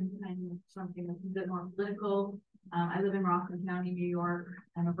water and something that's a bit more political. I live in Rockland County, New York.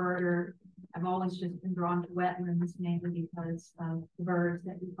 I'm a birder. I've always just been drawn to wetlands mainly because of the birds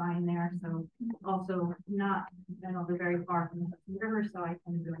that you find there. So also not, I know they're very far from the Hudson River, so I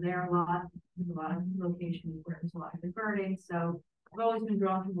tend to go there a lot. There's a lot of locations where there's a lot of birding. So I've always been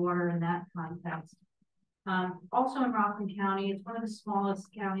drawn to water in that context. Also in Rockland County, it's one of the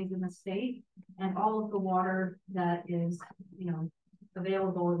smallest counties in the state, and all of the water that is,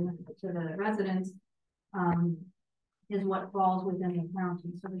 available to the residents is what falls within the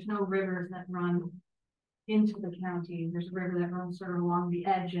county. So there's no rivers that run into the county. There's a river that runs sort of along the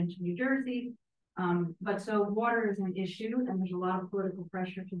edge into New Jersey. But so water is an issue, and there's a lot of political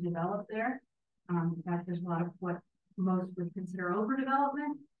pressure to develop there. In fact, there's a lot of what most would consider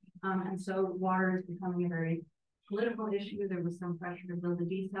overdevelopment. And so water is becoming a very political issue. There was some pressure to build a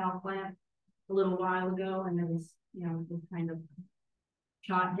desal plant a little while ago, and it was, it was kind of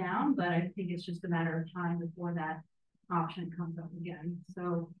shot down, but I think it's just a matter of time before that option comes up again.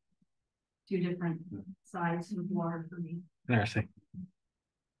 So two different sides of water for me. Interesting.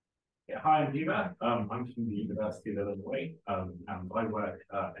 Yeah, hi, I'm Diva. I'm from the University of Illinois, and I work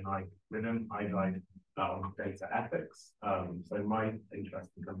in within IGIDE on data ethics. So my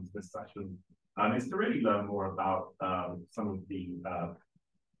interest in coming to this session is to really learn more about some of the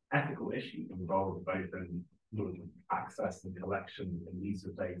ethical issues involved both in sort of access and collection and use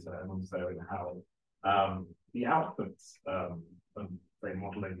of data, and also in how the outputs of say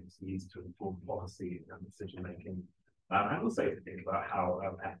modeling is used to inform policy and decision making, and also to think about how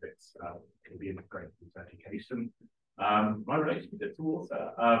ethics can be integrated into education. My relationship to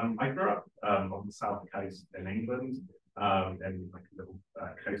water, I grew up on the south coast in England, in like a little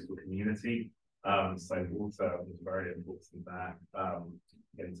coastal community. So water was very important there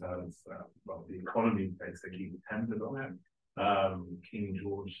in terms of the economy basically depended on it. King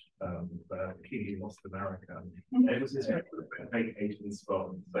George, the king who lost America, it was his vacation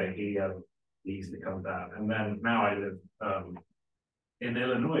spot. So he used to come down, and then now I live in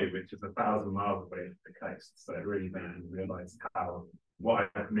Illinois, which is 1,000 miles away from the coast. So it really made me realize what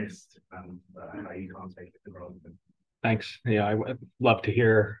I've missed and how you can't take it for granted. Thanks. Yeah, I would love to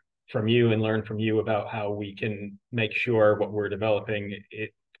hear from you and learn from you about how we can make sure what we're developing,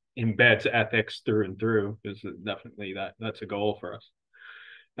 it embeds ethics through and through, because definitely that's a goal for us.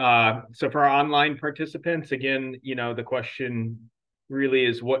 So for our online participants, again, the question really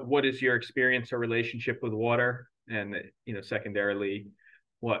is what is your experience or relationship with water? And, secondarily,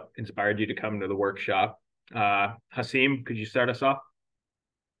 what inspired you to come to the workshop? Hasim, could you start us off?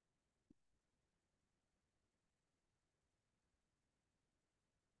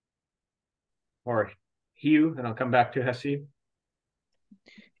 Or Hugh, and I'll come back to Hasim.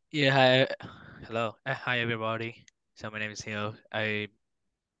 Yeah, hi. Hello. Hi, everybody. So my name is Hugh. I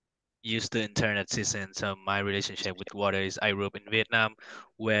used the internet season, so my relationship with water is I grew up in Vietnam,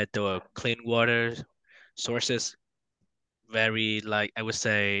 where the clean water sources very, like, I would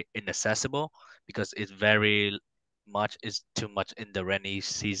say, inaccessible, because it's very much is too much in the rainy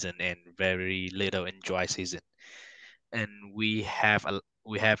season and very little in dry season. And we have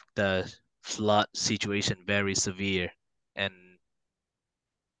the flood situation very severe, and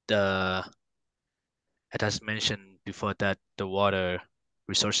the as mentioned before that the water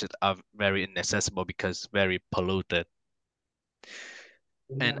resources are very inaccessible because very polluted.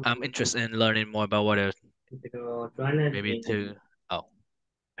 And I'm interested in learning more about water. Maybe to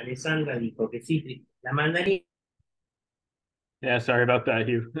Yeah, sorry about that,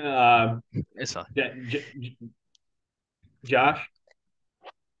 Hugh. It's fine. Josh?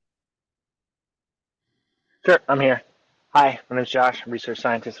 Sure, I'm here. Hi, my name is Josh. I'm a research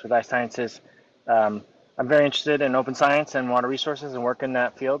scientist with iSciences. I'm very interested in open science and water resources and work in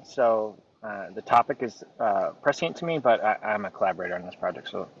that field. So the topic is prescient to me, but I'm a collaborator on this project,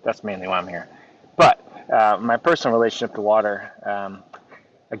 so that's mainly why I'm here. But my personal relationship to water,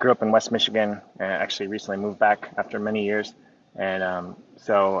 I grew up in West Michigan and actually recently moved back after many years. And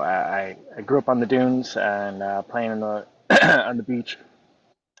so I grew up on the dunes and playing in the on the beach.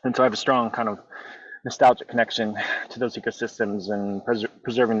 And so I have a strong kind of nostalgic connection to those ecosystems and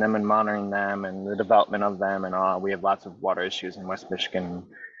preserving them and monitoring them and the development of them and all. We have lots of water issues in West Michigan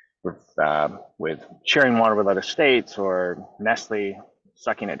with sharing water with other states or Nestle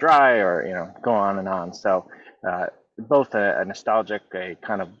sucking it dry or go on and on. So both a nostalgic, a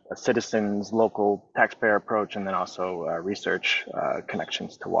kind of a citizens, local taxpayer approach, and then also research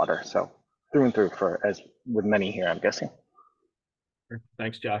connections to water. So through and through for as with many here, I'm guessing.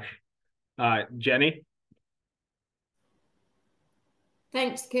 Thanks, Josh. Jenny?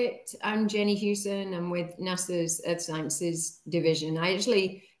 Thanks, Kit. I'm Jenny Hewson. I'm with NASA's Earth Sciences Division. I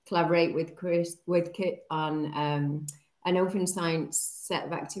actually collaborate with Kit on an open science set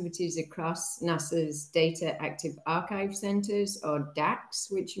of activities across NASA's Data Active Archive Centers, or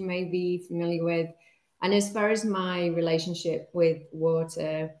DACs, which you may be familiar with. And as far as my relationship with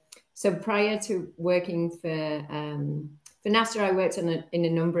water, so prior to working for NASA, I worked in a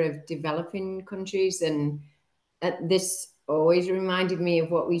number of developing countries, and this always reminded me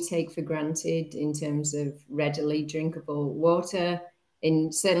of what we take for granted in terms of readily drinkable water,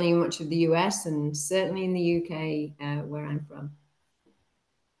 certainly in much of the US and certainly in the UK, where I'm from.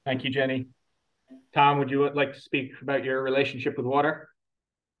 Thank you, Jenny. Tom, would you like to speak about your relationship with water?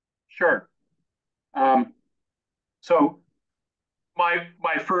 Sure. So my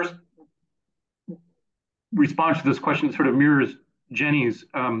first response to this question sort of mirrors Jenny's.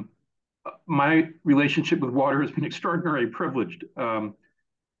 My relationship with water has been extraordinarily privileged.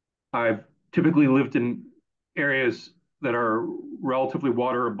 I've typically lived in areas that are relatively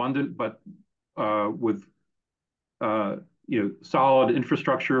water abundant, but with solid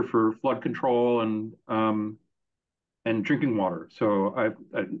infrastructure for flood control and drinking water. So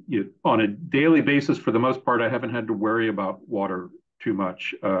on a daily basis, for the most part, I haven't had to worry about water too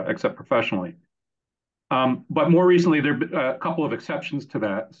much, except professionally. But more recently, there have been a couple of exceptions to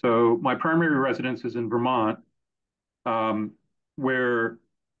that. So my primary residence is in Vermont, where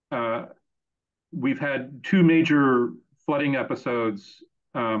we've had two major flooding episodes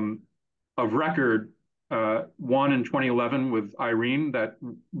of record. One in 2011 with Irene that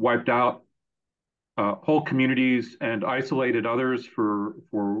wiped out whole communities and isolated others for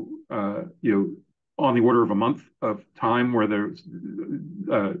on the order of a month of time, where there's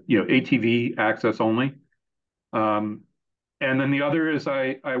ATV access only. And then the other is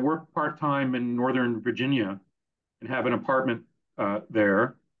I work part-time in Northern Virginia and have an apartment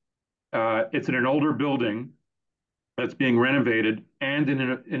there. It's in an older building that's being renovated, and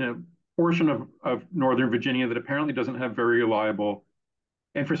in a portion of Northern Virginia that apparently doesn't have very reliable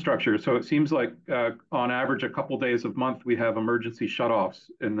infrastructure. So it seems like on average, a couple days a month, we have emergency shutoffs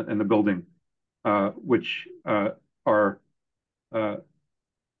in the building, which are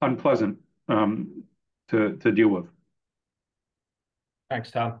unpleasant to deal with.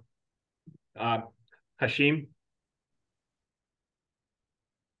 Thanks, Tom. Hashim?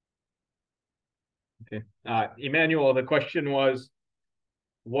 Okay. Emmanuel, the question was,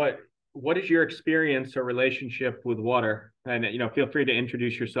 what is your experience or relationship with water? And feel free to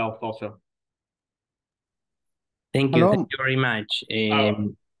introduce yourself also. Thank you. Thank you very much.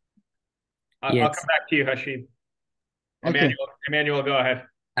 I'll come back to you, Hashim. Okay. Emmanuel, go ahead.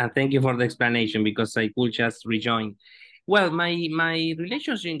 And thank you for the explanation, because I could just rejoin. Well, my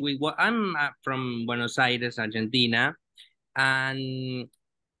relationship with I'm from Buenos Aires, Argentina, and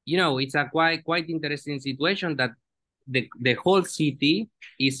it's a quite interesting situation that the whole city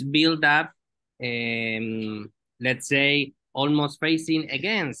is built up, let's say, almost facing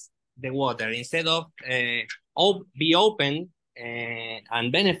against the water, instead of be open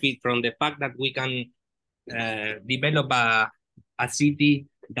and benefit from the fact that we can develop a city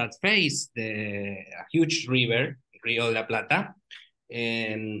that faces the huge river, Rio de la Plata.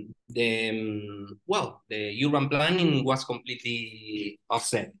 And the urban planning was completely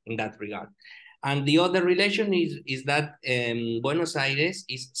offset in that regard. And the other relation is that Buenos Aires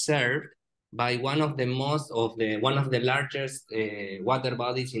is served by one of the largest water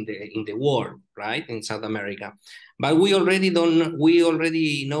bodies in the world, right, in South America. But we already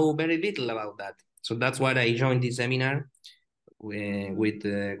know very little about that. So that's why I joined this seminar with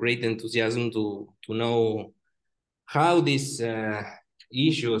great enthusiasm to know how these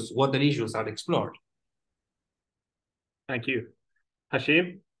water issues are explored. Thank you.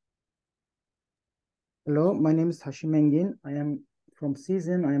 Hashim? Hello, my name is Hashim Engin. I am from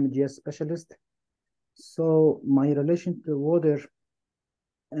Season. I am a GS specialist. So my relation to water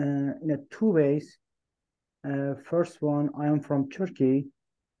in two ways. First one, I am from Turkey,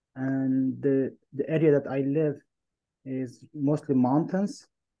 and the area that I live is mostly mountains.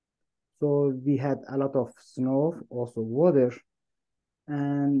 So we had a lot of snow, also water.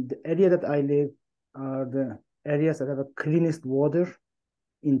 And the area that I live are the areas that have the cleanest water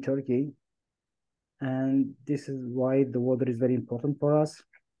in Turkey. And this is why the water is very important for us.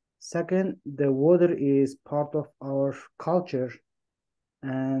 Second, the water is part of our culture,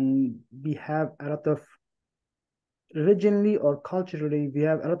 and we have a lot of, regionally or culturally, we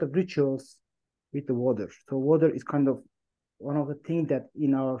have a lot of rituals with the water. So water is kind of one of the things that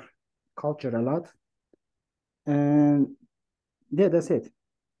in our culture a lot. And yeah, that's it.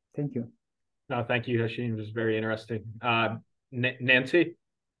 Thank you. No, thank you, Hashim. It was very interesting. Nancy?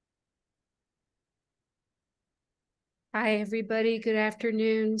 Hi, everybody. Good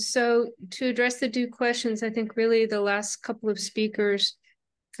afternoon. So to address the two questions, I think really the last couple of speakers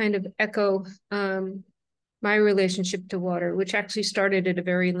kind of echo my relationship to water, which actually started at a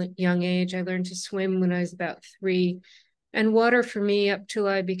very young age. I learned to swim when I was about 3. And water for me, up till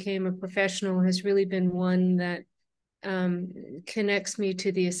I became a professional, has really been one that connects me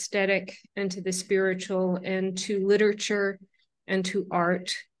to the aesthetic and to the spiritual and to literature and to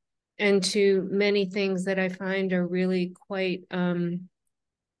art and to many things that I find are really quite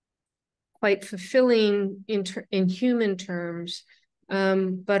fulfilling in human terms.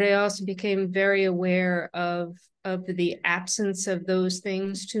 But I also became very aware of the absence of those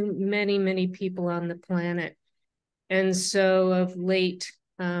things to many, many people on the planet. And so of late,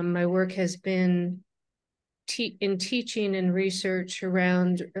 my work has been in teaching and research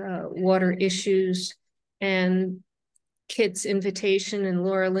around water issues, and Kit's invitation and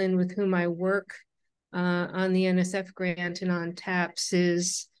Laura Lynn, with whom I work on the NSF grant and on TAPS,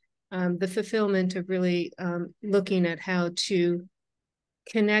 is the fulfillment of really looking at how to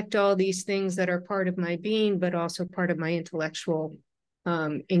connect all these things that are part of my being, but also part of my intellectual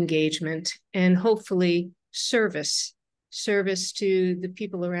engagement, and hopefully service to the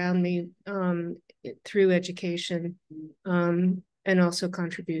people around me through education and also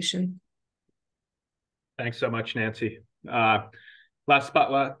contribution. Thanks so much, Nancy. Last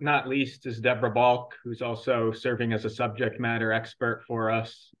but not least is Deborah Balk, who's also serving as a subject matter expert for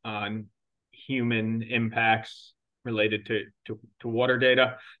us on human impacts related to water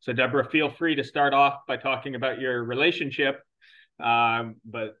data. So Deborah, feel free to start off by talking about your relationship,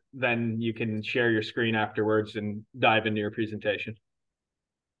 but then you can share your screen afterwards and dive into your presentation.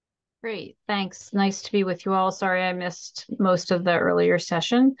 Great, thanks. Nice to be with you all. Sorry I missed most of the earlier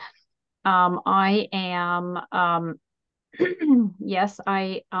session. I am, yes,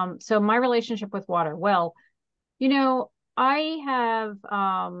 so my relationship with water. Well, you know, I have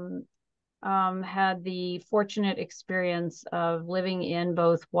had the fortunate experience of living in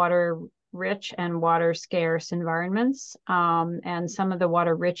both water-rich and water-scarce environments. And some of the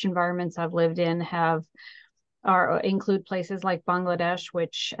water-rich environments I've lived in include places like Bangladesh,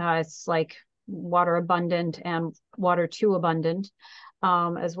 which it's like water abundant and water too abundant,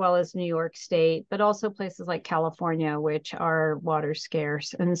 as well as New York State, but also places like California, which are water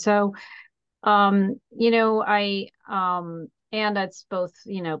scarce. And so, you know, and it's both,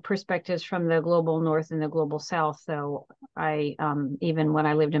 you know, perspectives from the global north and the global south. So even when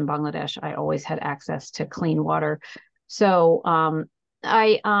I lived in Bangladesh, I always had access to clean water. So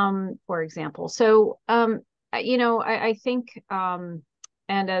for example, so, you know, I think,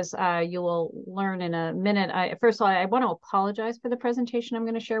 and as you will learn in a minute, first of all, I want to apologize for the presentation I'm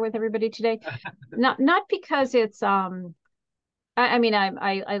going to share with everybody today. Not because it's, I mean,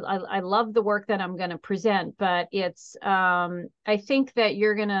 I love the work that I'm going to present, but it's, I think that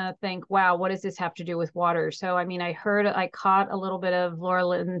you're going to think, wow, what does this have to do with water? So, I mean, I caught a little bit of Laura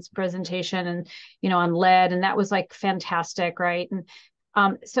Lynn's presentation and, you know, on lead, and that was like fantastic, right?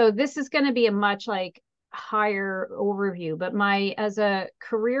 And so this is going to be a much like higher overview, but as a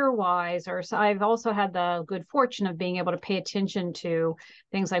career wise, so I've also had the good fortune of being able to pay attention to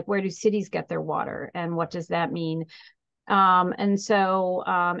things like, where do cities get their water and what does that mean? And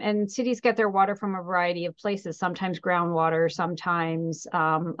cities get their water from a variety of places, sometimes groundwater, sometimes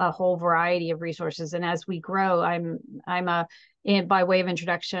a whole variety of resources. And as we grow, by way of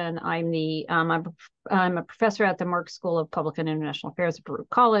introduction, I'm a professor at the Merck School of Public and International Affairs at Baruch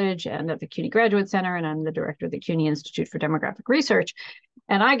College and at the CUNY Graduate Center, and I'm the director of the CUNY Institute for Demographic Research.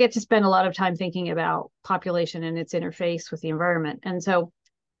 And I get to spend a lot of time thinking about population and its interface with the environment. And so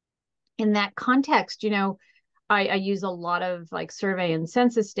in that context, you know, I use a lot of like survey and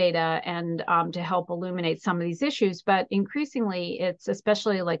census data and to help illuminate some of these issues. But increasingly, it's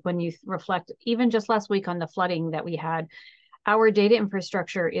especially like when you reflect, even just last week on the flooding that we had, our data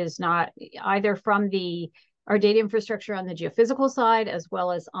infrastructure is not either from our data infrastructure on the geophysical side, as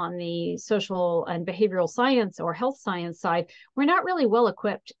well as on the social and behavioral science or health science side. We're not really well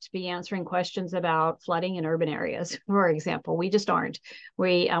equipped to be answering questions about flooding in urban areas, for example. We just aren't.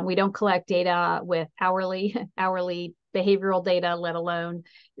 We don't collect data with hourly behavioral data, let alone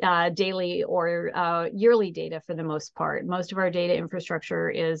daily or yearly data for the most part. Most of our data infrastructure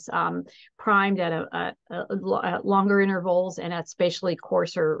is primed at longer intervals and at spatially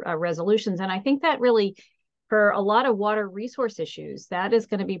coarser resolutions. And I think that really, for a lot of water resource issues, that is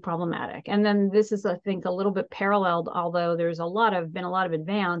going to be problematic. And then this is, I think, a little bit paralleled, although there's been a lot of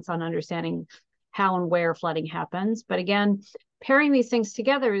advance on understanding how and where flooding happens. But again, pairing these things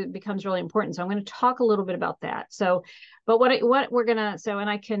together becomes really important. So I'm going to talk a little bit about that. So, but what we're going to, and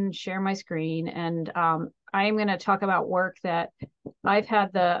I can share my screen, and I am going to talk about work that I've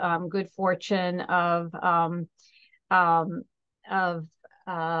had the good fortune of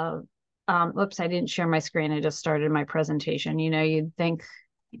oops, I didn't share my screen. I just started my presentation. You know, you'd think,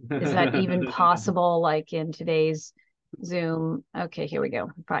 is that even possible, like in today's Zoom? Okay, here we go.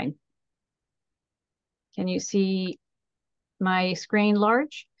 Fine. Can you see my screen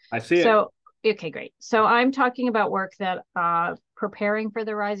large? I see it. Okay, great. So I'm talking about work that preparing for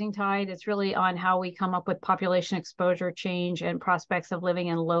the rising tide. It's really on how we come up with population exposure change and prospects of living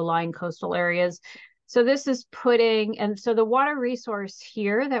in low-lying coastal areas. So this is so the water resource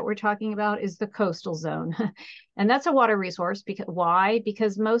here that we're talking about is the coastal zone. And that's a water resource why?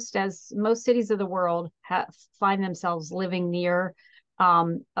 Because most cities of the world find themselves living near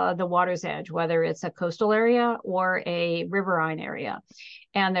the water's edge, whether it's a coastal area or a riverine area.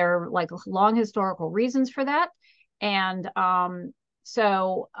 And there are like long historical reasons for that. And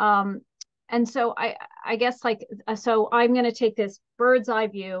so I guess so I'm going to take this bird's eye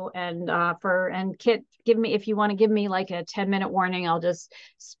view and Kit, if you want to give me like a 10-minute warning, I'll just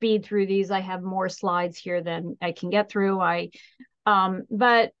speed through these. I have more slides here than I can get through. Some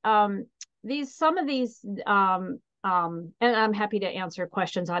of these and I'm happy to answer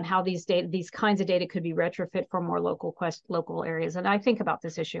questions on how these kinds of data could be retrofit for more local areas. And I think about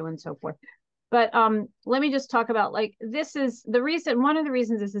this issue and so forth. But let me just talk about, like, this is the reason, one of the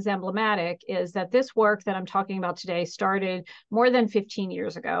reasons this is emblematic is that this work that I'm talking about today started more than 15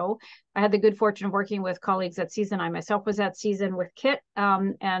 years ago. I had the good fortune of working with colleagues at Season. I myself was at Season with Kit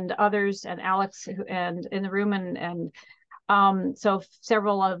and others, and Alex, and in the room, and so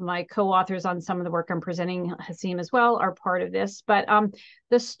several of my co-authors on some of the work I'm presenting, Hasim as well, are part of this. But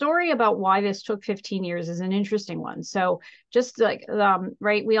the story about why this took 15 years is an interesting one. So just like,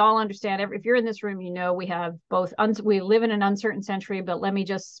 right, we all understand, if you're in this room, you know we have both, we live in an uncertain century, but let me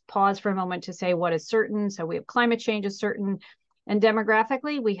just pause for a moment to say what is certain. So we have climate change is certain. And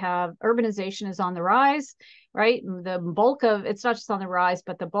demographically, we have urbanization is on the rise, right? The bulk of, it's not just on the rise,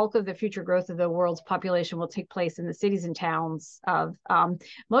 but the bulk of the future growth of the world's population will take place in the cities and towns of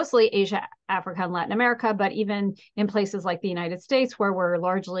mostly Asia, Africa, and Latin America, but even in places like the United States, where we're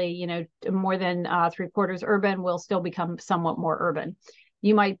largely, you know, more than 3/4 urban, will still become somewhat more urban.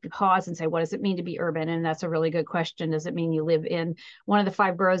 You might pause and say, what does it mean to be urban? And that's a really good question. Does it mean you live in one of the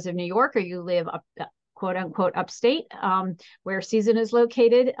 5 boroughs of New York, or you live quote unquote upstate, where Season is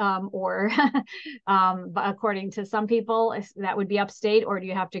located, or according to some people, that would be upstate, or do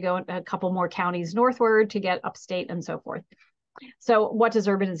you have to go a couple more counties northward to get upstate, and so forth? So what does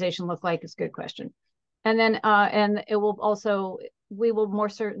urbanization look like is a good question. And then, and it will also, we will more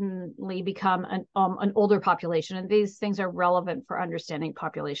certainly become an older population, and these things are relevant for understanding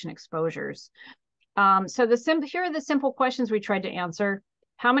population exposures. So here are the simple questions we tried to answer.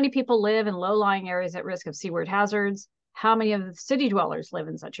 How many people live in low-lying areas at risk of seaward hazards? How many of the city dwellers live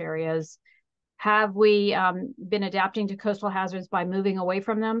in such areas? Have we been adapting to coastal hazards by moving away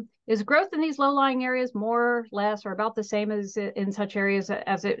from them? Is growth in these low-lying areas more, less, or about the same as in such areas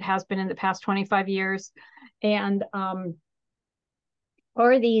as it has been in the past 25 years? And are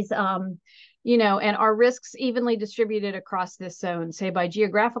these, you know, and are risks evenly distributed across this zone, say by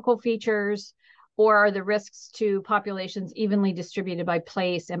geographical features, or are the risks to populations evenly distributed by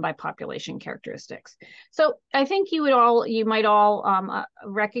place and by population characteristics? So I think you might all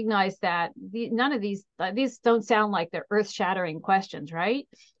recognize that none of these don't sound like they're earth-shattering questions, right?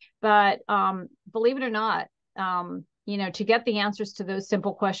 But believe it or not, you know, to get the answers to those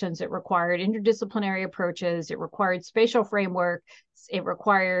simple questions, it required interdisciplinary approaches, it required spatial framework, it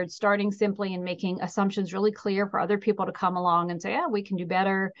required starting simply and making assumptions really clear for other people to come along and say, yeah, we can do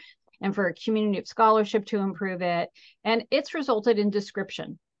better. and for a community of scholarship to improve it. And it's resulted in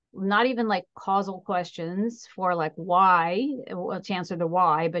description, not even like causal questions for like why, to answer the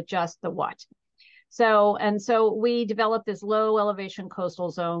why, but just the what. So we developed this low elevation coastal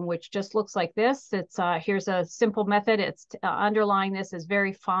zone, which just looks like this. It's here's a simple method. It's underlying this is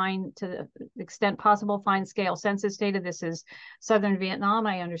very fine, to the extent possible, fine scale census data. This is Southern Vietnam.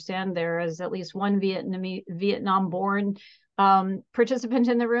 I understand there is at least one Vietnam-born participant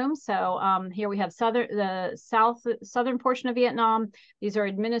in the room. So here we have the southern portion of Vietnam. These are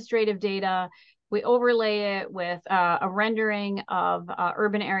administrative data. We overlay it with a rendering of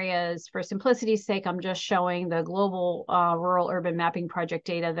urban areas. For simplicity's sake, I'm just showing the global rural urban mapping project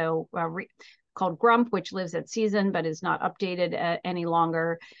data, though, called GRUMP, which lives at season but is not updated any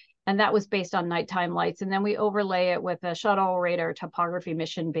longer. And that was based on nighttime lights. And then we overlay it with a shuttle radar topography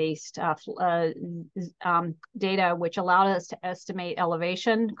mission-based data, which allowed us to estimate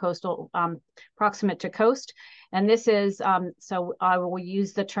elevation, coastal, proximate to coast. And this is, so I will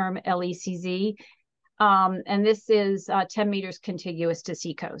use the term LECZ. And this is 10 meters contiguous to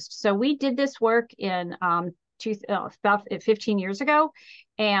seacoast. So we did this work in about 15 years ago.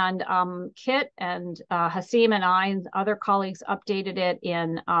 And Kit and Hasim and I and other colleagues updated it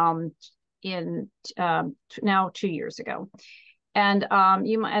in now 2 years ago. And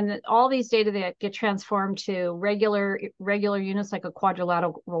and all these data that get transformed to regular units like a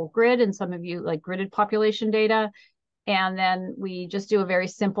quadrilateral grid, and some of you like gridded population data. And then we just do a very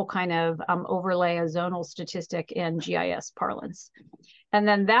simple kind of overlay a zonal statistic in GIS parlance. And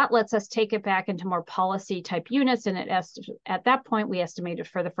then that lets us take it back into more policy type units. And at that point, we estimated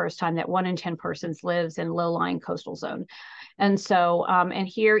for the first time that 1 in 10 persons lives in low-lying coastal zone. And so, and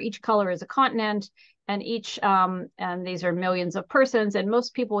here each color is a continent, and and these are millions of persons, and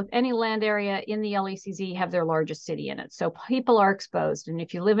most people with any land area in the LECZ have their largest city in it. So people are exposed. And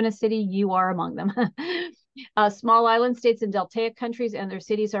if you live in a city, you are among them. Small island states and deltaic countries and their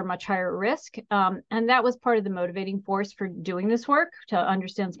cities are much higher risk. And that was part of the motivating force for doing this work, to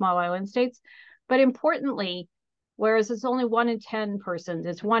understand small island states. But importantly, whereas it's only 1 in 10 persons,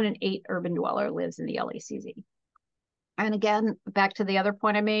 it's 1 in 8 urban dweller lives in the LECZ. And again, back to the other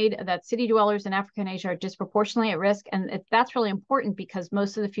point I made, that city dwellers in Africa and Asia are disproportionately at risk. And that's really important because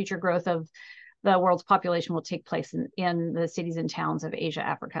most of the future growth of the world's population will take place in the cities and towns of Asia,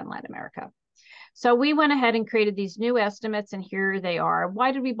 Africa, and Latin America. So we went ahead and created these new estimates, and here they are.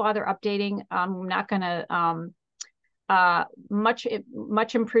 Why did we bother updating? I'm not going to much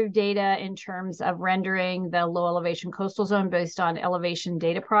improved data in terms of rendering the low elevation coastal zone based on elevation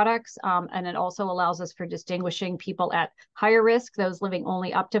data products. And it also allows us for distinguishing people at higher risk, those living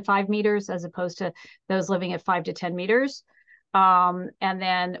only up to 5 meters, as opposed to those living at 5 to 10 meters. And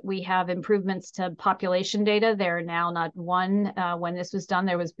then we have improvements to population data. There are now not one. When this was done,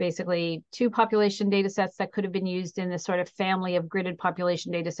 there was basically 2 population data sets that could have been used in this sort of family of gridded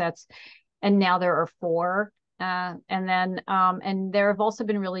population data sets. And now there are 4. And there have also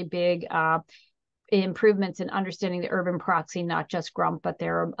been really big improvements in understanding the urban proxy, not just GRUMP, but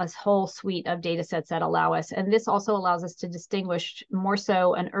there are a whole suite of data sets that allow us. And this also allows us to distinguish more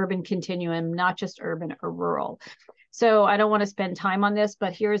so an urban continuum, not just urban or rural. So I don't want to spend time on this,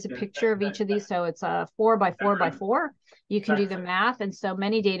 but here is a picture of each of these. So it's a 4 by 4 by 4. You can do the math, and so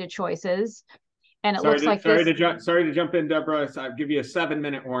many data choices. And it looks like sorry to jump in, Deborah. I'll give you a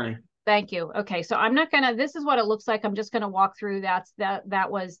 7-minute warning. Thank you. Okay, so I'm not gonna, this is what it looks like. I'm just gonna walk through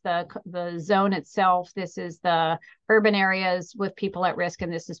that was the zone itself. This is the urban areas with people at risk,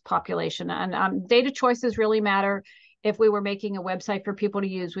 and this is population. And data choices really matter. If we were making a website for people to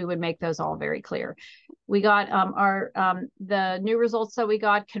use, we would make those all very clear. We got the new results that we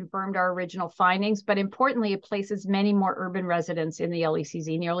got confirmed our original findings, but importantly, it places many more urban residents in the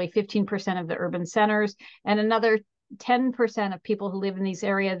LECZ, nearly 15% of the urban centers, and another 10% of people who live in these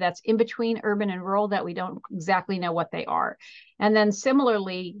areas that's in between urban and rural that we don't exactly know what they are. And then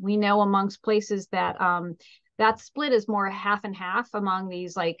similarly, we know amongst places that that split is more half and half among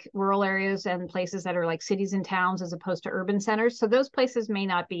these like rural areas and places that are like cities and towns as opposed to urban centers. So those places may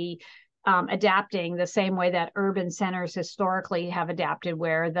not be adapting the same way that urban centers historically have adapted,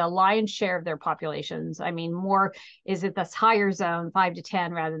 where the lion's share of their populations, I mean, more is it this higher zone 5 to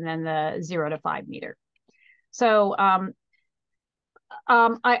 10 rather than the 0 to 5 meter. So I'm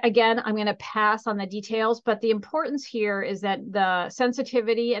going to pass on the details, but the importance here is that the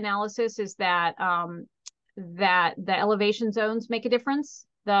sensitivity analysis is that that the elevation zones make a difference.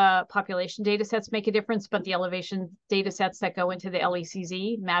 the population data sets make a difference, but the elevation data sets that go into the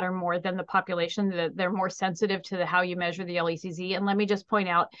LECZ matter more than the population. They're more sensitive to how you measure the LECZ. And let me just point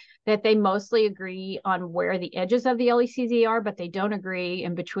out that they mostly agree on where the edges of the LECZ are, but they don't agree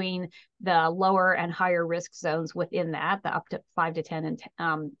in between the lower and higher risk zones within that, the up to 5 to 10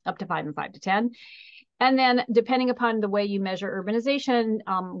 and up to 5 and 5 to 10. And then depending upon the way you measure urbanization,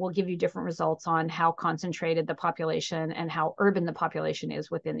 will give you different results on how concentrated the population and how urban the population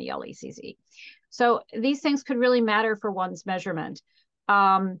is within the LECZ. So these things could really matter for one's measurement.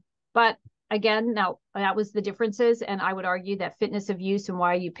 But again, now that was the differences, and I would argue that fitness of use and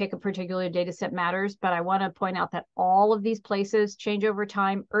why you pick a particular data set matters, but I want to point out that all of these places change over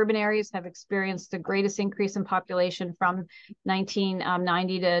time. Urban areas have experienced the greatest increase in population from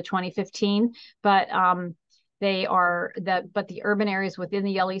 1990 to 2015, but the urban areas within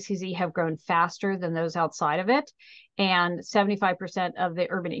the LECZ have grown faster than those outside of it, and 75% of the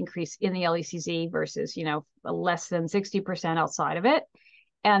urban increase in the LECZ versus, you know, less than 60% outside of it.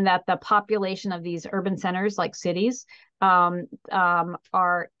 And that the population of these urban centers, like cities, are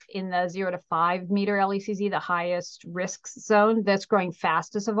in the 0 to 5 meter LECZ, the highest risk zone that's growing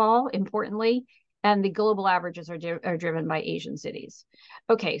fastest of all, importantly. And the global averages are driven by Asian cities.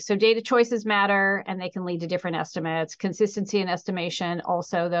 Okay, so data choices matter, and they can lead to different estimates. Consistency in estimation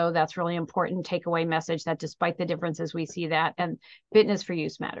also, though, that's really important takeaway message that despite the differences, we see that. And fitness for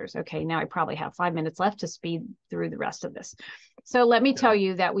use matters. Okay, now I probably have 5 minutes left to speed through the rest of this. So let me tell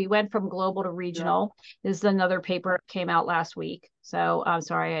you that we went from global to regional. This is another paper that came out last week. So I'm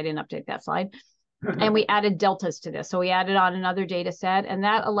sorry, I didn't update that slide. And we added deltas to this. So we added on another data set, and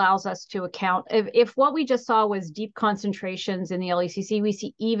that allows us to account if what we just saw was deep concentrations in the LECZ, we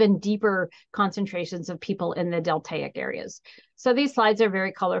see even deeper concentrations of people in the deltaic areas. So these slides are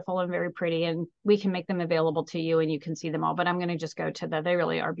very colorful and very pretty, and we can make them available to you and you can see them all, but I'm going to just go to they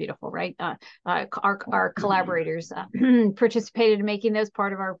really are beautiful, right? Our collaborators participated in making those.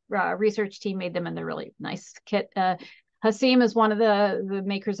 Part of our research team made them, and they're really nice. Kit Hasim is one of the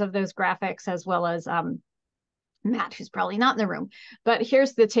makers of those graphics, as well as Matt, who's probably not in the room. But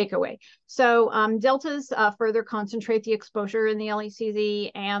here's the takeaway. So deltas further concentrate the exposure in the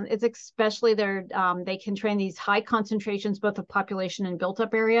LECZ, and it's especially they can train these high concentrations, both of population and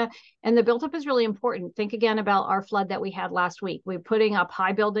built-up area. And the built-up is really important. Think again about our flood that we had last week. We're putting up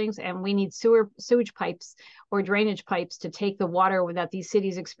high buildings, and we need sewage pipes or drainage pipes to take the water that these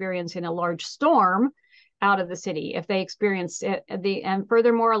cities experience in a large storm out of the city if they experience it. And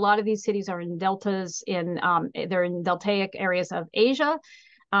furthermore, a lot of these cities are in deltas they're in deltaic areas of Asia.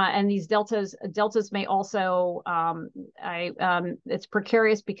 And these deltas may also, it's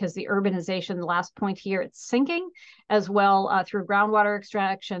precarious because the urbanization, the last point here, it's sinking as well through groundwater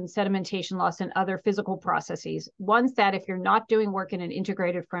extraction, sedimentation loss, and other physical processes. Ones that if you're not doing work in an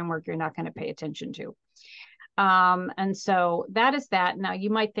integrated framework, you're not going to pay attention to. And so that is that. Now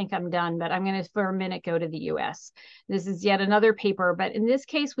you might think I'm done, but I'm going to for a minute go to the US. This is yet another paper, but in this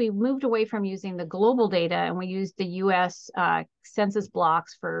case, we moved away from using the global data and we used the US census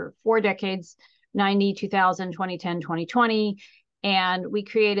blocks for 4 decades, 90, 2000, 2010, 2020. And we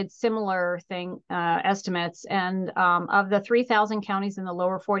created similar estimates. And of the 3,000 counties in the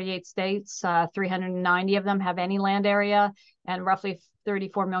lower 48 states, 390 of them have any land area, and roughly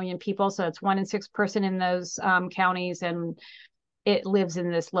 34 million people. So it's 1 in 6 person in those counties, and it lives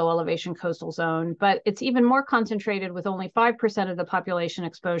in this low elevation coastal zone. But it's even more concentrated with only 5% of the population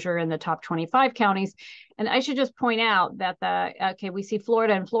exposure in the top 25 counties. And I should just point out that we see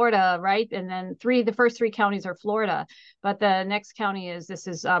Florida and Florida, right? And then the first 3 counties are Florida, but the next county is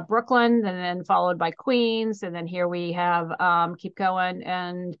Brooklyn, and then followed by Queens. And then here we have, keep going,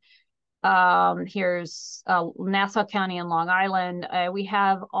 and here's Nassau County and Long Island. We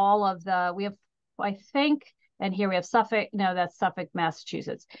have I think, and here we have Suffolk. No, that's Suffolk,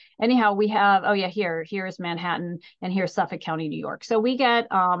 Massachusetts. Anyhow, we have, here's Manhattan, and here's Suffolk County, New York. So we get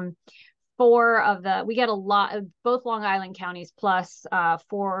we get a lot of both Long Island counties plus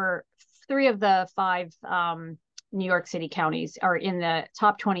 3 of the 5 New York City counties are in the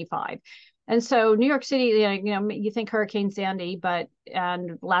top 25. And so New York City, you think Hurricane Sandy,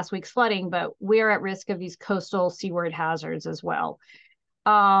 and last week's flooding, but we're at risk of these coastal seaward hazards as well.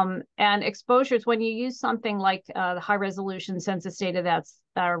 And exposures, when you use something like the high resolution census data that's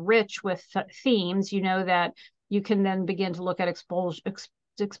rich with themes, you know that you can then begin to look at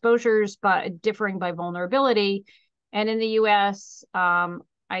exposures differing by vulnerability. And in the US,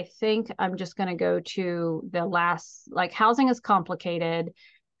 I think I'm just going to go to the last, housing is complicated.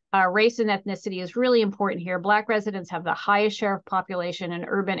 Race and ethnicity is really important here. Black residents have the highest share of population in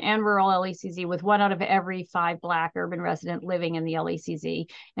urban and rural LACZ, with 1 out of every 5 Black urban resident living in the LACZ.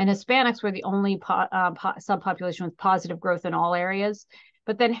 And Hispanics were the only subpopulation with positive growth in all areas.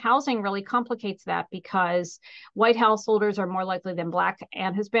 But then housing really complicates that, because white householders are more likely than Black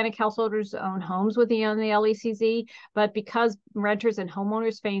and Hispanic householders to own homes within the LACZ. But because renters and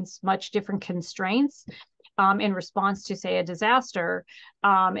homeowners face much different constraints, in response to, say, a disaster,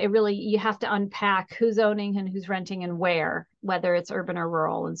 you have to unpack who's owning and who's renting and where, whether it's urban or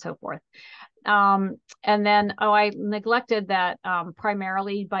rural and so forth. And then, I neglected that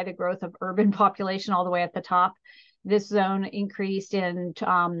primarily by the growth of urban population all the way at the top, this zone increased in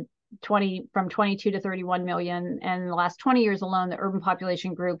from 22 to 31 million. And in the last 20 years alone, the urban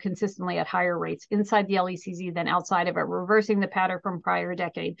population grew consistently at higher rates inside the LACZ than outside of it, reversing the pattern from prior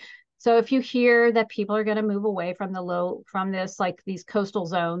decade. So if you hear that people are going to move away from these coastal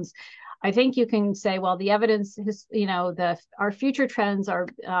zones, I think you can say, well, the evidence is, our future trends are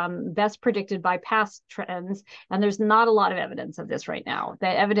best predicted by past trends. And there's not a lot of evidence of this right now. The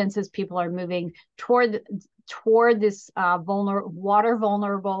evidence is people are moving toward this water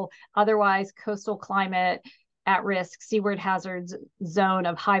vulnerable, otherwise coastal climate at risk, seaward hazards zone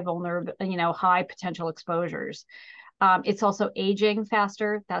of high high potential exposures. It's also aging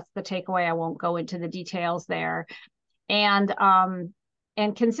faster. That's the takeaway. I won't go into the details there. And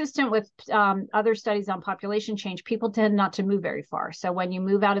consistent with other studies on population change, people tend not to move very far. So when you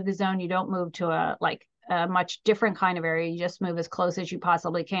move out of the zone, you don't move to a much different kind of area. You just move as close as you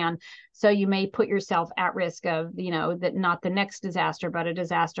possibly can. So you may put yourself at risk of, that not the next disaster, but a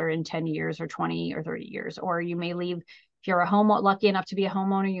disaster in 10 years or 20 or 30 years. Or you may leave, if you're lucky enough to be a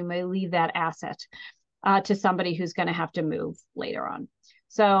homeowner, you may leave that asset to somebody who's going to have to move later on.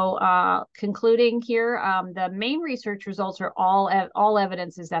 So concluding here, the main research results are all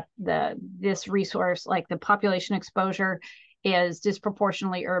evidence is that this resource, like the population exposure, is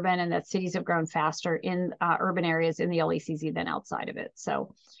disproportionately urban, and that cities have grown faster in urban areas in the LACZ than outside of it.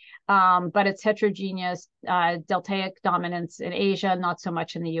 So, but it's heterogeneous, deltaic dominance in Asia, not so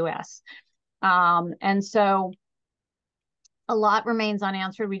much in the US. And so a lot remains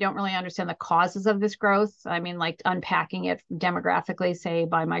unanswered. We don't really understand the causes of this growth. I mean, like unpacking it demographically, say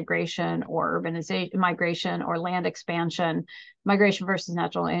by migration or urbanization, migration or land expansion, migration versus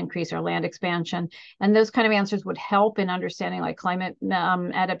natural increase or land expansion. And those kind of answers would help in understanding like climate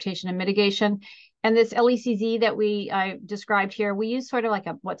adaptation and mitigation. And this LECZ that I described here, we use sort of like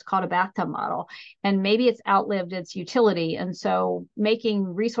what's called a bathtub model, and maybe it's outlived its utility. And so making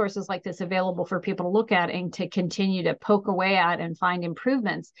resources like this available for people to look at and to continue to poke away at and find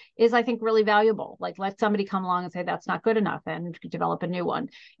improvements is, I think, really valuable. Like let somebody come along and say, that's not good enough, and develop a new one.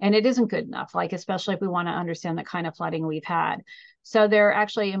 And it isn't good enough, like especially if we want to understand the kind of flooding we've had. So there are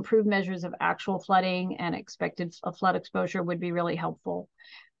actually improved measures of actual flooding and expected flood exposure would be really helpful.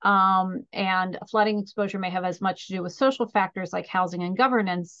 And flooding exposure may have as much to do with social factors like housing and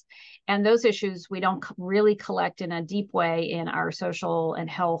governance. And those issues we don't really collect in a deep way in our social and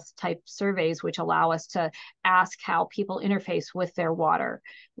health type surveys, which allow us to ask how people interface with their water.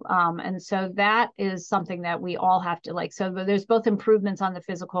 And so that is something that we all have to so there's both improvements on the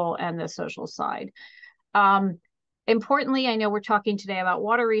physical and the social side. Importantly, I know we're talking today about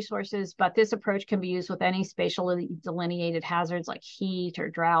water resources, but this approach can be used with any spatially delineated hazards like heat or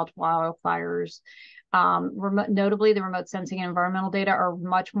drought, wildfires. Notably, the remote sensing and environmental data are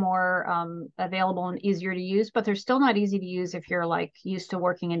much more available and easier to use, but they're still not easy to use if you're used to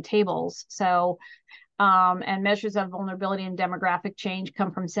working in tables. So, and measures of vulnerability and demographic change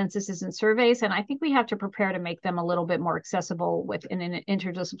come from censuses and surveys. And I think we have to prepare to make them a little bit more accessible within an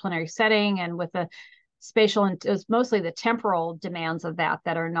interdisciplinary setting and with the spatial and it's mostly the temporal demands of that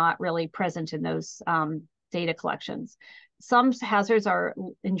are not really present in those data collections. Some hazards are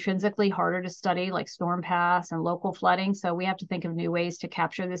intrinsically harder to study, like storm paths and local flooding. So we have to think of new ways to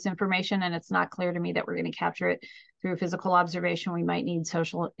capture this information. And it's not clear to me that we're going to capture it through physical observation. We might need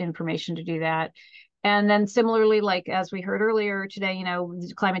social information to do that. And then similarly, as we heard earlier today,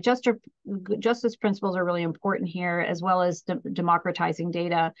 climate justice principles are really important here, as well as democratizing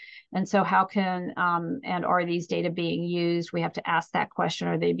data. And so how can and are these data being used? We have to ask that question,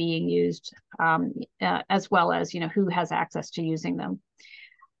 are they being used, as well as, who has access to using them?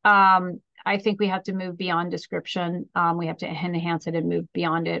 I think we have to move beyond description. We have to enhance it and move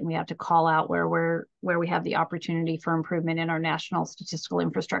beyond it. And we have to call out where we have the opportunity for improvement in our national statistical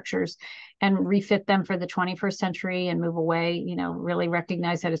infrastructures and refit them for the 21st century and move away, really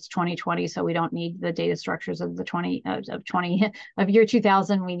recognize that it's 2020. So we don't need the data structures of the year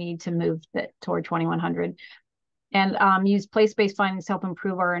 2000. We need to move toward 2100. and use place-based findings to help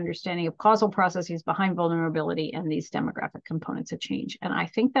improve our understanding of causal processes behind vulnerability and these demographic components of change. And I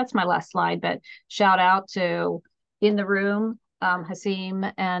think that's my last slide, but shout out to in the room,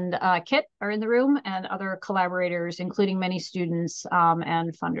 Hasim and Kit are in the room, and other collaborators, including many students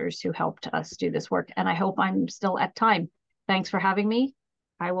and funders who helped us do this work. And I hope I'm still at time. Thanks for having me.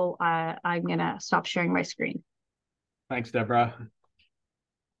 I'm gonna stop sharing my screen. Thanks, Deborah.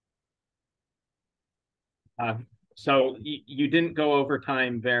 So you didn't go over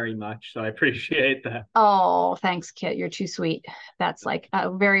time very much, so I appreciate that. Oh, thanks, Kit. You're too sweet. That's like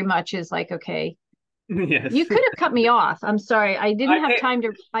very much is like, okay. Yes. You could have cut me off. I'm sorry. I didn't have time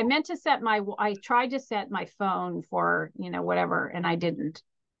to, I meant to set I tried to set my phone for, whatever, and I didn't.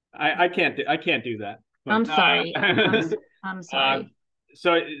 I can't do that. But, I'm sorry. I'm sorry.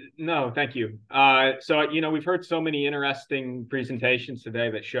 So no, thank you. So we've heard so many interesting presentations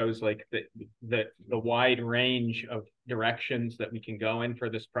today that shows like the wide range of directions that we can go in for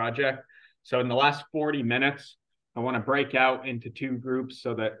this project. So in the last 40 minutes, I want to break out into two groups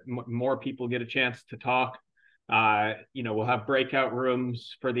so that more people get a chance to talk. We'll have breakout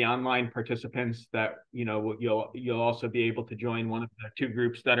rooms for the online participants that you'll also be able to join one of the two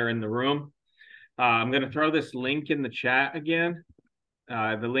groups that are in the room. I'm going to throw this link in the chat again.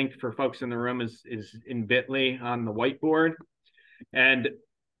 The link for folks in the room is in bit.ly on the whiteboard. And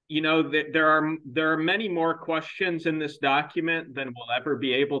there are many more questions in this document than we'll ever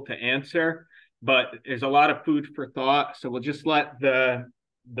be able to answer, but there's a lot of food for thought. So we'll just let the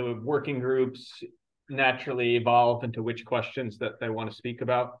working groups naturally evolve into which questions that they want to speak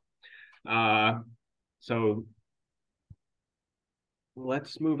about. So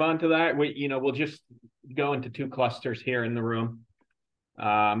let's move on to that. We'll just go into two clusters here in the room.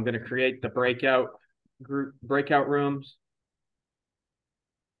 I'm going to create the breakout rooms.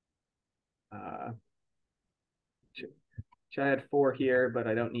 I had 4 here, but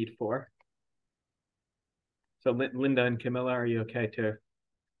I don't need 4. So Linda and Camilla, are you okay too?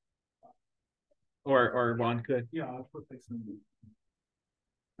 Or Juan could? Yeah, I'll put this in.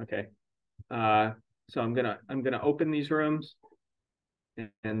 Okay. So I'm gonna open these rooms,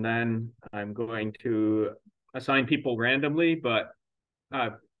 and then I'm going to assign people randomly, but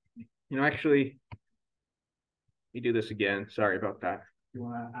actually, let me do this again. Sorry about that. You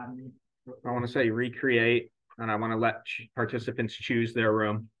want to add me? I want to say recreate, and I want to let participants choose their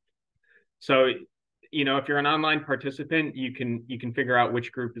room. So, if you're an online participant, you can figure out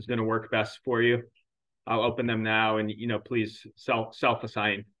which group is going to work best for you. I'll open them now, and please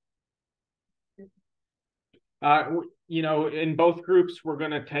self-assign. In both groups, we're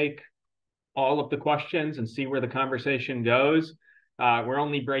going to take all of the questions and see where the conversation goes. We're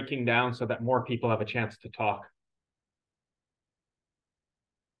only breaking down so that more people have a chance to talk.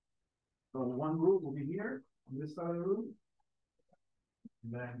 So one group will be here on this side of the room.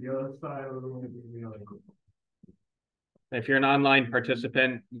 And then the other side of the room will be the other group. If you're an online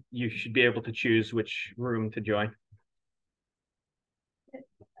participant, you should be able to choose which room to join.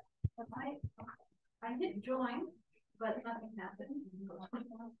 I hit join, but nothing happened.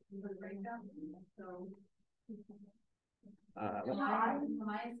 So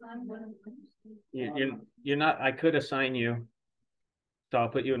you're not. I could assign you, so I'll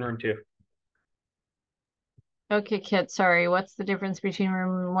put you in room 2. Okay, Kit, sorry. What's the difference between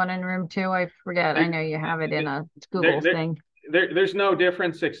room 1 and room 2? I forget. I know you have it in a Google thing. There's no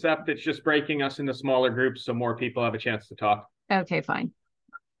difference, except it's just breaking us into smaller groups so more people have a chance to talk. Okay, fine.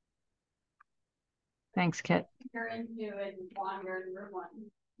 Thanks, Kit. you're into it, Juan, you're in room 1.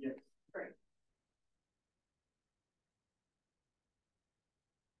 Yes. Great.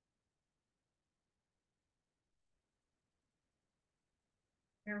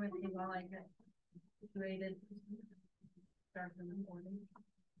 Bear with me while I get situated. Start in the morning.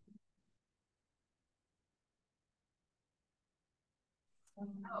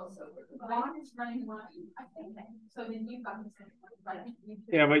 Oh, so Juan is running one. I think so. Then you've got the same one, right?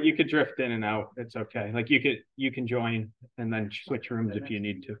 Yeah, but you could drift in and out. It's okay. Like you can join and then switch rooms if you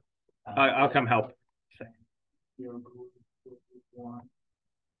need to. I'll come help. Juan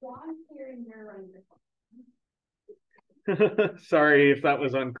here and you're running this one. Sorry if that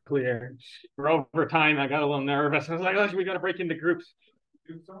was unclear. We're over time. I got a little nervous. I was like, oh, we got to break into groups.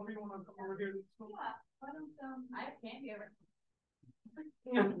 Do somebody want to come over here? Yeah, why don't I have candy over.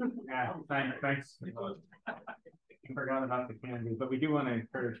 Yeah, thanks. I forgot about the candy, but we do want to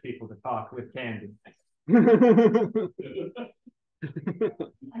encourage people to talk with candy.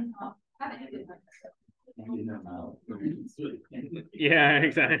 Yeah,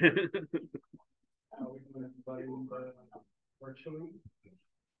 exactly. Virtually.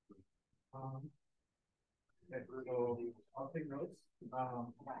 Okay, so I'll take notes. Yeah,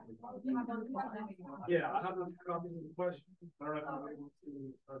 I have a copy of the question. I don't know if I'm able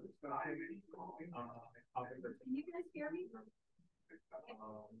to discuss it. Can you guys hear me?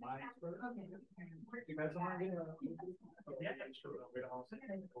 My expert. Okay. You guys want to yeah, sure.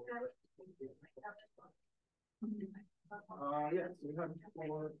 Yes, we have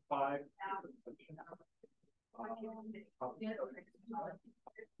 4, 5.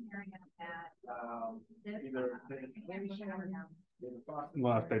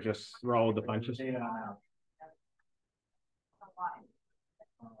 Well, if they just roll the punches.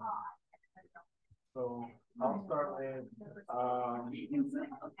 So I'll start with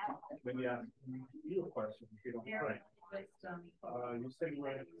maybe ask you a question if you don't mind. You said you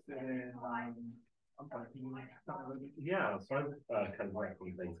were interested in yeah, so I'm kind of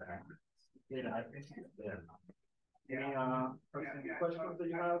working things out. Yeah, I think any questions that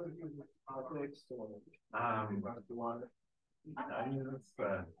you have? Topics or water? I mean, that's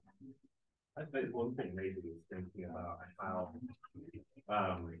I think one thing maybe is thinking about how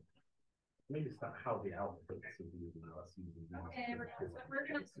maybe it's not how the outputs of the us using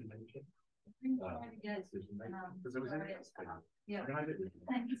because it was interesting. Yeah.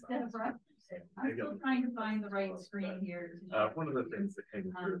 I'm still trying to find the right screen here. One of the things that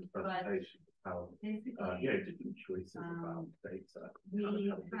came through the presentation is how different choices about data. We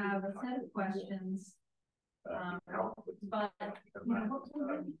have a set of questions. But you know, what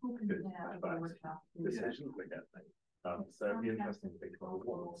people can do decisions they get made. So it'd be interesting to think about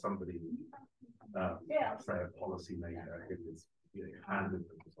what somebody, say a policymaker who is handed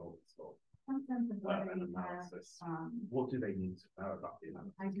the results of an analysis, what do they need to know about the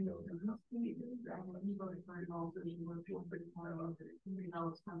analysis? I do. He voted for involvement. He worked for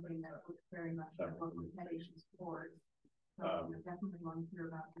something that was very much about meditation support. I definitely want to hear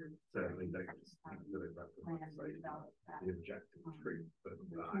about your certainly they just really represent the objective truth, but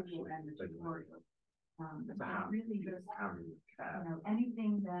actually really just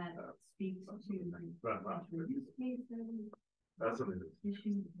anything that speaks to use cases,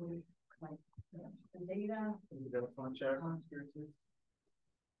 issues with like the data. I mean,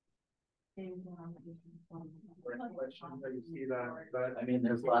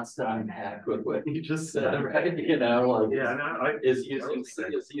 there's lots to unpack with what you just said, right? You know, like is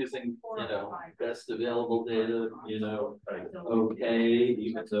using best available data, okay,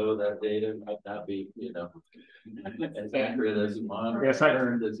 even though that data might not be, as accurate as you want, yes,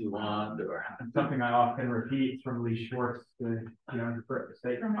 as you want, or something I often repeat from Lee Schwartz, the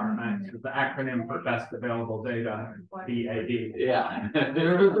State Department, is the acronym for best available data, BAD. Yeah,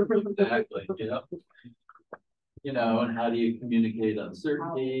 exactly. And how do you communicate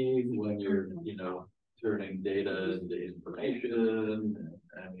uncertainty when you're, turning data into information?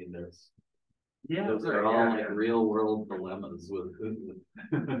 I mean, those are all like real world dilemmas with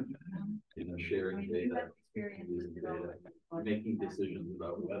sharing data, using data, making decisions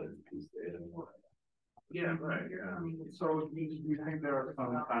about whether to use data. Yeah, right. Yeah. So do you think there are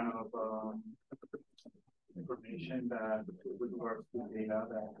some kind of information that with regards to data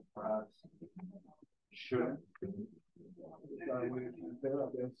that perhaps should there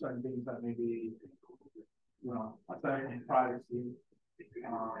are certain things that maybe aside from privacy.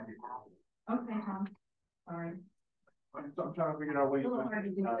 Okay, Tom. Sorry. I'm trying to figure out ways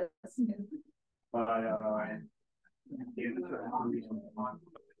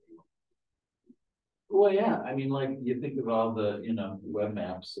Well, yeah, I mean, like you think of all the, web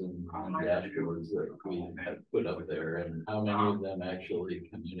maps and dashboards that we have put up there, and how many of them actually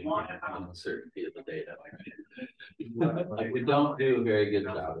communicate the uncertainty of the data. Like we don't do a very good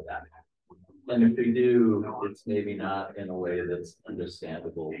job of that. And if we do, it's maybe not in a way that's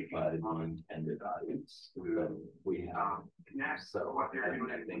understandable by the intended audience that we have. So I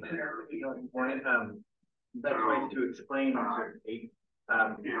think best way to explain uncertainty.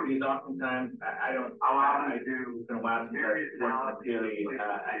 Because oftentimes I do in a while purely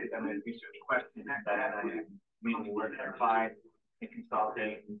academic research questions that I mainly work at applied and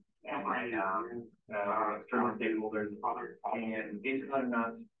consulting and external stakeholders, and it's not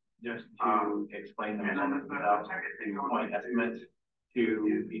enough just to explain the results themselves, to point estimates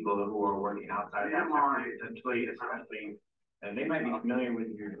to people who are working outside of that sector, essentially, especially. And they might be familiar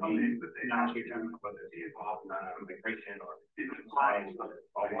with your needs, but they're not sure whether it's involved in migration or science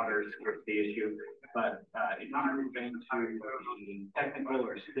or water scarcity issue. But if you move into the technical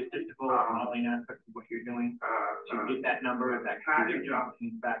or statistical or modeling aspects of what you're doing to get that number, that computer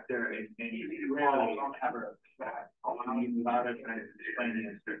factor, and you really have a needs about it, and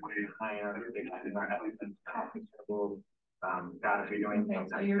explaining it certainly higher in our estimates, gotta be doing Okay, things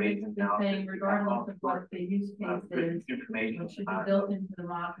so like you're phasing basically out saying regardless of what the use case is, information it should be on built into the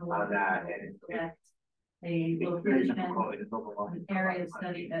module that, to and select a location, an area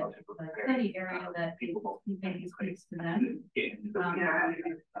study, a study area that you think speaks to them.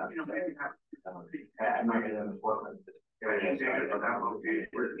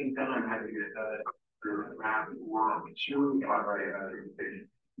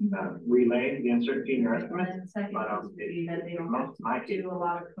 Relay the uncertainty in your estimate. And second would be that they don't have to do a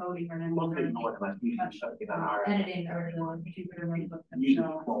lot of coding or anything, editing or the Jupyter notebook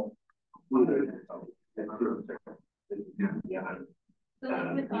themselves. So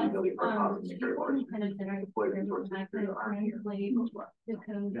like with us, kind of generate I kind of translate the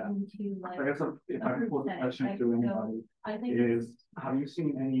code into like. I guess if I can pose a question to anybody, I think is have you seen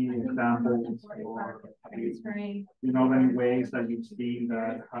any examples or have you know any ways that you've seen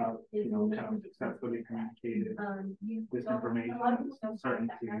that have kind of successfully communicated this information,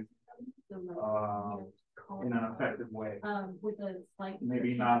 certainty, in an effective way? With a like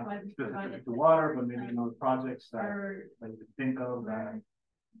maybe not specific to water, but maybe projects that you think of that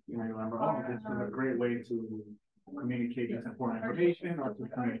you remember, oh, this is a great way to communicate this important information or to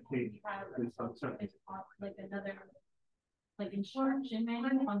communicate this uncertainty. Like another like instruction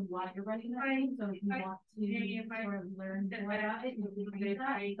manual on why you're recognizing. So if you want to sort of learn more about it, you can read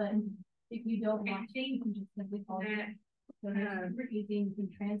that. But if you don't want to, you can just simply follow it. So it's super easy, you can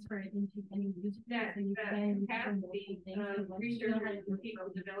transfer it into any use case, and you can have the researchers and people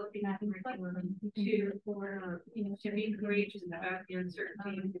developing curriculum to be courageous about the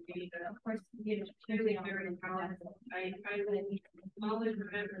uncertainty. Of course, it's clearly very powerful. I always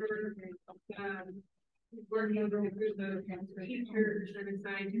remember working with a group of teachers and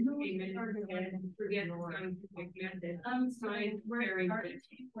scientists came in and forget the scientific method. Science very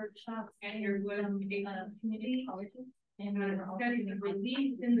workshops and there was a community colleges. And studies are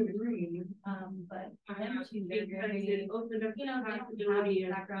released in the room, but them too, because it opened up the possibility of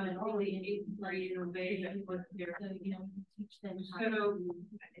background and all the innovation that was there. So teach them. So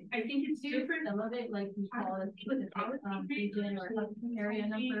I think it's different. Some of it, like we call it region or area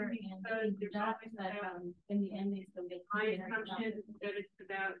number, and that in the end they still get. My assumption that it's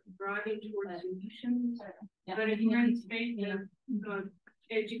about driving towards solutions, but if you're in space of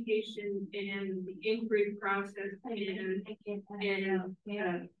education and the inquiry process and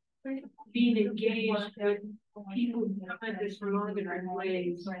being engaged with people who come at this from all different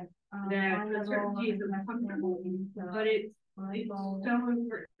ways, that uncertainty is uncomfortable, but it's so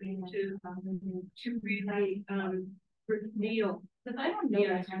important to really reveal. Because I don't know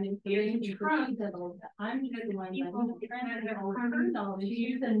that kind of trust. I'm just the one that to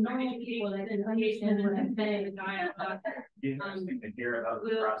use and normal people that can understand what I'm saying. Interesting to hear about the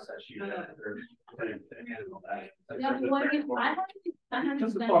process you have.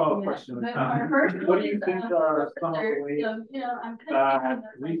 Just a follow-up question. What do you think are some of the ways that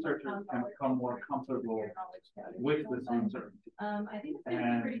researchers can become more comfortable with this uncertainty?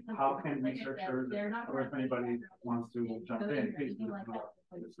 And how can researchers, or if anybody wants to jump in, please do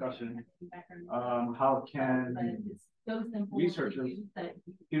the discussion. How can researchers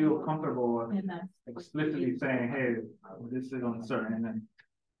feel comfortable explicitly saying, hey, this is uncertain and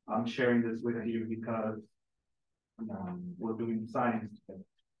I'm sharing this with you because we're doing science together.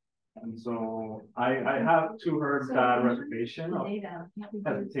 And so I have too heard that reservation of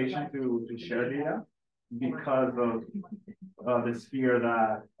hesitation to share data because of this fear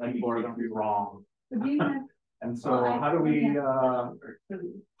that people are going to be wrong. And so how do we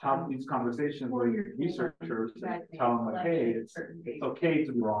have these conversations with researchers and tell them, like, hey, it's okay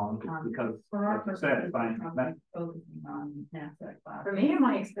to be wrong because, like you said, science is meant. For me, in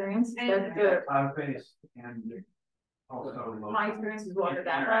my experience, my experience with water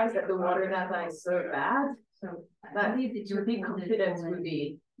data is that the water data is so bad that your big confidence would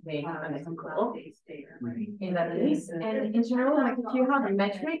be being unethical in that case. And in general, like if you have a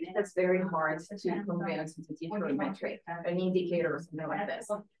metric, that's very hard to convey uncertainty through a metric, an indicator or something like this.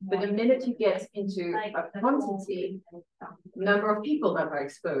 But the minute you get into a quantity, number of people that are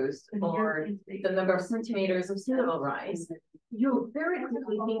exposed, or the number of centimeters of sea level rise, you very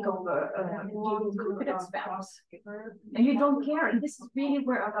quickly think of a confidence bounce, and you don't care. And this is really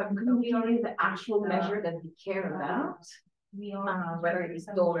where about communicating the actual measure that we care about. Whether it's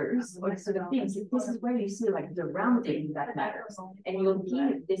dollars or sort of things, this is where you see like the rounding that matters, and you'll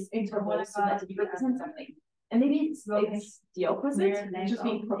give this interval so that it represents something. And maybe it's the opposite, just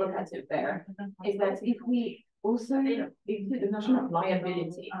being provocative there, is that if we also include the notion of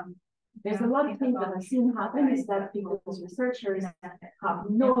liability, there's a lot of things that I've seen happen is that people's researchers have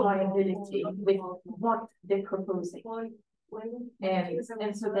no liability with what they're proposing. And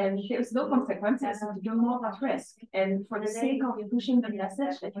so then there's no consequences, so you're not at risk. And for the sake of pushing the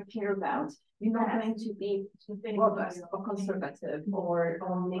message that you care about, you're not going to be robust or conservative or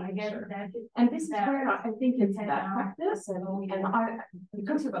making sure. And this is where I think it's that practice, and it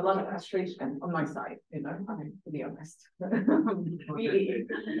comes with a lot of frustration on my side, to be honest. really,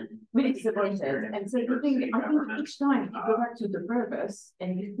 really disappointed. And so I think each time you go back to the purpose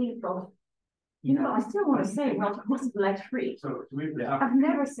and you think of, I still want to say, well, this is lead-free. I've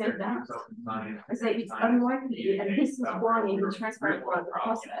never said that. I say it's unlikely, and this is why it's transparent about the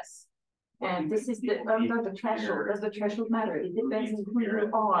process. And this is under the threshold. Does the threshold matter? It depends on who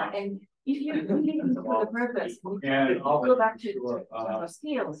you are. And if you really into the purpose, you go back to the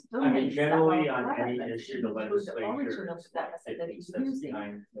skills. Generally on any issue, the legislature that you're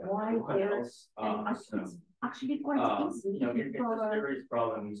using. Why there's actually quite easy. It's a serious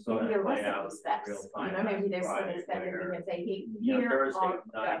problem. So maybe a recipe steps. Maybe there's some step that you can say, hey, here are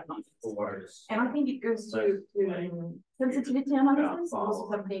guidelines. And I think it goes to sensitivity analysis, also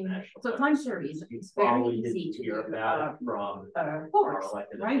something. So time series, it's very easy to do force,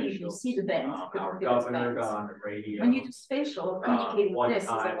 right? You see the bend, When you do spatial, indicating this is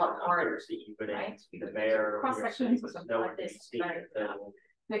a lot harder, right? Cross sections or something like this is very tough.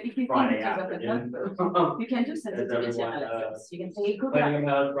 But if you think of the notebook, you can do sensitivity analysis. You can say, go back and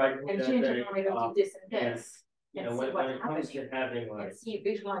change it to this and this. And see what's happening, and see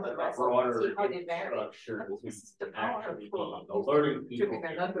visualize the results, see how they vary. This is the power of alerting people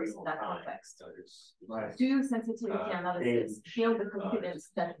their numbers in that context. Do sensitivity analysis, feel the confidence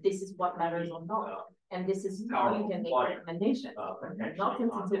that this is what matters or not, and this is how you can make recommendations. Not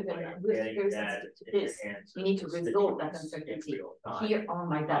sensitive and very sensitive to this. You need to resolve that uncertainty. Here are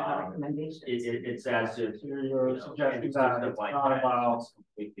my data recommendations. It's as if you're suggesting that it's not about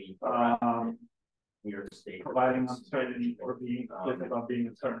your state providing uncertainty or being about being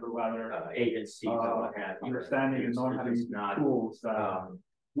uncertain about whether agencies understanding and knowing how to use tools that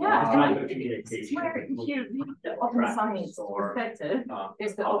it's where if you read the open science perspective,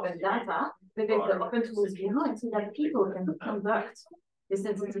 there's the open data, but there's the open tools behind so that people can conduct the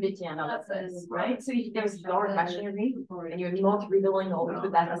sensitivity analysis, right? So if there's large machinery and you're not revealing all of the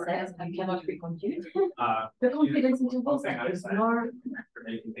data sets, you cannot recompute. The confidence intervals, there's no,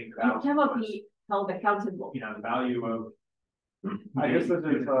 you cannot be held accountable. The value of, I guess this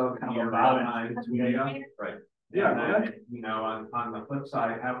is kind of a balance between, right? Yeah, on the flip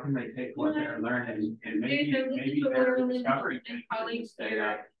side, how can they take what they're learning and maybe they're discovering things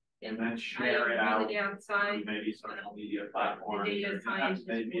data and then share it out on maybe social media platforms or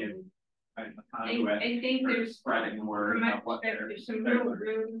maybe I think there's spreading the word about what there's some real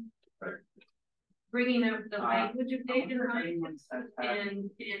room bringing up the language of data science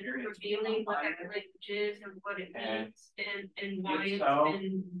and revealing what that language is and what it means and why it's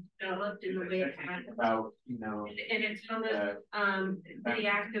been developed in the way it has. And it's some of the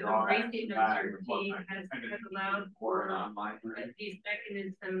act of embracing uncertainty has allowed for these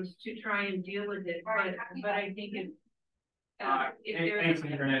mechanisms to try and deal with it. But I think if there's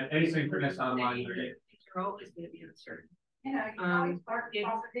asynchronous online learning, you're always going to be uncertain.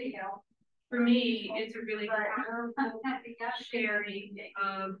 For me, it's a really powerful sharing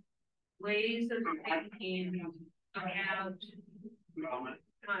of ways of thinking about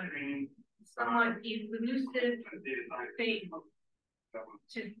somewhat elusive things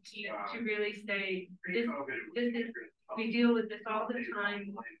to really say this is, we deal with this all the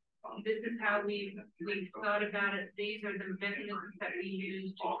time. This is how we've thought about it. These are the mechanisms that we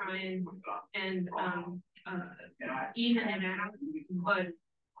use to try and even it out, but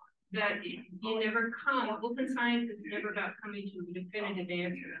that you never come, open science is never about coming to a definitive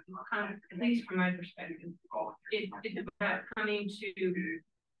answer, at least from my perspective. It's about coming to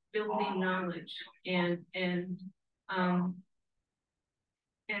building knowledge and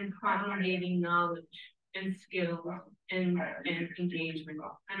promulgating knowledge and skills and engagement.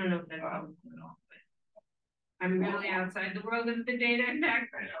 I don't know if that's helpful at all, but I'm really outside the world of the data. In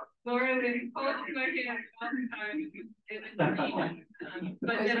fact, Laura was holding my hand all the time. It was amazing.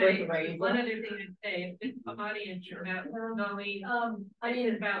 But then one other thing I'd say, this audience about going, about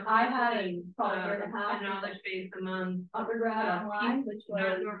I had a knowledge base among undergrad online, which was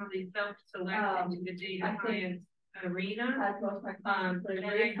not normally self-selected to the data science arena. From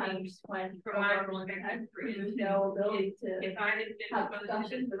my perspective, if I had been exposed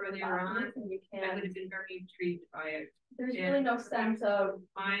to this earlier on, I would have been very intrigued by it. There's really no sense of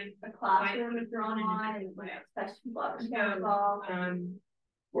a classroom if you're online and expect people to get involved.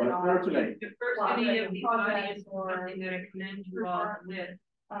 The diversity of the audience is something that I commend you all with.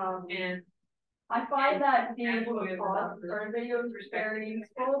 And I find that being able to pause certain videos is very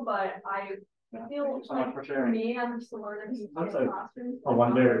useful, but I feel like for me, I'm just learning in classrooms. I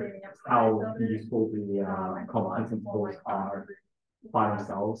wonder how useful the competence intervals are by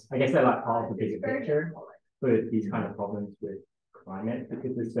themselves. I guess they're like part of the bigger picture for these kind of problems with climate,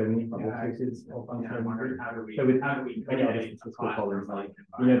 because there's so many other sources of uncertainty. So with many other statistical problems, like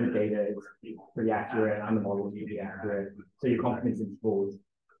the data is pretty accurate and the model is pretty accurate. So your confidence intervals,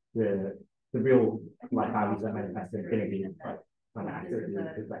 the real like values that manifest are going to be like accurately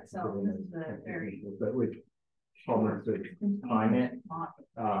reflected within those. But with problems with climate,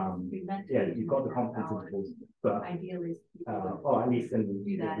 yeah, you've got the confidence intervals, but or at least in the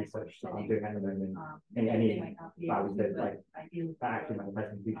research that I'm doing at the moment, in any values that like actually manifest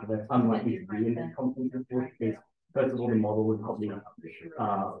in the future, they're unlikely to be in the confidence intervals because first of all, the model was probably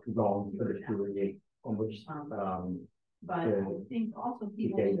wrong for the period on which but I think also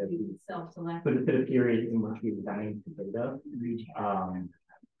people data do self-select for the period in which we examined the data.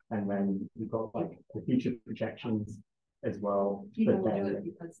 And then you've got like the future projections as well. But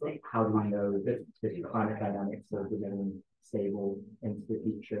then how do we know that the climate dynamics are remaining stable into the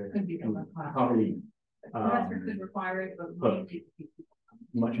future? And I can't really put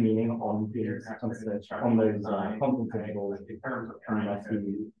much meaning on these on those confidence intervals unless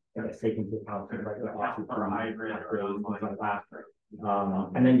you take into account things like the hybrid things like that.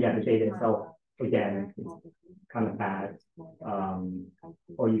 And then yeah, the data itself again is kind of bad.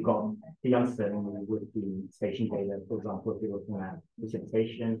 Or you've got the uncertainty with the station data, for example, if you're looking at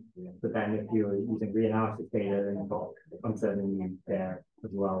precipitation, but then if you're using reanalysis data, then you've got uncertainty there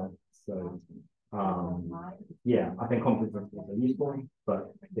as well. So yeah, I think confidence intervals are useful,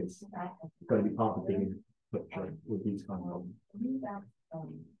 but it's going to be part of the bigger picture with these kind of problems.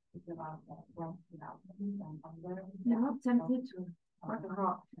 I'm not tempted to quite a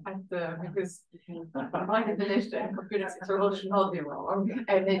lot because by definition, confidence interval should not be wrong,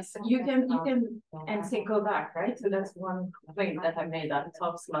 and it's you can and say go back, right? So that's one complaint that I made at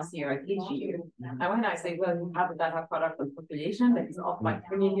TOPST last year at HGU. And when I say, well, you have a data product of population that is off by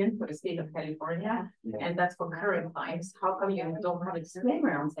 3 million for the state of California, and that's for current times, how come you don't have a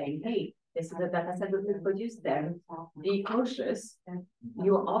disclaimer on saying, hey, this is the data set that we produced then. Be cautious.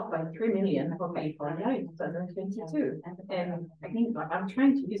 You're off by 3 million for California in 2022. And I think I'm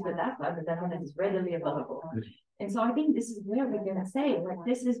trying to use the data that is readily available. And so I think this is where we're going to say, like,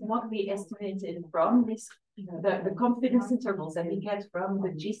 this is what we estimated from this, the confidence intervals that we get from the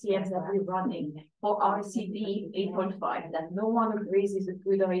GCMs that we're running for RCD 8.5 that no one agrees is a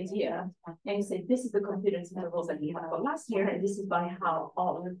good idea. And you say, this is the confidence intervals that we had for last year, and this is by how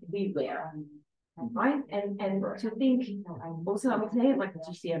off we were. Right? And to think also, I would say, like the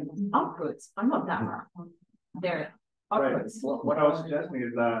GCM outputs are not that hard. They're right. Well, what I was suggesting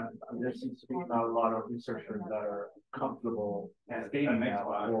is that there seems to be not a lot of researchers that are comfortable stating that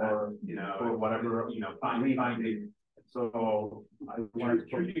or for whatever finding. So I wanted to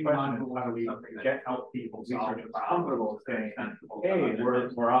put the question: how do we help people, researchers, comfortable saying, "Hey,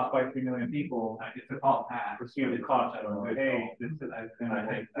 we're off by 3 million people. It's a call path. Proceed with caution." Or, "Hey, this is I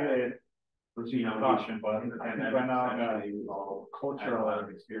think good. Proceed with caution." But I think right now cultural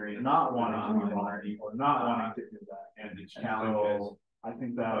experience, not wanting to be vulnerable or not wanting to do that, and the challenge. I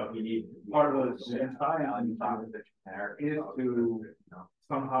think that we need part of the science is to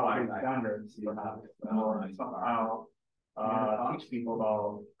somehow raise standards, or somehow teach people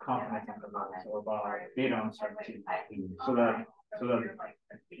about confidence intervals or about data uncertainty, so that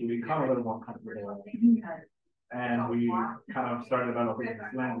we become a little more comfortable. And we kind of started developing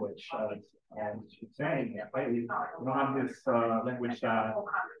this language, and saying, right, we don't have this language that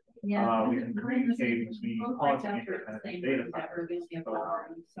we can communicate between policymakers and data scientists.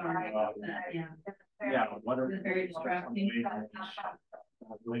 So, yeah, what are the very distracting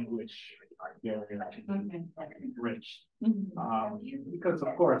language rich? Because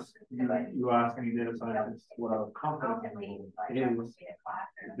of course, you ask any data scientist what a confidence interval is,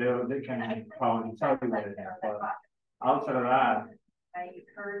 they can probably tell you what it is, but outside of that,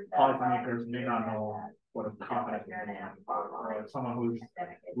 policymakers may not know what a confidence interval is, or someone who's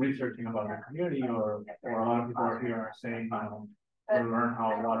researching about the community, or a lot of people are here are saying, to learn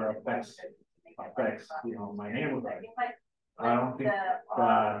how water affects my neighborhood. I don't think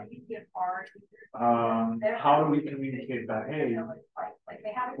that how do we communicate that, hey,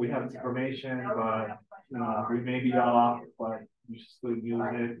 we have this information, but we may be off, but you should still use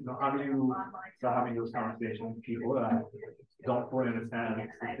it. How do you start having those conversations with people that don't fully understand the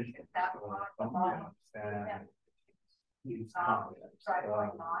statistics, don't understand these concepts?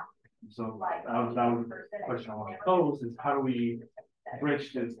 So that was the question I want to pose, is how do we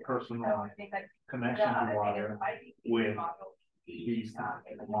bridged his personal connection to water with these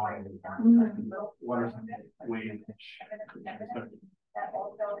water. What are some ways?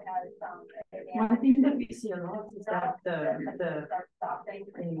 One thing that we see a lot is that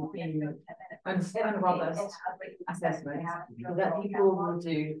in understand robust assessment, is that people will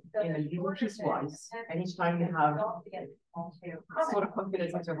do, you do piecewise, and each time you have sort of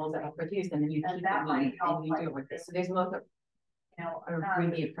confidence intervals that are produced, and then you keep them in, and you do it with this. So there's a lot of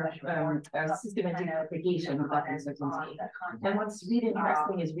really systematic application of that uncertainty. And what's really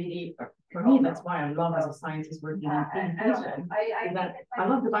interesting is really, for me, that's why I love as a scientist working in vision, is that I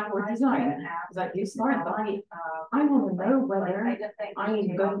love the backward design. Is that you start by, I want to know whether I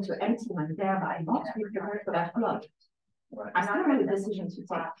am going to empty my dam or not to be prepared for that flood. I still have a decision to take,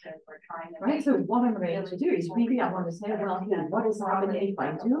 right? So what I'm going to do is really, I want to say, well, here, what is happening if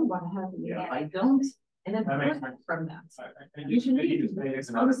I do, what happens if I don't, and then from that. Usually, for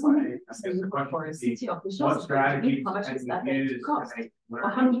a city officials, how much is that going to cost? Or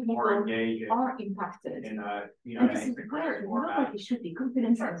how many people are impacted? And this is where nobody should be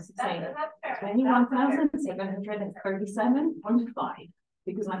confident in saying 21,737.5.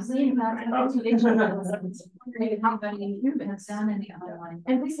 Because I'm seeing that maybe how many humans and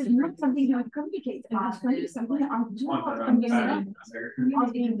this is not something you would communicate, and it's really something I do not understand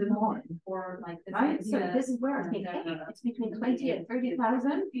as being the norm. Right? So this is where I think it's between 20 and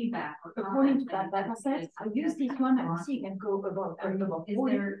 30,000 feedback. According to that data set, I use this one and see it can go above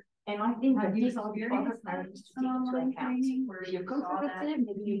 40. And I think that these are the other parameters to take into account. If you're conservative,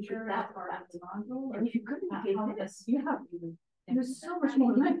 maybe you should that or that. And if you communicate this, you're so much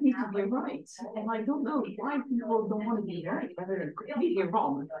more likely to be right. And I don't know why people don't want to be right, whether they're completely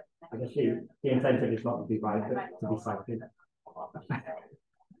wrong. I guess the incentive is not to be right, but to be cited.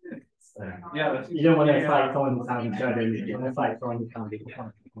 Yeah, you don't want to cite someone who's having children, you want to cite someone who's having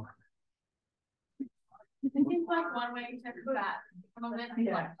I think like one way to combat some of it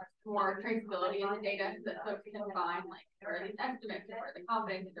is like more traceability in the data so that folks can find like or at least estimates of where the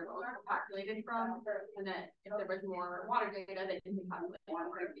confidence intervals are calculated from, and that if there was more water data, they can calculate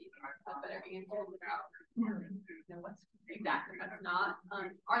where these better answers about what's exact and what's not.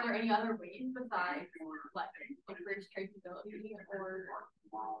 Are there any other ways besides like increased traceability or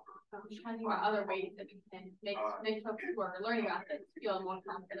just trying to think about other ways that we can make folks who are learning about this feel more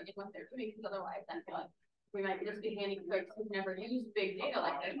confident in what they're doing? Because otherwise, I feel like we might just be handing folks who've never used big data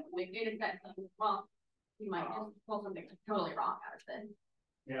like this, big data sets, well, you might just pull something totally wrong out of this.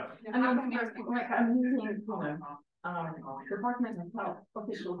 Yeah. I mean, like I'm using, Department of Health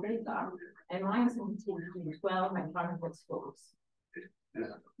official data, and mine is between 12 and 500 schools.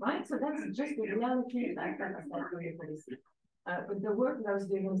 Right? So that's just the reality that I said really pretty see. But the work that I was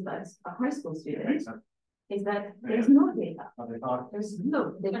doing is that a high school student is that there's no data. There's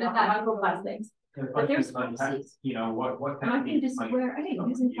no data on microplastics. But there's policies. What and I think this is where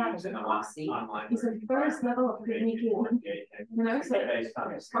using that policy is the first level of communicating. So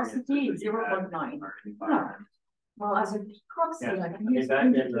viscosity is 0.9. No. Well, as a proxy, I can use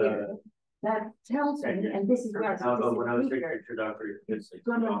an indicator that tells me, and this is where when I was taking introductory physics,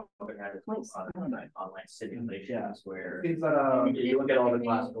 we often had online simulations where you look at all the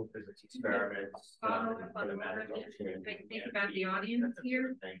classical physics experiments for the matter of think about the audience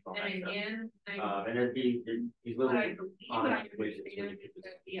here, and again, and it'd be these little online equations where you could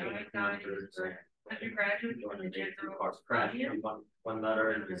just numbers undergraduate and the general parts crash one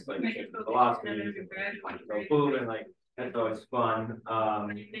letter and just like change the velocity and go boom and like that's always fun.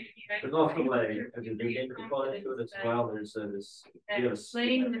 There's also like as a new game component to it as well. There's this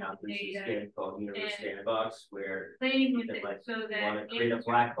game called Universe Sandbox where you can like want to create a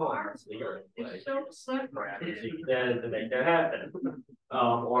black hole that's the Earth, like parameters you can to make that happen.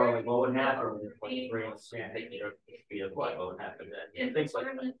 Or like what would happen if like brain scan hit the Earth speed of light, what would happen then? And things like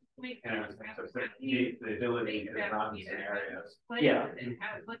that. So the ability to run scenarios. Yeah.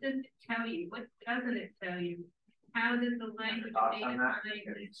 What does it tell you? What doesn't it tell you? How does the language data address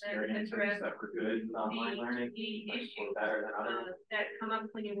the issues that come up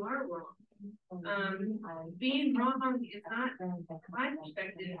when you are wrong? Being wrong is not, my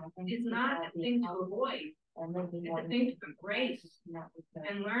perspective, is not a thing to avoid. It's a thing to embrace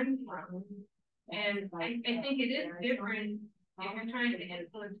and learn from. And I think it is different if you're trying to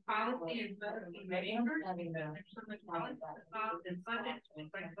influence policy and policy makers. There's so much policy involved in budgets,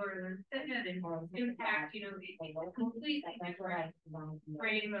 like Florida said, and impact, the completely different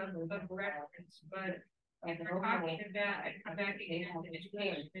frame of reference. But if we're talking about, I come back again to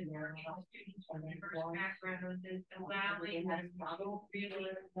education and students from diverse backgrounds is allowing them to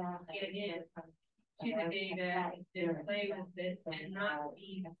really get in. to the data, and play with it, and not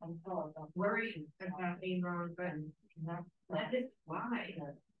be worried about being wrong, but that is why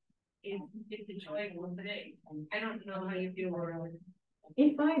it's a joyful thing. I don't know how you feel around it.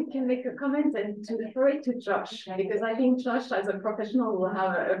 If I can make a comment and to refer it to Josh, because I think Josh, as a professional, will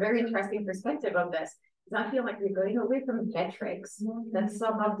have a very interesting perspective on this. Because I feel like we're going away from metrics that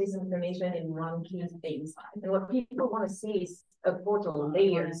sum up this information in one key things. And what people want to see is a portal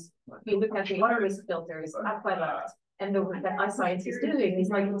layers. We look at the water risk filters, aqueduct, and the work that iScience is doing is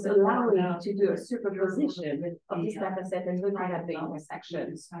like it's allowing to do a superposition of this data set and looking at the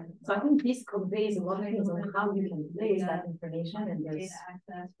intersections. So I think this conveys a lot of things on how you can place that information, and there's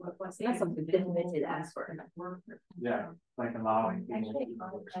less of the definitive answer. Yeah, like allowing people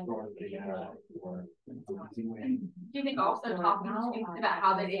to explore Do you think also talking to about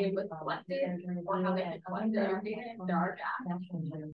how the data was collected or how they collected our data, there are gaps?